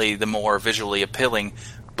definitely the more visually appealing.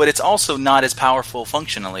 But it's also not as powerful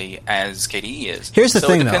functionally as KDE is. Here's the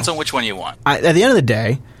thing, So it depends on which one you want. At the end of the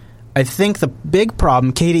day, I think the big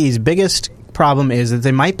problem, KDE's biggest problem, is that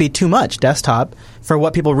they might be too much desktop for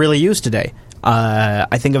what people really use today.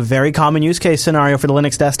 I think a very common use case scenario for the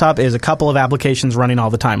Linux desktop is a couple of applications running all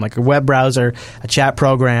the time, like a web browser, a chat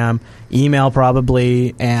program, email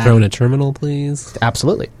probably. And throw in a terminal, please.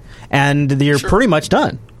 Absolutely. And you're pretty much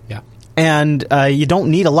done. And you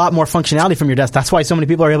don't need a lot more functionality from your desk. That's why so many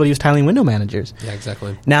people are able to use tiling window managers. Yeah,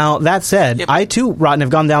 exactly. Now, that said, I too, Rotten, have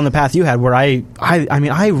gone down the path you had where I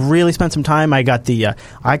really spent some time. I got the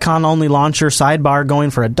icon-only launcher sidebar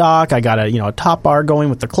going for a dock. I got a top bar going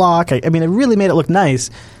with the clock. I mean, it really made it look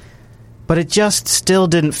nice. But it just still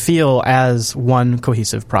didn't feel as one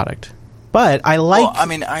cohesive product. But I like... Well, I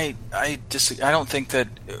mean, I don't think that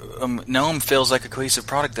GNOME feels like a cohesive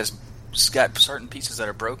product that's got certain pieces that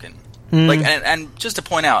are broken. Like, and just to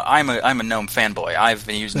point out, I'm a GNOME fanboy. I've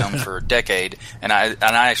been using GNOME for a decade, and I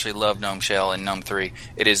actually love GNOME Shell and GNOME 3.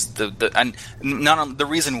 It is the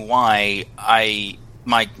reason why I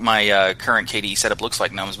my current KDE setup looks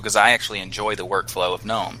like GNOME is because I actually enjoy the workflow of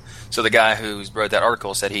GNOME. So the guy who wrote that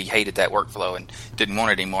article said he hated that workflow and didn't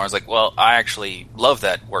want it anymore. I was like, well, I actually love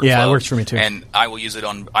that workflow. Yeah, it works for me too. And I will use it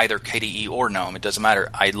on either KDE or GNOME. It doesn't matter.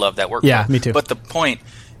 I love that workflow. Yeah, me too. But the point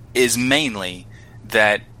is mainly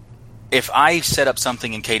that if I set up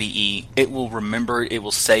something in KDE, it will remember it, it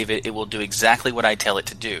will save it, it will do exactly what I tell it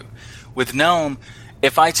to do. With GNOME,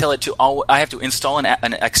 if I tell it to, I have to install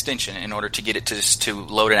an extension in order to get it to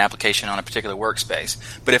load an application on a particular workspace.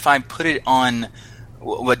 But if I put it on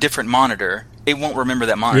a different monitor, it won't remember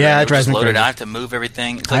that monitor. Yeah, it drives me crazy. I have to move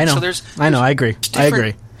everything. Like, I know. So I agree. I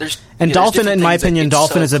agree. And Dolphin, in my opinion,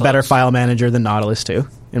 Dolphin is a better file manager than Nautilus too.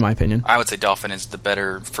 In my opinion, I would say Dolphin is the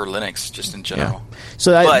better for Linux, just in general. Yeah.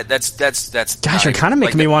 So, but that's. Gosh, you're kind of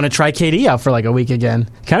making me want to try KDE out for like a week again.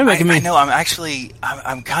 Kind of making me. I know. I'm actually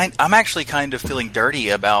kind of feeling dirty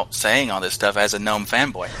about saying all this stuff as a GNOME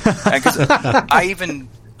fanboy, because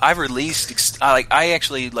I've released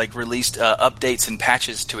released updates and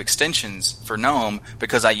patches to extensions for GNOME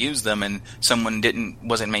because I used them and someone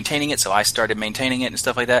wasn't maintaining it, so I started maintaining it and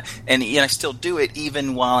stuff like that. And I still do it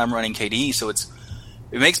even while I'm running KDE, so it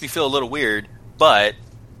makes me feel a little weird, but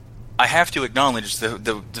I have to acknowledge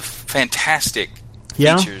the fantastic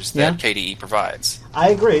features that KDE provides. I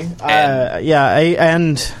agree. You've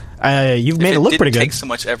made it look pretty good. It didn't take so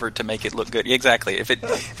much effort to make it look good. Exactly. If it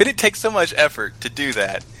didn't take so much effort to do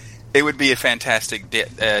that, it would be a fantastic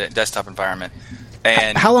desktop environment.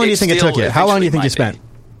 And how long do you think it took you? How long do you think you spent?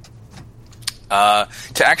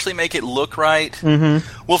 To actually make it look right?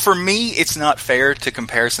 Mm-hmm. Well, for me, it's not fair to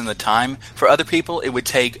comparison the time. For other people, it would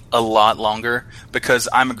take a lot longer because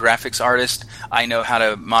I'm a graphics artist. I know how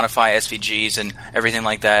to modify SVGs and everything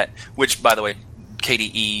like that, which, by the way,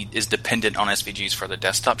 KDE is dependent on SVGs for the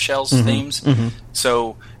desktop shells themes. Mm-hmm.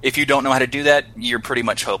 So if you don't know how to do that, you're pretty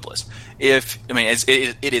much hopeless. It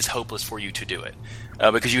is hopeless for you to do it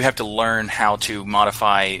because you have to learn how to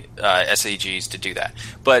modify SVGs to do that.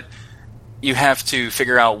 But you have to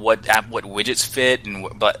figure out what widgets fit,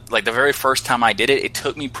 but like the very first time I did it, it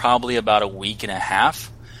took me probably about a week and a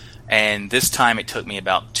half, and this time it took me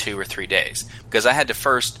about 2 or 3 days because I had to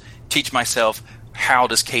first teach myself how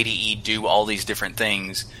does KDE do all these different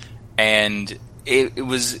things, and it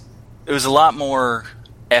was a lot more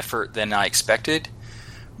effort than I expected,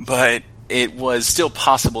 but it was still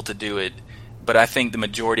possible to do it. But I think the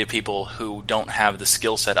majority of people who don't have the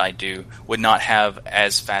skill set I do would not have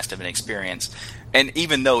as fast of an experience. And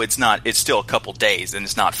even though it's still a couple days and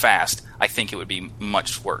it's not fast, I think it would be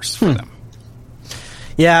much worse for them.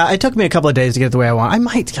 Yeah, it took me a couple of days to get it the way I want. I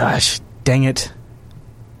might, gosh, dang it.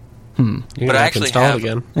 But I actually install it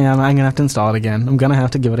again. Yeah, I'm going to have to install it again. I'm going to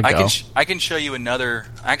have to give it a go. I can show you another.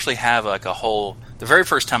 I actually have like a whole. The very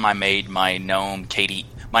first time I made my GNOME KDE,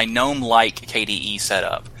 my GNOME-like KDE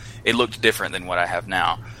setup, it looked different than what I have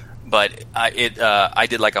now. But I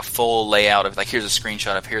did like a full layout of like, here's a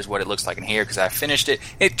screenshot of here's what it looks like in here because I finished it.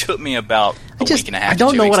 It took me about a week and a half. I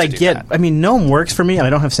don't know what I get. That. I mean, GNOME works for me, and I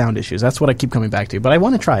don't have sound issues. That's what I keep coming back to. But I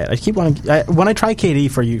want to try it. When I try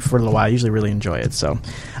KDE for a little while, I usually really enjoy it. So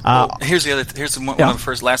here's one of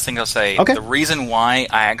the last things I'll say. Okay. The reason why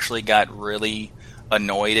I actually got really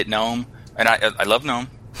annoyed at GNOME, and I love GNOME.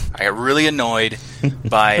 I got really annoyed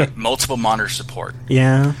by multiple monitor support.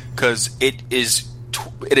 Yeah, because it is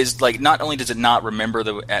like not only does it not remember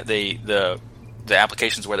the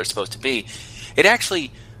applications where they're supposed to be, it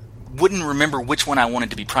actually wouldn't remember which one I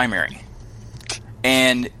wanted to be primary,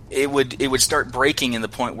 and it would start breaking in the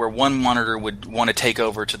point where one monitor would want to take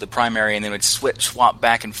over to the primary, and then it would swap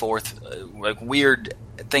back and forth. Like weird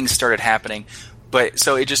things started happening, but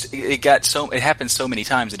so it happened so many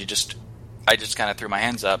times that I just kind of threw my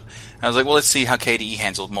hands up. I was like, well, let's see how KDE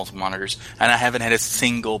handles multiple monitors. And I haven't had a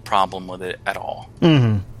single problem with it at all.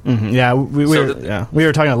 Mm-hmm. Mm-hmm. Yeah, we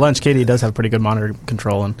were talking at lunch. KDE does have pretty good monitor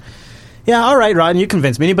control. And yeah, all right, Rod, you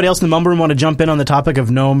convinced me. Anybody else in the Mumble Room want to jump in on the topic of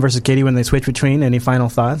GNOME versus KDE when they switch between? Any final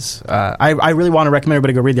thoughts? I really want to recommend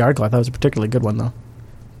everybody go read the article. I thought it was a particularly good one, though.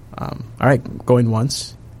 All right, going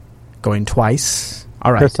once, going twice.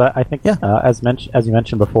 All right. Chris, I think, as you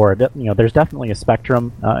mentioned before, there's definitely a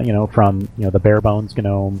spectrum, from the bare bones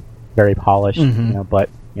GNOME, very polished, but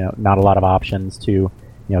not a lot of options to,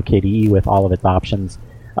 KDE with all of its options.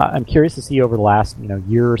 I'm curious to see over the last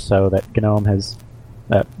year or so that GNOME has,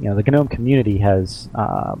 the GNOME community has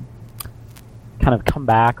kind of come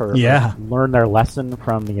back or learned their lesson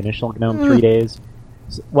from the initial GNOME 3 days.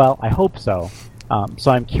 Well, I hope so.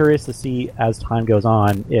 So I'm curious to see as time goes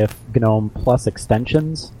on if GNOME plus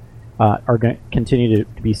extensions are going to continue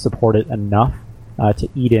to be supported enough to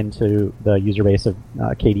eat into the user base of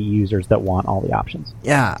KDE users that want all the options.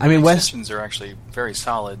 Yeah, I mean, extensions are actually very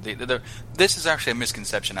solid. This is actually a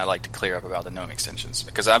misconception I'd like to clear up about the GNOME extensions,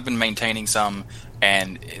 because I've been maintaining some,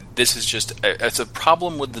 and this is just it's a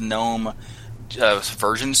problem with the GNOME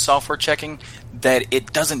version software checking, that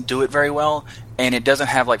it doesn't do it very well, and it doesn't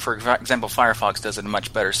have, like, for example, Firefox does a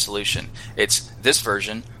much better solution. It's this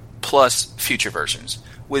version plus future versions.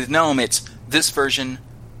 With GNOME, it's this version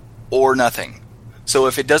or nothing. So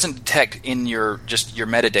if it doesn't detect in your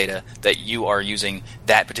metadata that you are using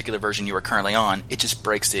that particular version you are currently on, it just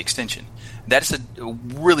breaks the extension. That's a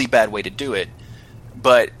really bad way to do it,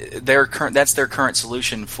 but that's their current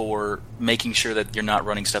solution for making sure that you're not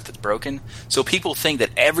running stuff that's broken. So people think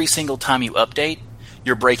that every single time you update,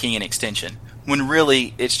 you're breaking an extension, when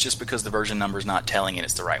really it's just because the version number is not telling it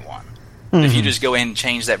it's the right one. Mm-hmm. If you just go in and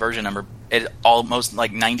change that version number, it almost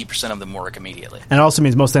like 90% of them work immediately. And it also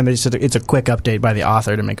means most of the time it's a quick update by the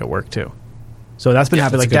author to make it work too. So that's been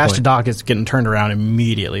happening. Like Dash to Dock is getting turned around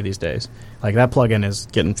immediately these days. Like that plugin is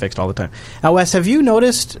getting fixed all the time. Now, Wes, have you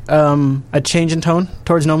noticed a change in tone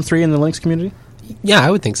towards GNOME 3 in the Linux community? Yeah, I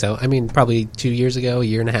would think so. I mean, probably 2 years ago, a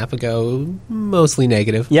year and a half ago, mostly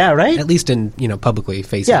negative. Yeah, right? At least in, publicly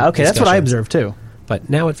facing Yeah, okay, discussion. That's what I observed too. But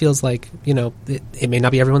now it feels like, it may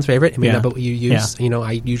not be everyone's favorite. It may not be what you use. Yeah.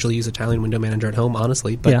 I usually use Italian window manager at home,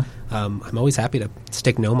 honestly. But I'm always happy to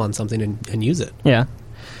stick GNOME on something and use it. Yeah.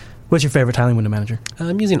 What's your favorite Italian window manager?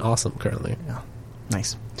 I'm using Awesome currently. Yeah.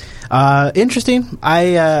 Nice. Interesting.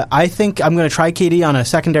 I think I'm going to try KDE on a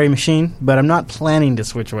secondary machine, but I'm not planning to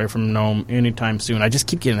switch away from GNOME anytime soon. I just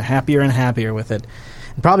keep getting happier and happier with it.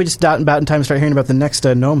 And probably just about in time to start hearing about the next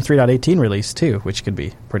GNOME 3.18 release, too, which could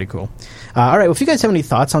be pretty cool. All right, well, if you guys have any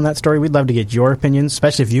thoughts on that story, we'd love to get your opinions,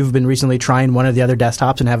 especially if you've been recently trying one of the other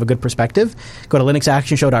desktops and have a good perspective. Go to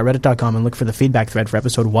linuxactionshow.reddit.com and look for the feedback thread for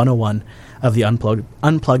episode 101 of the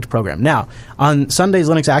Unplugged program. Now, on Sunday's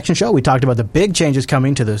Linux Action Show, we talked about the big changes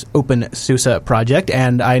coming to this OpenSUSE project,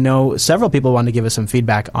 and I know several people wanted to give us some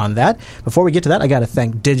feedback on that. Before we get to that, I got to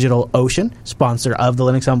thank DigitalOcean, sponsor of the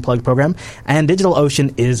Linux Unplugged program, and DigitalOcean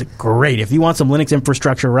is great. If you want some Linux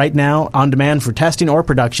infrastructure right now on demand for testing or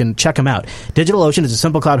production, check them out. DigitalOcean is a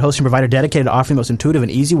simple cloud hosting provider dedicated to offering the most intuitive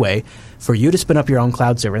and easy way for you to spin up your own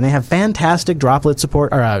cloud server. And they have fantastic droplet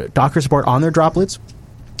support, or Docker support on their droplets.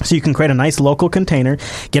 So you can create a nice local container,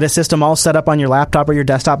 get a system all set up on your laptop or your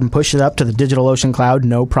desktop, and push it up to the DigitalOcean cloud,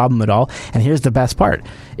 no problem at all. And here's the best part.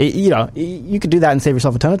 You could do that and save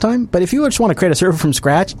yourself a ton of time, but if you just want to create a server from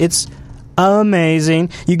scratch, it's amazing.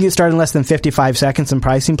 You can get started in less than 55 seconds, and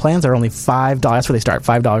pricing plans are only $5. That's where they start,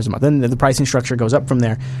 $5 a month. Then the pricing structure goes up from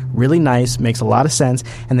there. Really nice, makes a lot of sense,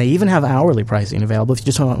 and they even have hourly pricing available if you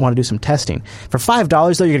just want to do some testing. For $5,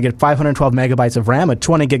 though, you're going to get 512 megabytes of RAM, a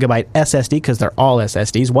 20 gigabyte SSD, because they're all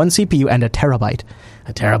SSDs, one CPU, and a terabyte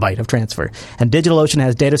of transfer. And DigitalOcean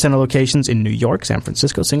has data center locations in New York, San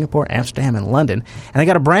Francisco, Singapore, Amsterdam, and London. And they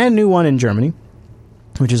got a brand new one in Germany,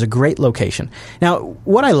 which is a great location. Now,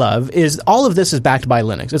 what I love is all of this is backed by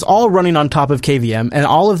Linux. It's all running on top of KVM, and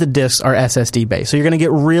all of the disks are SSD-based. So you're going to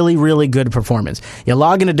get really, really good performance. You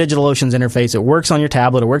log into DigitalOcean's interface. It works on your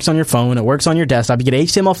tablet. It works on your phone. It works on your desktop. You get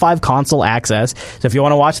HTML5 console access. So if you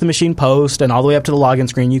want to watch the machine post and all the way up to the login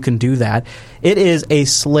screen, you can do that. It is a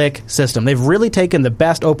slick system. They've really taken the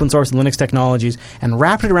best open source Linux technologies and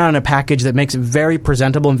wrapped it around in a package that makes it very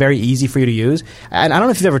presentable and very easy for you to use. And I don't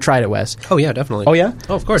know if you've ever tried it, Wes. Oh, yeah, definitely. Oh, yeah?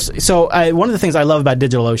 Oh, of course. So one of the things I love about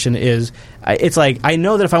DigitalOcean is it's like I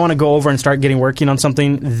know that if I want to go over and start working on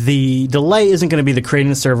something, the delay isn't going to be the creating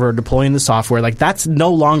the server or deploying the software. Like that's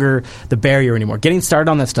no longer the barrier anymore. Getting started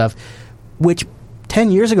on that stuff, which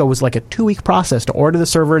 10 years ago was like a 2-week process to order the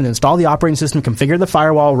server and install the operating system, configure the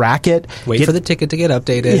firewall, rack it. Wait for the ticket to get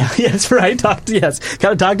updated. Yeah, yes, right. Got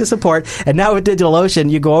to talk to support. And now with DigitalOcean,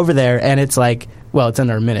 you go over there and it's like, well, it's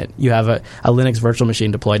under a minute. You have a Linux virtual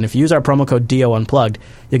machine deployed. And if you use our promo code DO Unplugged,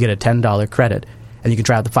 you'll get a $10 credit. And you can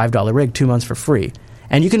try out the $5 rig 2 months for free.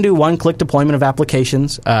 And you can do one-click deployment of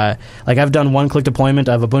applications. Like I've done one-click deployment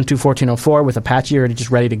of Ubuntu 14.04 with Apache already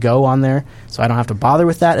just ready to go on there. So I don't have to bother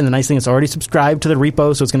with that. And the nice thing is it's already subscribed to the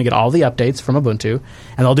repo, so it's going to get all the updates from Ubuntu.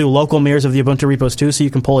 And they'll do local mirrors of the Ubuntu repos too, so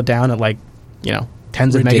you can pull it down at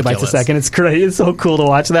tens of megabytes a second. It's great. It's so cool to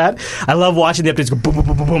watch that. I love watching the updates go boom, boom,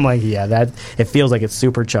 boom, boom, boom. Like, yeah, that it feels like it's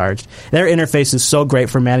supercharged. Their interface is so great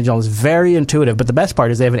for managing all this. Very intuitive. But the best part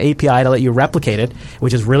is they have an API to let you replicate it,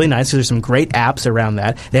 which is really nice because there's some great apps around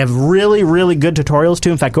that. They have really, really good tutorials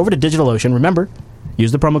too. In fact, go over to DigitalOcean. Remember,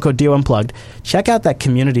 use the promo code DO Unplugged. Check out that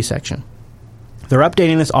community section. They're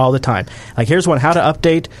updating this all the time. Like here's one, how to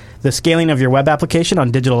update the scaling of your web application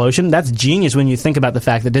on DigitalOcean. That's genius when you think about the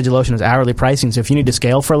fact that DigitalOcean is hourly pricing. So if you need to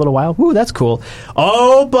scale for a little while, woo, that's cool.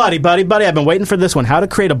 Oh, buddy, I've been waiting for this one. How to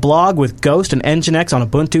create a blog with Ghost and Nginx on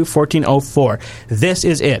Ubuntu 14.04. This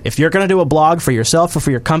is it. If you're going to do a blog for yourself or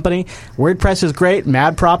for your company, WordPress is great.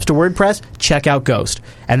 Mad props to WordPress. Check out Ghost.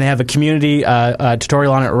 And they have a community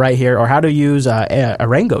tutorial on it right here, or how to use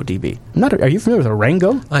ArangoDB. Are you familiar with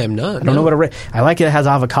Arango? I am not. I don't know what I like it. It has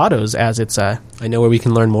avocados as its... I know where we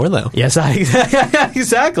can learn more, though. Yes,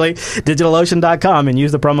 exactly. DigitalOcean.com and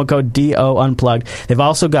use the promo code DO Unplugged. They've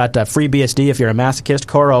also got FreeBSD if you're a masochist,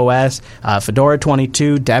 CoreOS, Fedora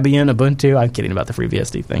 22, Debian, Ubuntu. I'm kidding about the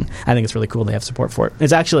FreeBSD thing. I think it's really cool they have support for it.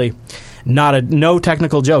 It's actually no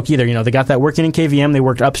technical joke either. You know, they got that working in KVM. They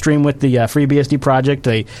worked upstream with the FreeBSD project.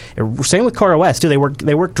 Same with CoreOS too.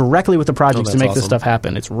 They work directly with the projects to make this stuff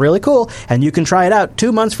happen. It's really cool, and you can try it out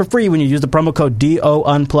 2 months for free when you use the promo code DO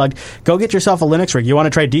Unplugged. Go get yourself a Linux rig. You want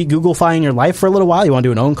to try de-Googlefying your life for a little while? You want to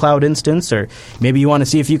do an own cloud instance, or maybe you want to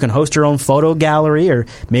see if you can host your own photo gallery, or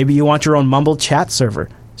maybe you want your own Mumble chat server.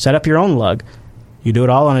 Set up your own lug. You do it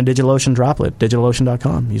all on a DigitalOcean droplet,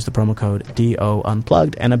 DigitalOcean.com. Use the promo code DO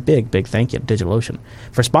Unplugged, and a big, big thank you to DigitalOcean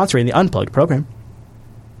for sponsoring the Unplugged program.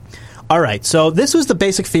 All right, so this was the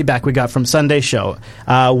basic feedback we got from Sunday's show.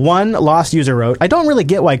 One lost user wrote, I don't really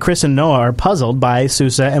get why Chris and Noah are puzzled by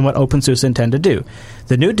SUSE and what OpenSUSE intend to do.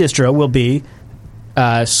 The new distro will be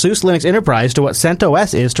SUSE Linux Enterprise to what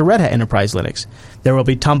CentOS is to Red Hat Enterprise Linux. There will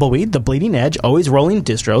be Tumbleweed, the bleeding edge, always rolling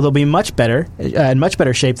distro. They'll be much better in much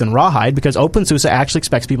better shape than Rawhide because OpenSUSE actually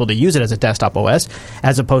expects people to use it as a desktop OS,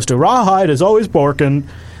 as opposed to Rawhide is always broken.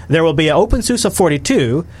 There will be an OpenSUSE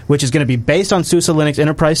 42, which is going to be based on SUSE Linux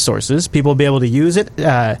Enterprise sources. People will be able to use it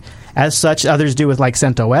as such. Others do with like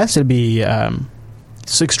CentOS. It'd be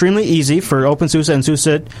it's extremely easy for OpenSUSE and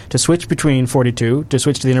SUSE to switch between 42 to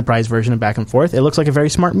switch to the enterprise version and back and forth. It looks like a very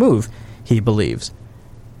smart move, he believes.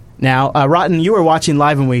 Now, Rotten, you were watching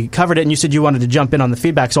live when we covered it, and you said you wanted to jump in on the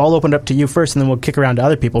feedback, so I'll open it up to you first, and then we'll kick around to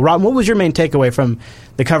other people. Rotten, what was your main takeaway from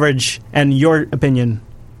the coverage and your opinion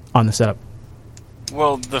on the setup?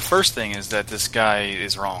 Well, the first thing is that this guy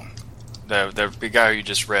is wrong. The guy you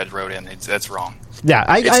just wrote in, that's wrong. Yeah,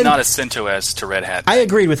 it's not a CentOS to Red Hat thing. I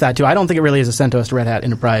agreed with that, too. I don't think it really is a CentOS to Red Hat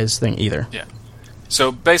Enterprise thing either. Yeah.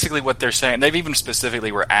 So basically what they're saying, they've even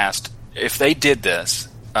specifically were asked, if they did this,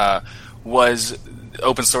 was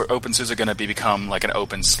OpenSUSE going to become like an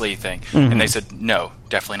OpenSLE thing? Mm-hmm. And they said, no,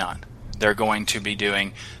 definitely not. They're going to be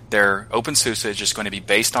doing, their OpenSUSE is just going to be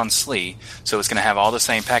based on SLE, so it's going to have all the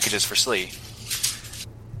same packages for SLE,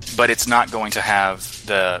 but it's not going to have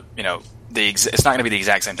it's not going to be the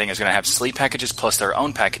exact same thing. It's going to have SLE packages plus their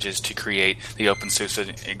own packages to create the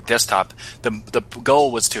OpenSUSE desktop. The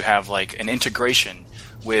goal was to have like an integration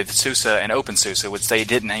with SUSE and OpenSUSE, which they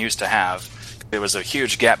didn't used to have. There was a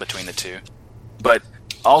huge gap between the two. But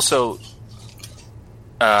also,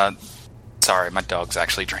 sorry, my dog's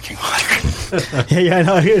actually drinking water. Yeah,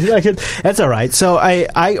 no, that's all right. So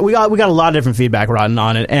we got a lot of different feedback, Rotten,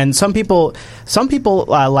 on it, and some people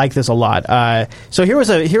like this a lot. So here was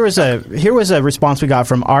a response we got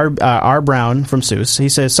from R Brown from SUSE. He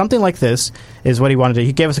says something like this is what he wanted to.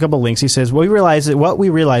 He gave us a couple of links. He says what we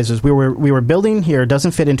realized is we were building here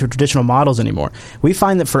doesn't fit into traditional models anymore. We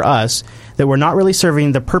find that for us that we're not really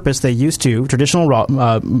serving the purpose they used to traditional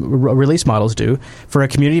release models do for a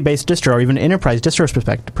community-based distro or even enterprise distro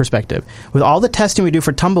perspective. With all the testing we do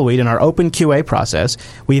for Tumbleweed in our open QA process,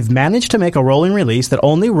 we've managed to make a rolling release that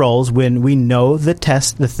only rolls when we know the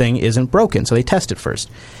thing isn't broken. So they test it first.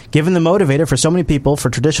 Given the motivator for so many people for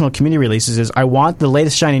traditional community releases is I want the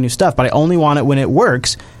latest shiny new stuff, but I only want it when it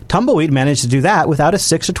works, Tumbleweed managed to do that without a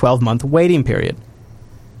 6 to 12 month waiting period.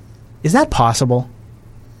 Is that possible?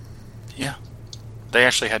 Yeah. They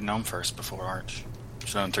actually had GNOME first before Arch.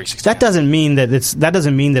 GNOME 360. That doesn't mean that it's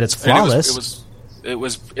flawless. It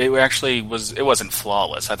wasn't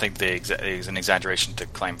flawless. I think it was an exaggeration to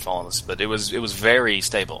claim flawless, but it was very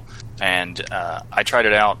stable. And I tried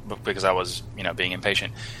it out because I was being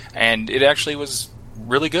impatient, and it actually was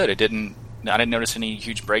really good. I didn't notice any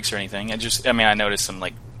huge breaks or anything. I noticed some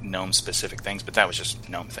like GNOME specific things, but that was just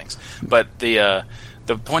GNOME things. But the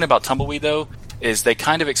point about Tumbleweed though is they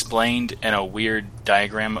kind of explained in a weird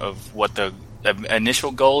diagram of what the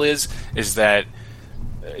initial goal is that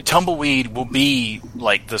Tumbleweed will be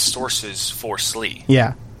like the sources for SLE.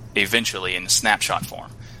 Yeah. Eventually in snapshot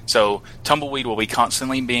form. So Tumbleweed will be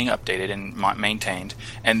constantly being updated and maintained,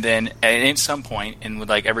 and then at some point, in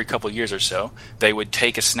like every couple of years or so, they would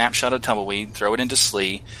take a snapshot of Tumbleweed, throw it into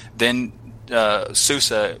SLE, then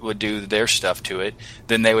SUSE would do their stuff to it,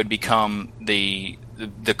 then they would become the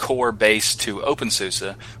the core base to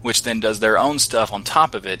OpenSUSE, which then does their own stuff on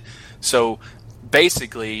top of it. So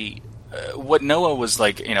basically, what Noah was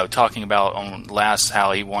talking about on last,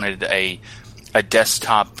 how he wanted a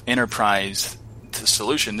desktop enterprise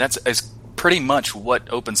solution. That's pretty much what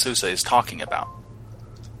OpenSUSE is talking about.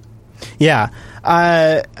 Yeah.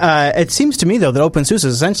 It seems to me, though, that OpenSUSE is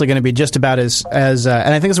essentially going to be just about as and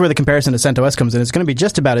I think this is where the comparison to CentOS comes in. It's going to be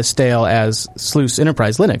just about as stale as SLUICE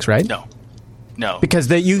Enterprise Linux, right? No. Because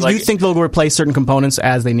you think they'll replace certain components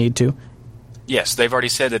as they need to? Yes, they've already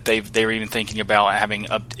said that they were even thinking about having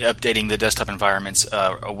updating the desktop environments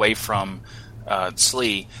away from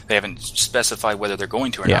SLE. They haven't specified whether they're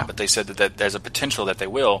going to or not, but they said that there's a potential that they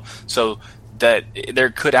will. So that there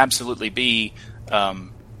could absolutely be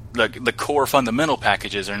the core fundamental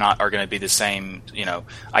packages are going to be the same.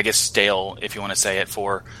 I guess stale, if you want to say it,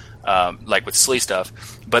 for like with SLE stuff,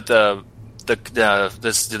 but the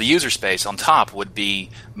user space on top would be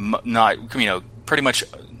not pretty much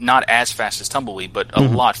not as fast as Tumbleweed, but a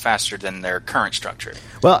lot faster than their current structure.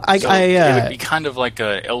 Well, it would be kind of like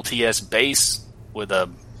a LTS base with a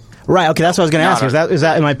right. Okay, that's what I was going to ask. Is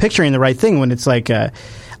that am I picturing the right thing when it's like?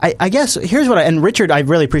 I guess here's what and Richard, I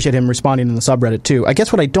really appreciate him responding in the subreddit too. I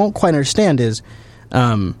guess what I don't quite understand is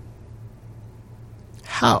how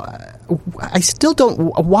I still don't.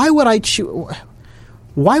 Why would I choose?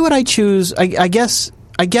 I guess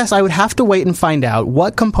I would have to wait and find out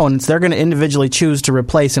what components they're going to individually choose to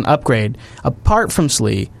replace and upgrade apart from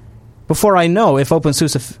SLE before I know if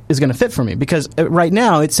OpenSUSE is going to fit for me. Because right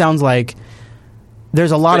now it sounds like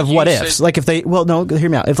there's a lot of what ifs. Like if they hear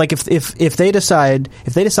me out. If they decide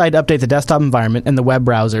to update the desktop environment and the web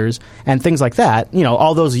browsers and things like that,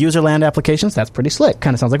 all those userland applications, that's pretty slick.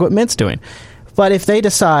 Kind of sounds like what Mint's doing. But if they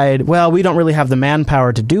decide, well, we don't really have the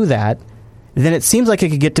manpower to do that, then it seems like it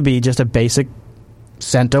could get to be just a basic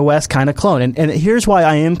CentOS kind of clone. And here's why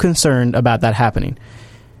I am concerned about that happening.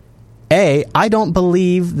 I don't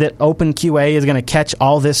believe that OpenQA is going to catch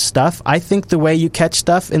all this stuff. I think the way you catch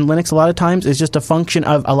stuff in Linux a lot of times is just a function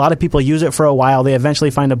of a lot of people use it for a while, they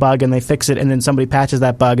eventually find a bug and they fix it, and then somebody patches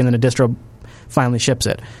that bug and then a distro finally ships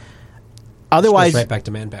it. Otherwise, right back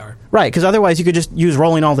to manpower. Right, because otherwise you could just use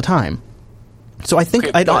rolling all the time. So I think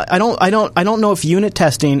I don't know if unit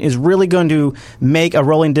testing is really going to make a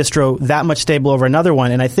rolling distro that much stable over another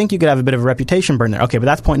one, and I think you could have a bit of a reputation burn there. Okay, but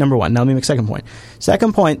that's point number one. Now let me make a second point.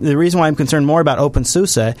 Second point, the reason why I'm concerned more about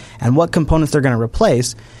OpenSUSE and what components they're going to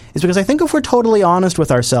replace is because I think if we're totally honest with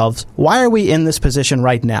ourselves, why are we in this position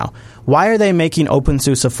right now? Why are they making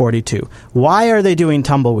OpenSUSE 42? Why are they doing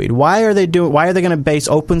Tumbleweed? Why are they going to base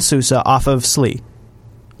OpenSUSE off of SLE?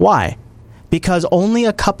 Why? Because only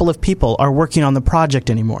a couple of people are working on the project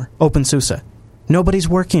anymore, OpenSUSE. Nobody's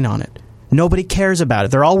working on it. Nobody cares about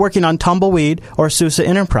it. They're all working on Tumbleweed or SUSE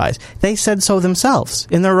Enterprise. They said so themselves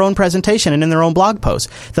in their own presentation and in their own blog post.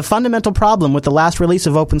 The fundamental problem with the last release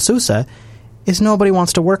of OpenSUSE is nobody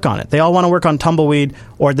wants to work on it. They all want to work on Tumbleweed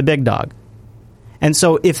or the big dog. And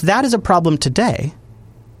so if that is a problem today,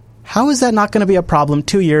 how is that not going to be a problem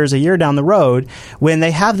 2 years, a year down the road when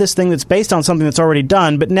they have this thing that's based on something that's already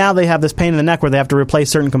done, but now they have this pain in the neck where they have to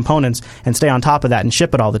replace certain components and stay on top of that and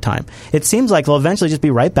ship it all the time? It seems like they'll eventually just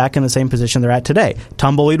be right back in the same position they're at today.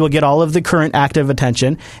 Tumbleweed will get all of the current active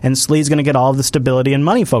attention, and SLE's going to get all of the stability and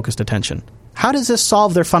money-focused attention. How does this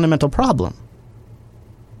solve their fundamental problem?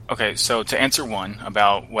 Okay, so to answer one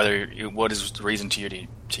about what is the reason to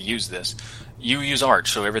use this, you use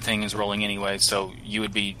Arch, so everything is rolling anyway, so you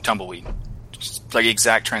would be Tumbleweed. Just like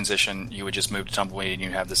exact transition, you would just move to Tumbleweed and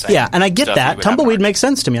you have the same. Yeah, and I get that. Tumbleweed makes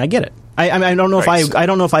sense to me. I get it. I don't know I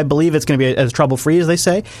don't know if I believe it's going to be as trouble-free as they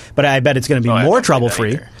say, but I bet it's going to be more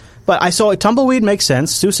trouble-free. But I saw Tumbleweed makes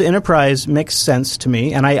sense. SUSE Enterprise makes sense to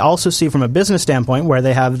me, and I also see from a business standpoint where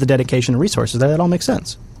they have the dedication and resources that all makes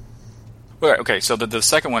sense. Okay, so the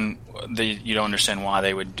second one, you don't understand why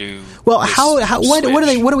they would do. Well,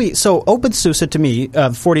 what do we? So OpenSUSE to me,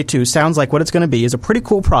 42 sounds like what it's going to be is a pretty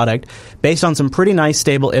cool product based on some pretty nice,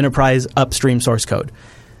 stable enterprise upstream source code.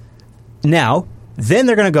 Now, then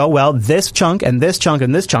they're going to go, well, this chunk and this chunk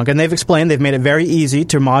and this chunk, and they've explained they've made it very easy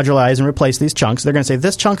to modularize and replace these chunks. They're going to say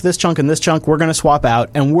this chunk, and this chunk, we're going to swap out,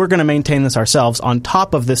 and we're going to maintain this ourselves on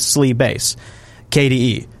top of this SLE base,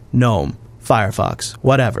 KDE, GNOME, Firefox,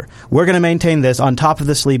 whatever. We're going to maintain this on top of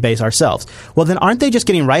the SLE base ourselves. Well, then aren't they just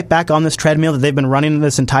getting right back on this treadmill that they've been running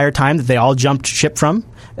this entire time that they all jumped ship from?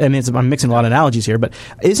 I mean, I'm mixing a lot of analogies here, but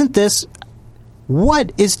isn't this...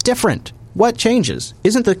 What is different? What changes?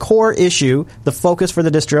 Isn't the core issue the focus for the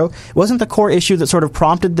distro? Wasn't the core issue that sort of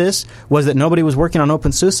prompted this was that nobody was working on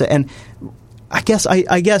OpenSUSE? And I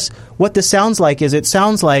guess what this sounds like is, it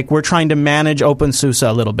sounds like we're trying to manage OpenSUSE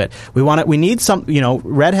a little bit. We need some,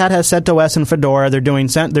 Red Hat has CentOS and Fedora. They're doing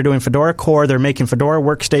Fedora Core. They're making Fedora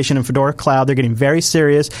Workstation and Fedora Cloud. They're getting very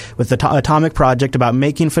serious with the Atomic project about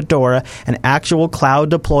making Fedora an actual cloud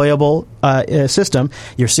deployable system.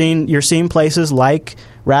 You're seeing places like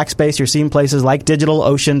Rackspace, you're seeing places like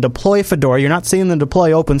DigitalOcean deploy Fedora. You're not seeing them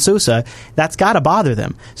deploy OpenSUSE. That's got to bother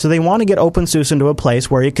them. So they want to get OpenSUSE into a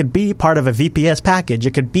place where it could be part of a VPS package.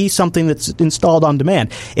 It could be something that's installed on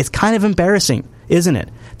demand. It's kind of embarrassing, isn't it,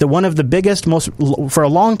 that one of the biggest, for a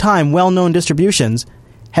long time, well-known distributions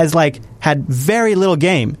has had very little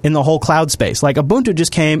game in the whole cloud space. Ubuntu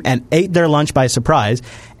just came and ate their lunch by surprise,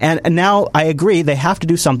 and now I agree they have to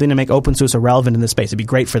do something to make OpenSUSE relevant in this space. It'd be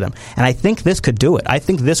great for them, and I think this could do it. I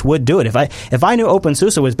think this would do it. If I knew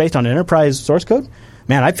OpenSUSE was based on enterprise source code,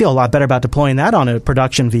 man, I'd feel a lot better about deploying that on a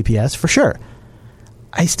production VPS for sure.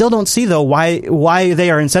 I still don't see, though, why they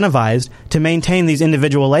are incentivized to maintain these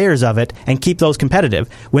individual layers of it and keep those competitive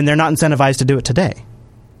when they're not incentivized to do it today.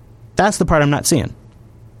 That's the part I'm not seeing.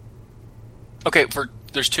 Okay,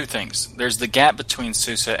 there's two things. There's the gap between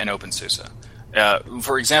SUSE and OpenSUSE.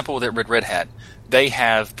 For example, with Red Hat, they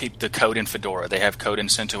have the code in Fedora. They have code in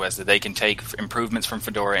CentOS that they can take improvements from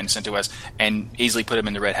Fedora and CentOS and easily put them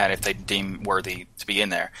in the Red Hat if they deem worthy to be in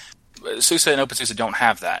there. SUSE and OpenSUSE don't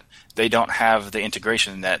have that. They don't have the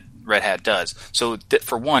integration that Red Hat does. So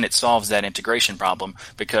for one, it solves that integration problem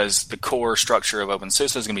because the core structure of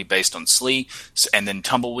OpenSUSE is going to be based on SLE, and then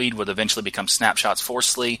Tumbleweed would eventually become snapshots for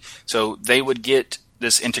SLE. So they would get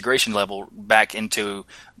this integration level back into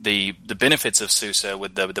the benefits of SUSE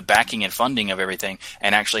with the backing and funding of everything,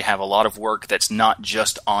 and actually have a lot of work that's not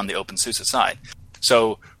just on the OpenSUSE side.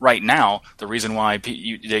 So right now, the reason why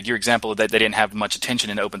your example that they didn't have much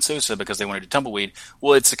attention in OpenSUSE because they wanted to Tumbleweed,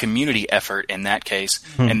 well, it's a community effort in that case,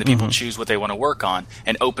 and the people choose what they want to work on.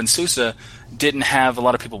 And OpenSUSE didn't have a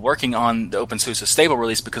lot of people working on the OpenSUSE stable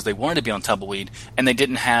release because they wanted to be on Tumbleweed, and they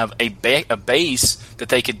didn't have a base that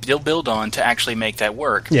they could build on to actually make that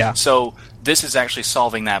work. Yeah. So this is actually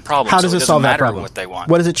solving that problem. How does it solve that problem? What they want.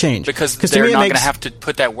 What does it change? Because they're not going to have to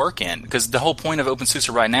put that work in. Because the whole point of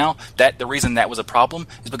OpenSUSE right now, the reason that was a problem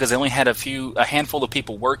is because they only had a handful of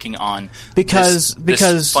people working on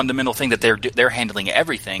this fundamental thing that they're handling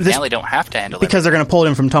everything. Now they don't have to handle it. Because they're going to pull it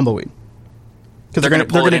in from Tumbleweed. Because they're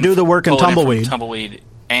going to do the work in Tumbleweed. Tumbleweed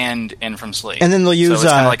and from SLE. And then they'll use... So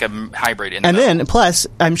it's kind of like a hybrid. And then, plus,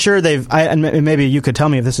 I'm sure and maybe you could tell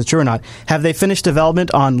me if this is true or not, have they finished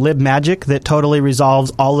development on libmagic that totally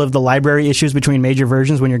resolves all of the library issues between major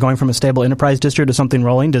versions when you're going from a stable enterprise distro to something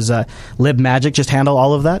rolling? Does libmagic just handle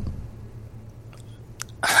all of that?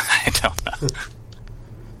 I don't know.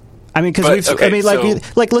 I mean, because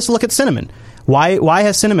let's look at Cinnamon. Why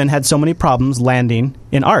has Cinnamon had so many problems landing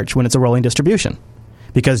in Arch when it's a rolling distribution?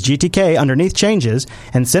 Because GTK underneath changes,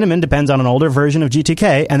 and Cinnamon depends on an older version of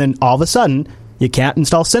GTK, and then all of a sudden, you can't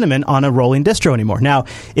install Cinnamon on a rolling distro anymore. Now,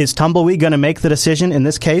 is Tumbleweed going to make the decision in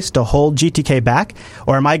this case to hold GTK back,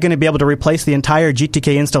 or am I going to be able to replace the entire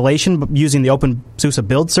GTK installation using the OpenSUSE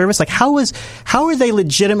build service? How are they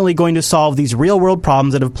legitimately going to solve these real-world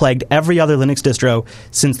problems that have plagued every other Linux distro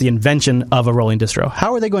since the invention of a rolling distro?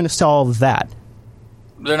 How are they going to solve that?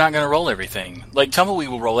 They're not going to roll everything. Tumbleweed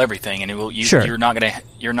will roll everything, and you're not going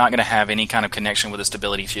to have any kind of connection with the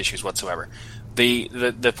stability issues whatsoever.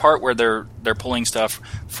 The part where they're pulling stuff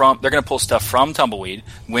from, they're going to pull stuff from Tumbleweed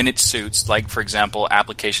when it suits, like for example,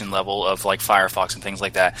 application level of like Firefox and things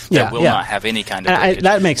like that. That will not have any kind of.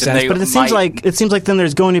 That makes sense, but it seems like then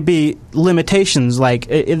there's going to be limitations.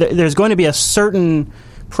 There's going to be a certain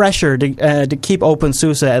pressure to keep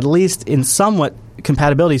OpenSUSE at least in somewhat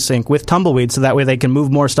compatibility sync with Tumbleweed, so that way they can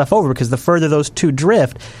move more stuff over, because the further those two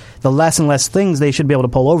drift, the less and less things they should be able to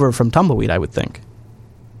pull over from Tumbleweed, I would think.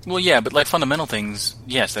 Well, yeah, but fundamental things,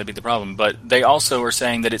 yes, that'd be the problem. But they also are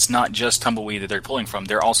saying that it's not just Tumbleweed that they're pulling from.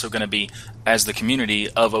 They're also going to be, as the community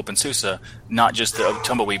of OpenSUSE, not just the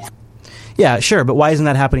Tumbleweed. Yeah, sure, but why isn't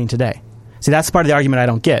that happening today? See, that's part of the argument I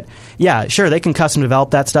don't get. Yeah, sure, they can custom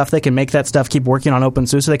develop that stuff. They can make that stuff keep working on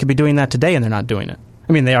OpenSUSE. They could be doing that today, and they're not doing it.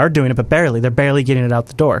 I mean, they are doing it, but barely. They're barely getting it out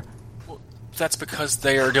the door. Well, that's because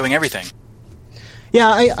they are doing everything. Yeah,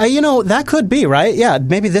 I that could be, right? Yeah,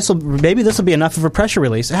 maybe this will be enough of a pressure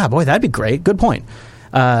release. Yeah, boy, that'd be great. Good point.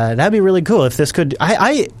 That'd be really cool if this could.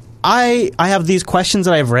 I have these questions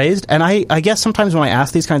that I've raised, and I guess sometimes when I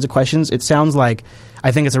ask these kinds of questions, it sounds like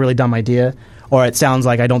I think it's a really dumb idea, or it sounds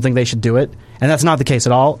like I don't think they should do it, and that's not the case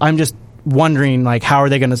at all. I'm just wondering, how are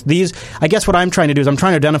they going to... I guess what I'm trying to do is I'm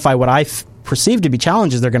trying to identify what I perceive to be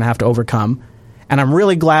challenges they're going to have to overcome, and I'm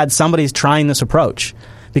really glad somebody's trying this approach,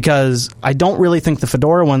 because I don't really think the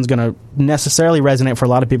Fedora one's going to necessarily resonate for a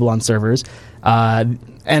lot of people on servers.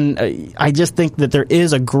 And I just think that there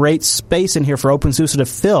is a great space in here for OpenSUSE to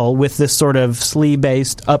fill with this sort of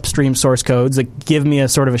SLE-based upstream source codes that give me a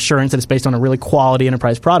sort of assurance that it's based on a really quality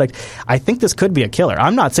enterprise product. I think this could be a killer.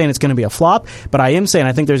 I'm not saying it's going to be a flop, but I am saying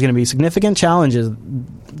I think there's going to be significant challenges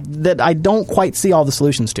that I don't quite see all the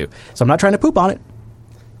solutions to. So I'm not trying to poop on it.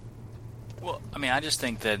 Well, I mean, I just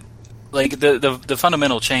think that like the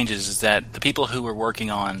fundamental changes is that the people who were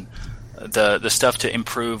working on the stuff to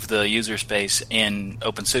improve the user space in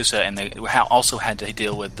OpenSUSE, and they also had to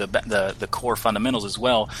deal with the core fundamentals as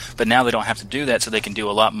well. But now they don't have to do that, so they can do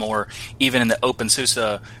a lot more, even in the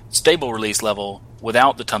OpenSUSE stable release level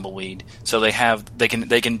without the tumbleweed. So they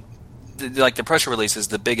can like the pressure release is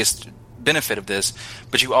the biggest benefit of this,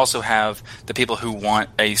 but you also have the people who want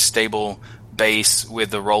a stable base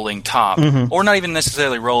with the rolling top, or not even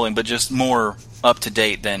necessarily rolling, but just more up to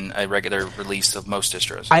date than a regular release of most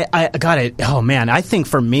distros. I got it. Oh man, I think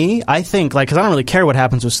for me, because I don't really care what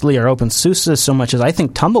happens with SLE or OpenSUSE so much as I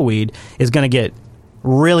think Tumbleweed is going to get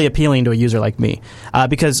really appealing to a user like me,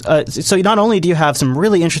 because so not only do you have some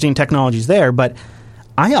really interesting technologies there, but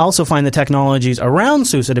I also find the technologies around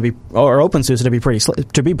SUSE or OpenSUSE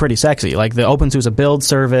to be pretty sexy, like the OpenSUSE build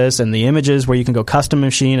service and the images where you can go custom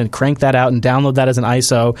machine and crank that out and download that as an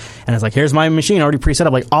ISO, and it's like, here's my machine already preset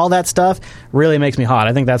up. Like all that stuff really makes me hot.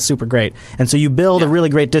 I think that's super great, and so you build a really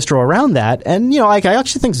great distro around that. And I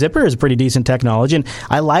actually think Zypper is a pretty decent technology, and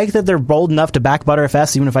I like that they're bold enough to back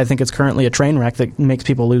Btrfs, even if I think it's currently a train wreck that makes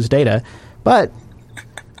people lose data. But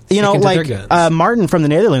Martin from the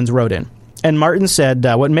Netherlands wrote in. And Martin said,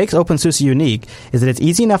 what makes OpenSUSE unique is that it's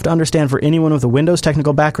easy enough to understand for anyone with a Windows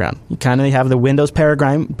technical background. You kind of have the Windows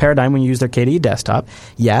paradigm when you use their KDE desktop.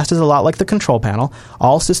 YaST is a lot like the control panel.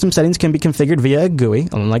 All system settings can be configured via a GUI,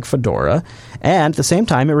 unlike Fedora. And at the same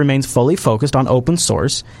time, it remains fully focused on open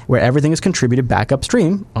source, where everything is contributed back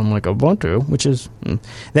upstream, unlike Ubuntu, which is...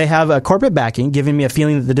 They have a corporate backing, giving me a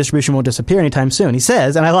feeling that the distribution won't disappear anytime soon. He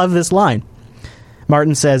says, and I love this line,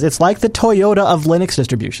 Martin says, it's like the Toyota of Linux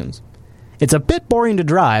distributions. It's a bit boring to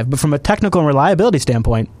drive, but from a technical and reliability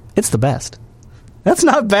standpoint, it's the best. That's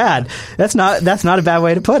not bad. That's not a bad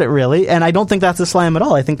way to put it, really. And I don't think that's a slam at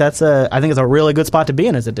all. I think it's a really good spot to be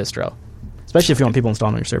in as a distro, especially if you want people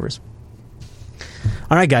installing on your servers.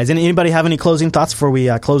 All right, guys. Anybody have any closing thoughts before we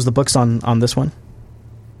close the books on this one?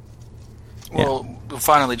 Well,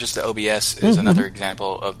 finally, just the OBS is another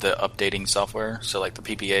example of the updating software. So, like the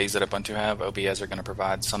PPAs that Ubuntu have, OBS are going to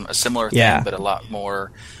provide a similar thing, but a lot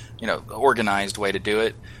more, organized way to do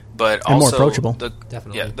it. But and also more approachable.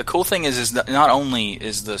 Definitely. Yeah, the cool thing is that not only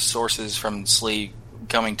is the sources from SLE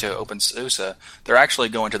coming to OpenSUSE, they're actually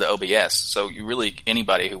going to the OBS. So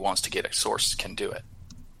anybody who wants to get a source can do it.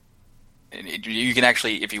 You can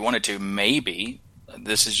actually, if you wanted to, maybe.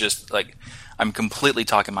 This is just like I'm completely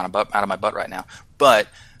talking out of my butt right now. But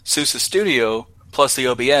SUSE Studio plus the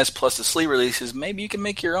OBS plus the SLE releases, maybe you can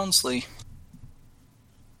make your own SLE.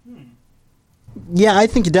 Yeah, I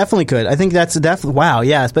think you definitely could. I think that's definitely wow.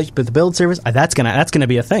 Yeah, especially with the build service, that's gonna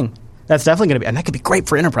be a thing. That's definitely gonna be, and that could be great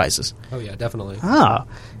for enterprises. Oh yeah, definitely. Yeah,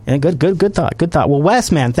 good thought. Well, Wes,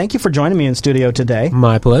 man, thank you for joining me in studio today.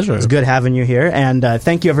 My pleasure. It's good having you here, and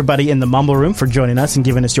thank you everybody in the Mumble Room for joining us and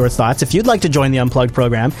giving us your thoughts. If you'd like to join the Unplugged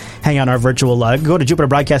program, hang out on our virtual lug, go to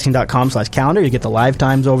jupiterbroadcasting.com/calendar. You get the live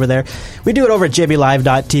times over there. We do it over at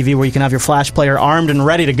jblive.tv, where you can have your Flash player armed and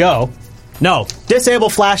ready to go. No, disable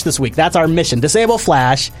Flash this week. That's our mission. Disable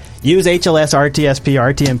Flash. Use HLS, RTSP,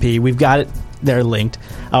 RTMP. We've got it there linked.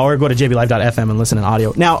 Or go to jblive.fm and listen in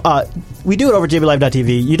audio. Now, we do it over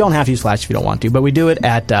jblive.tv. You don't have to use Flash if you don't want to, but we do it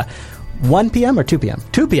at 1 p.m. or 2 p.m.?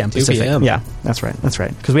 2 p.m. Pacific. 2 p.m. Yeah, that's right.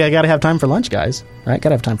 Because we got to have time for lunch, guys. Right? Got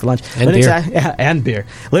to have time for lunch. And beer. And beer.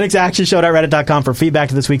 LinuxActionShow.reddit.com for feedback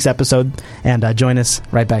to this week's episode. And join us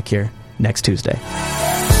right back here next Tuesday.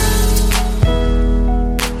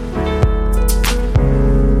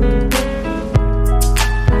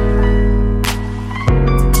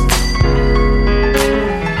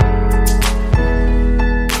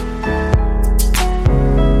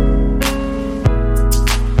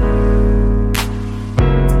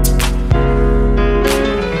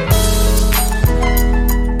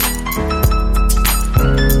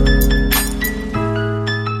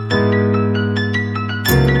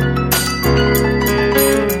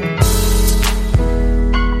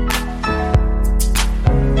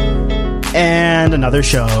 Another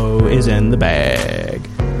show is in the bag.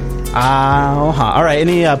 All right,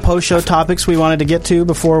 any post-show topics we wanted to get to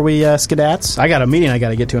before we skedats? I got a meeting I got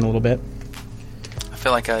to get to in a little bit. I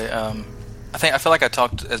feel like I I feel like I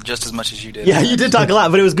talked just as much as you did. Yeah, you did talk a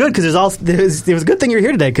lot, but it was good because it was a good thing you're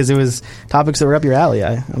here today because it was topics that were up your alley.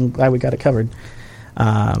 I'm glad we got it covered.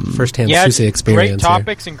 First-hand SUSE experience. Great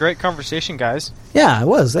topics and great conversation, guys. Yeah, it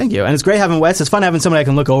was. Thank you. And it's great having Wes. It's fun having somebody I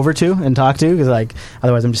can look over to and talk to because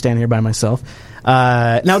otherwise I'm just standing here by myself.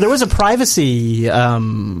 Now, there was a privacy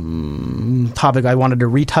topic I wanted to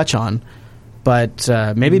retouch on, but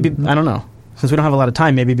maybe I don't know. Since we don't have a lot of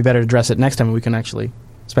time, maybe it'd be better to address it next time and we can actually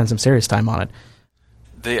spend some serious time on it.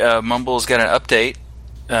 The Mumble's got an update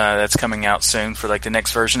that's coming out soon for the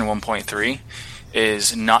next version of 1.3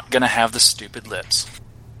 is not going to have the stupid lips.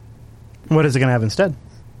 What is it going to have instead?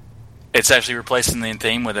 It's actually replacing the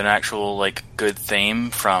theme with an actual good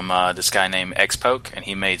theme from this guy named Xpoke, and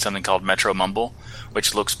he made something called Metro Mumble,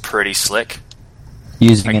 which looks pretty slick.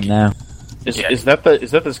 Using it now. Is that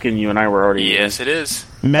the skin you and I were already? Yes, it is.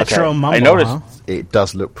 Metro Mumble. I noticed it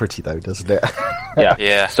does look pretty though, doesn't it? Yeah.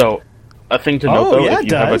 Yeah. So a thing to note though,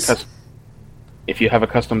 if you have a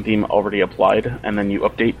custom theme already applied and then you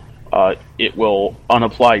update, it will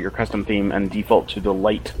unapply your custom theme and default to the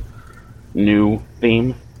light new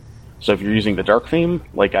theme. So if you're using the dark theme,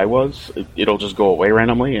 like I was, it'll just go away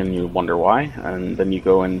randomly and you wonder why, and then you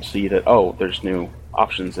go and see that, there's new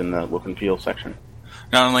options in the look and feel section.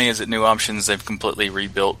 Not only is it new options, they've completely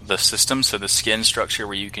rebuilt the system, so the skin structure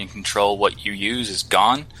where you can control what you use is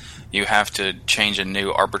gone. You have to change a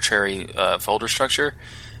new arbitrary folder structure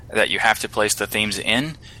that you have to place the themes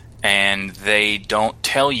in, and they don't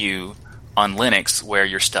tell you on Linux where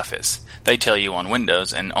your stuff is. They tell you on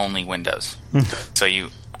Windows and only Windows. So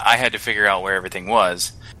I had to figure out where everything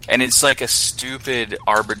was, and it's like a stupid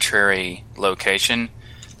arbitrary location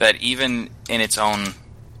that even in its own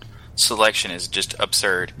selection is just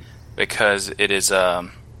absurd because it is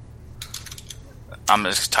I'm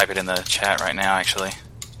just type it in the chat right now actually.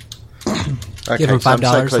 Okay, Give him $5, so I'm so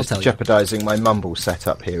close he'll to tell you. jeopardizing my Mumble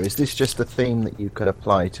setup here. Is this just a theme that you could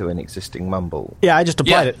apply to an existing Mumble? Yeah, I just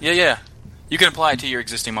applied it. Yeah. You can apply it to your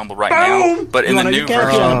existing Mumble right now, but in the new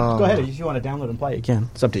version... Go ahead, if you want to download and play it, you can.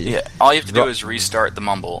 It's up to you. Yeah, all you have to do is restart the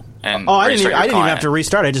Mumble. And I didn't restart your even have to client.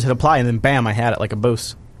 restart. I just hit apply, and then bam, I had it like a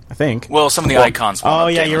boost, I think. Well, some of the icons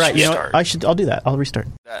won't update you're right. once you restart. I'll do that. I'll restart.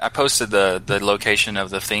 I posted the location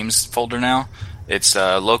of the themes folder now. It's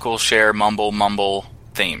local share Mumble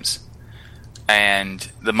themes. And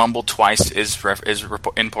the Mumble twice is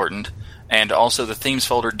important. And also, the themes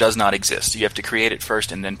folder does not exist. You have to create it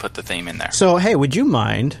first and then put the theme in there. So, hey, would you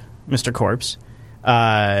mind, Mr. Corpse,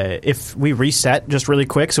 if we reset just really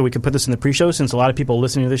quick so we could put this in the pre-show, since a lot of people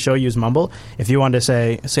listening to this show use Mumble? If you wanted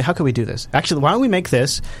to say, how could we do this? Actually, why don't we make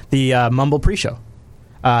this the Mumble pre-show?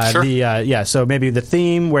 Sure. So maybe the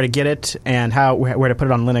theme, where to get it, and where to put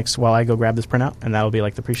it on Linux while I go grab this printout, and that'll be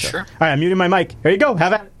like the pre-show. Sure. All right, I'm muting my mic. Here you go.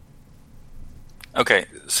 Have at it. Okay,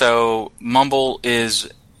 so Mumble is...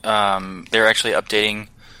 they're actually updating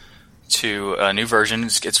to a new version.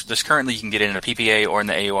 This currently you can get it in a PPA or in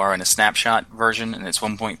the AUR in a snapshot version, and it's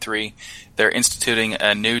 1.3. They're instituting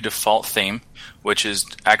a new default theme, which is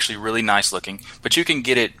actually really nice looking. But you can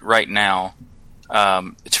get it right now.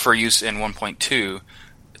 It's for use in 1.2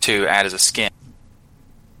 to add as a skin,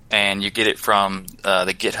 and you get it from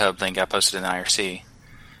the GitHub link I posted in the IRC,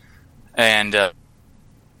 and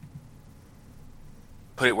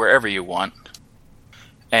put it wherever you want.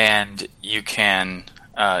 And you can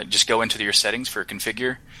just go into your settings for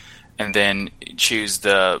configure, and then choose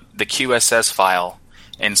the QSS file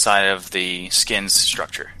inside of the skins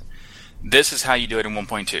structure. This is how you do it in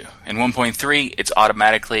 1.2. In 1.3, it's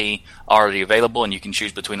automatically already available, and you can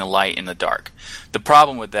choose between the light and the dark. The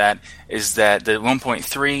problem with that is that the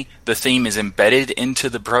 1.3, the theme is embedded into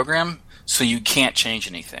the program, so you can't change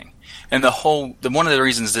anything. And one of the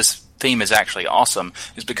reasons this theme is actually awesome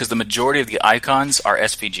is because the majority of the icons are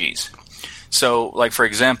SVGs. So, like for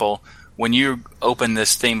example, when you open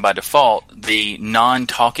this theme by default, the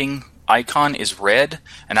non-talking icon is red,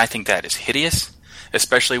 and I think that is hideous,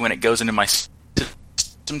 especially when it goes into my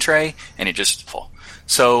system tray and it just falls.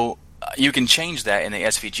 So you can change that in the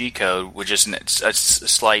SVG code with just a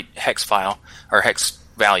slight hex file or hex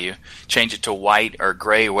value, change it to white or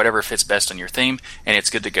gray or whatever fits best on your theme, and it's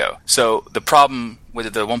good to go. So the problem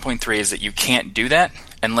with the 1.3 is that you can't do that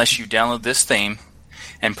unless you download this theme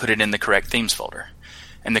and put it in the correct themes folder.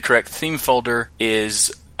 And the correct theme folder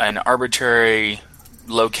is an arbitrary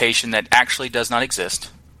location that actually does not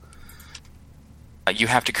exist. You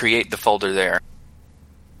have to create the folder there.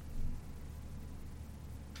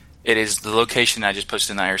 It is the location I just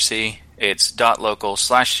posted in the IRC. It's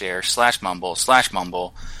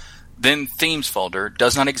 .local/share/mumble/mumble. Then themes folder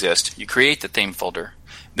does not exist. You create the theme folder.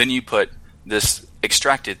 Then you put this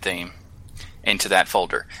extracted theme into that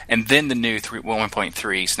folder. And then the new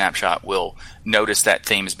 1.3 snapshot will notice that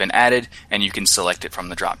theme has been added, and you can select it from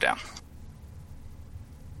the drop-down.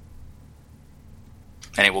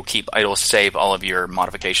 And it will save all of your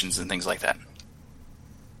modifications and things like that.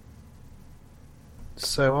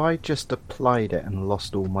 So I just applied it and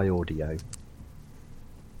lost all my audio.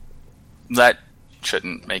 That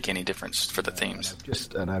shouldn't make any difference for the themes.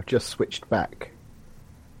 I've just switched back,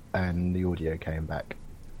 and the audio came back.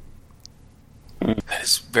 That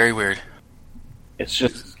is very weird. It's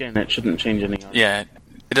just skin. It shouldn't change any audio. Yeah,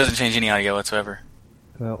 it doesn't change any audio whatsoever.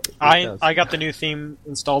 Well, I got the new theme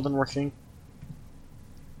installed and working.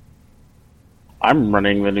 I'm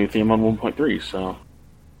running the new theme on 1.3, so...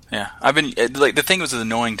 Yeah, I've been the thing that was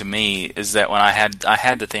annoying to me is that when I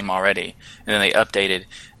had the theme already, and then they updated,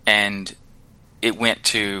 and it went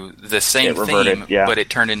to the same theme, but it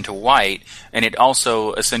turned into white, and it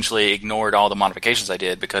also essentially ignored all the modifications I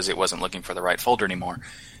did because it wasn't looking for the right folder anymore.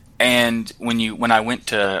 And when I went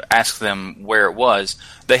to ask them where it was,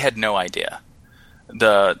 they had no idea.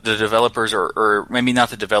 The developers, or maybe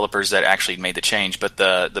not the developers that actually made the change, but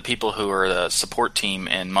the people who are the support team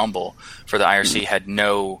in Mumble for the IRC had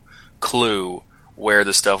no clue where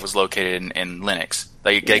the stuff was located in Linux.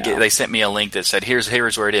 They sent me a link that said, here's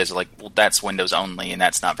where it is. Like, well, that's Windows only, and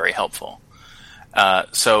that's not very helpful.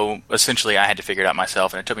 So essentially I had to figure it out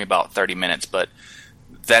myself, and it took me about 30 minutes, but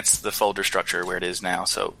that's the folder structure where it is now,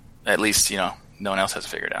 so at least, no one else has to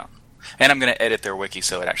figure it out. And I'm going to edit their wiki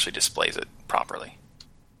so it actually displays it properly.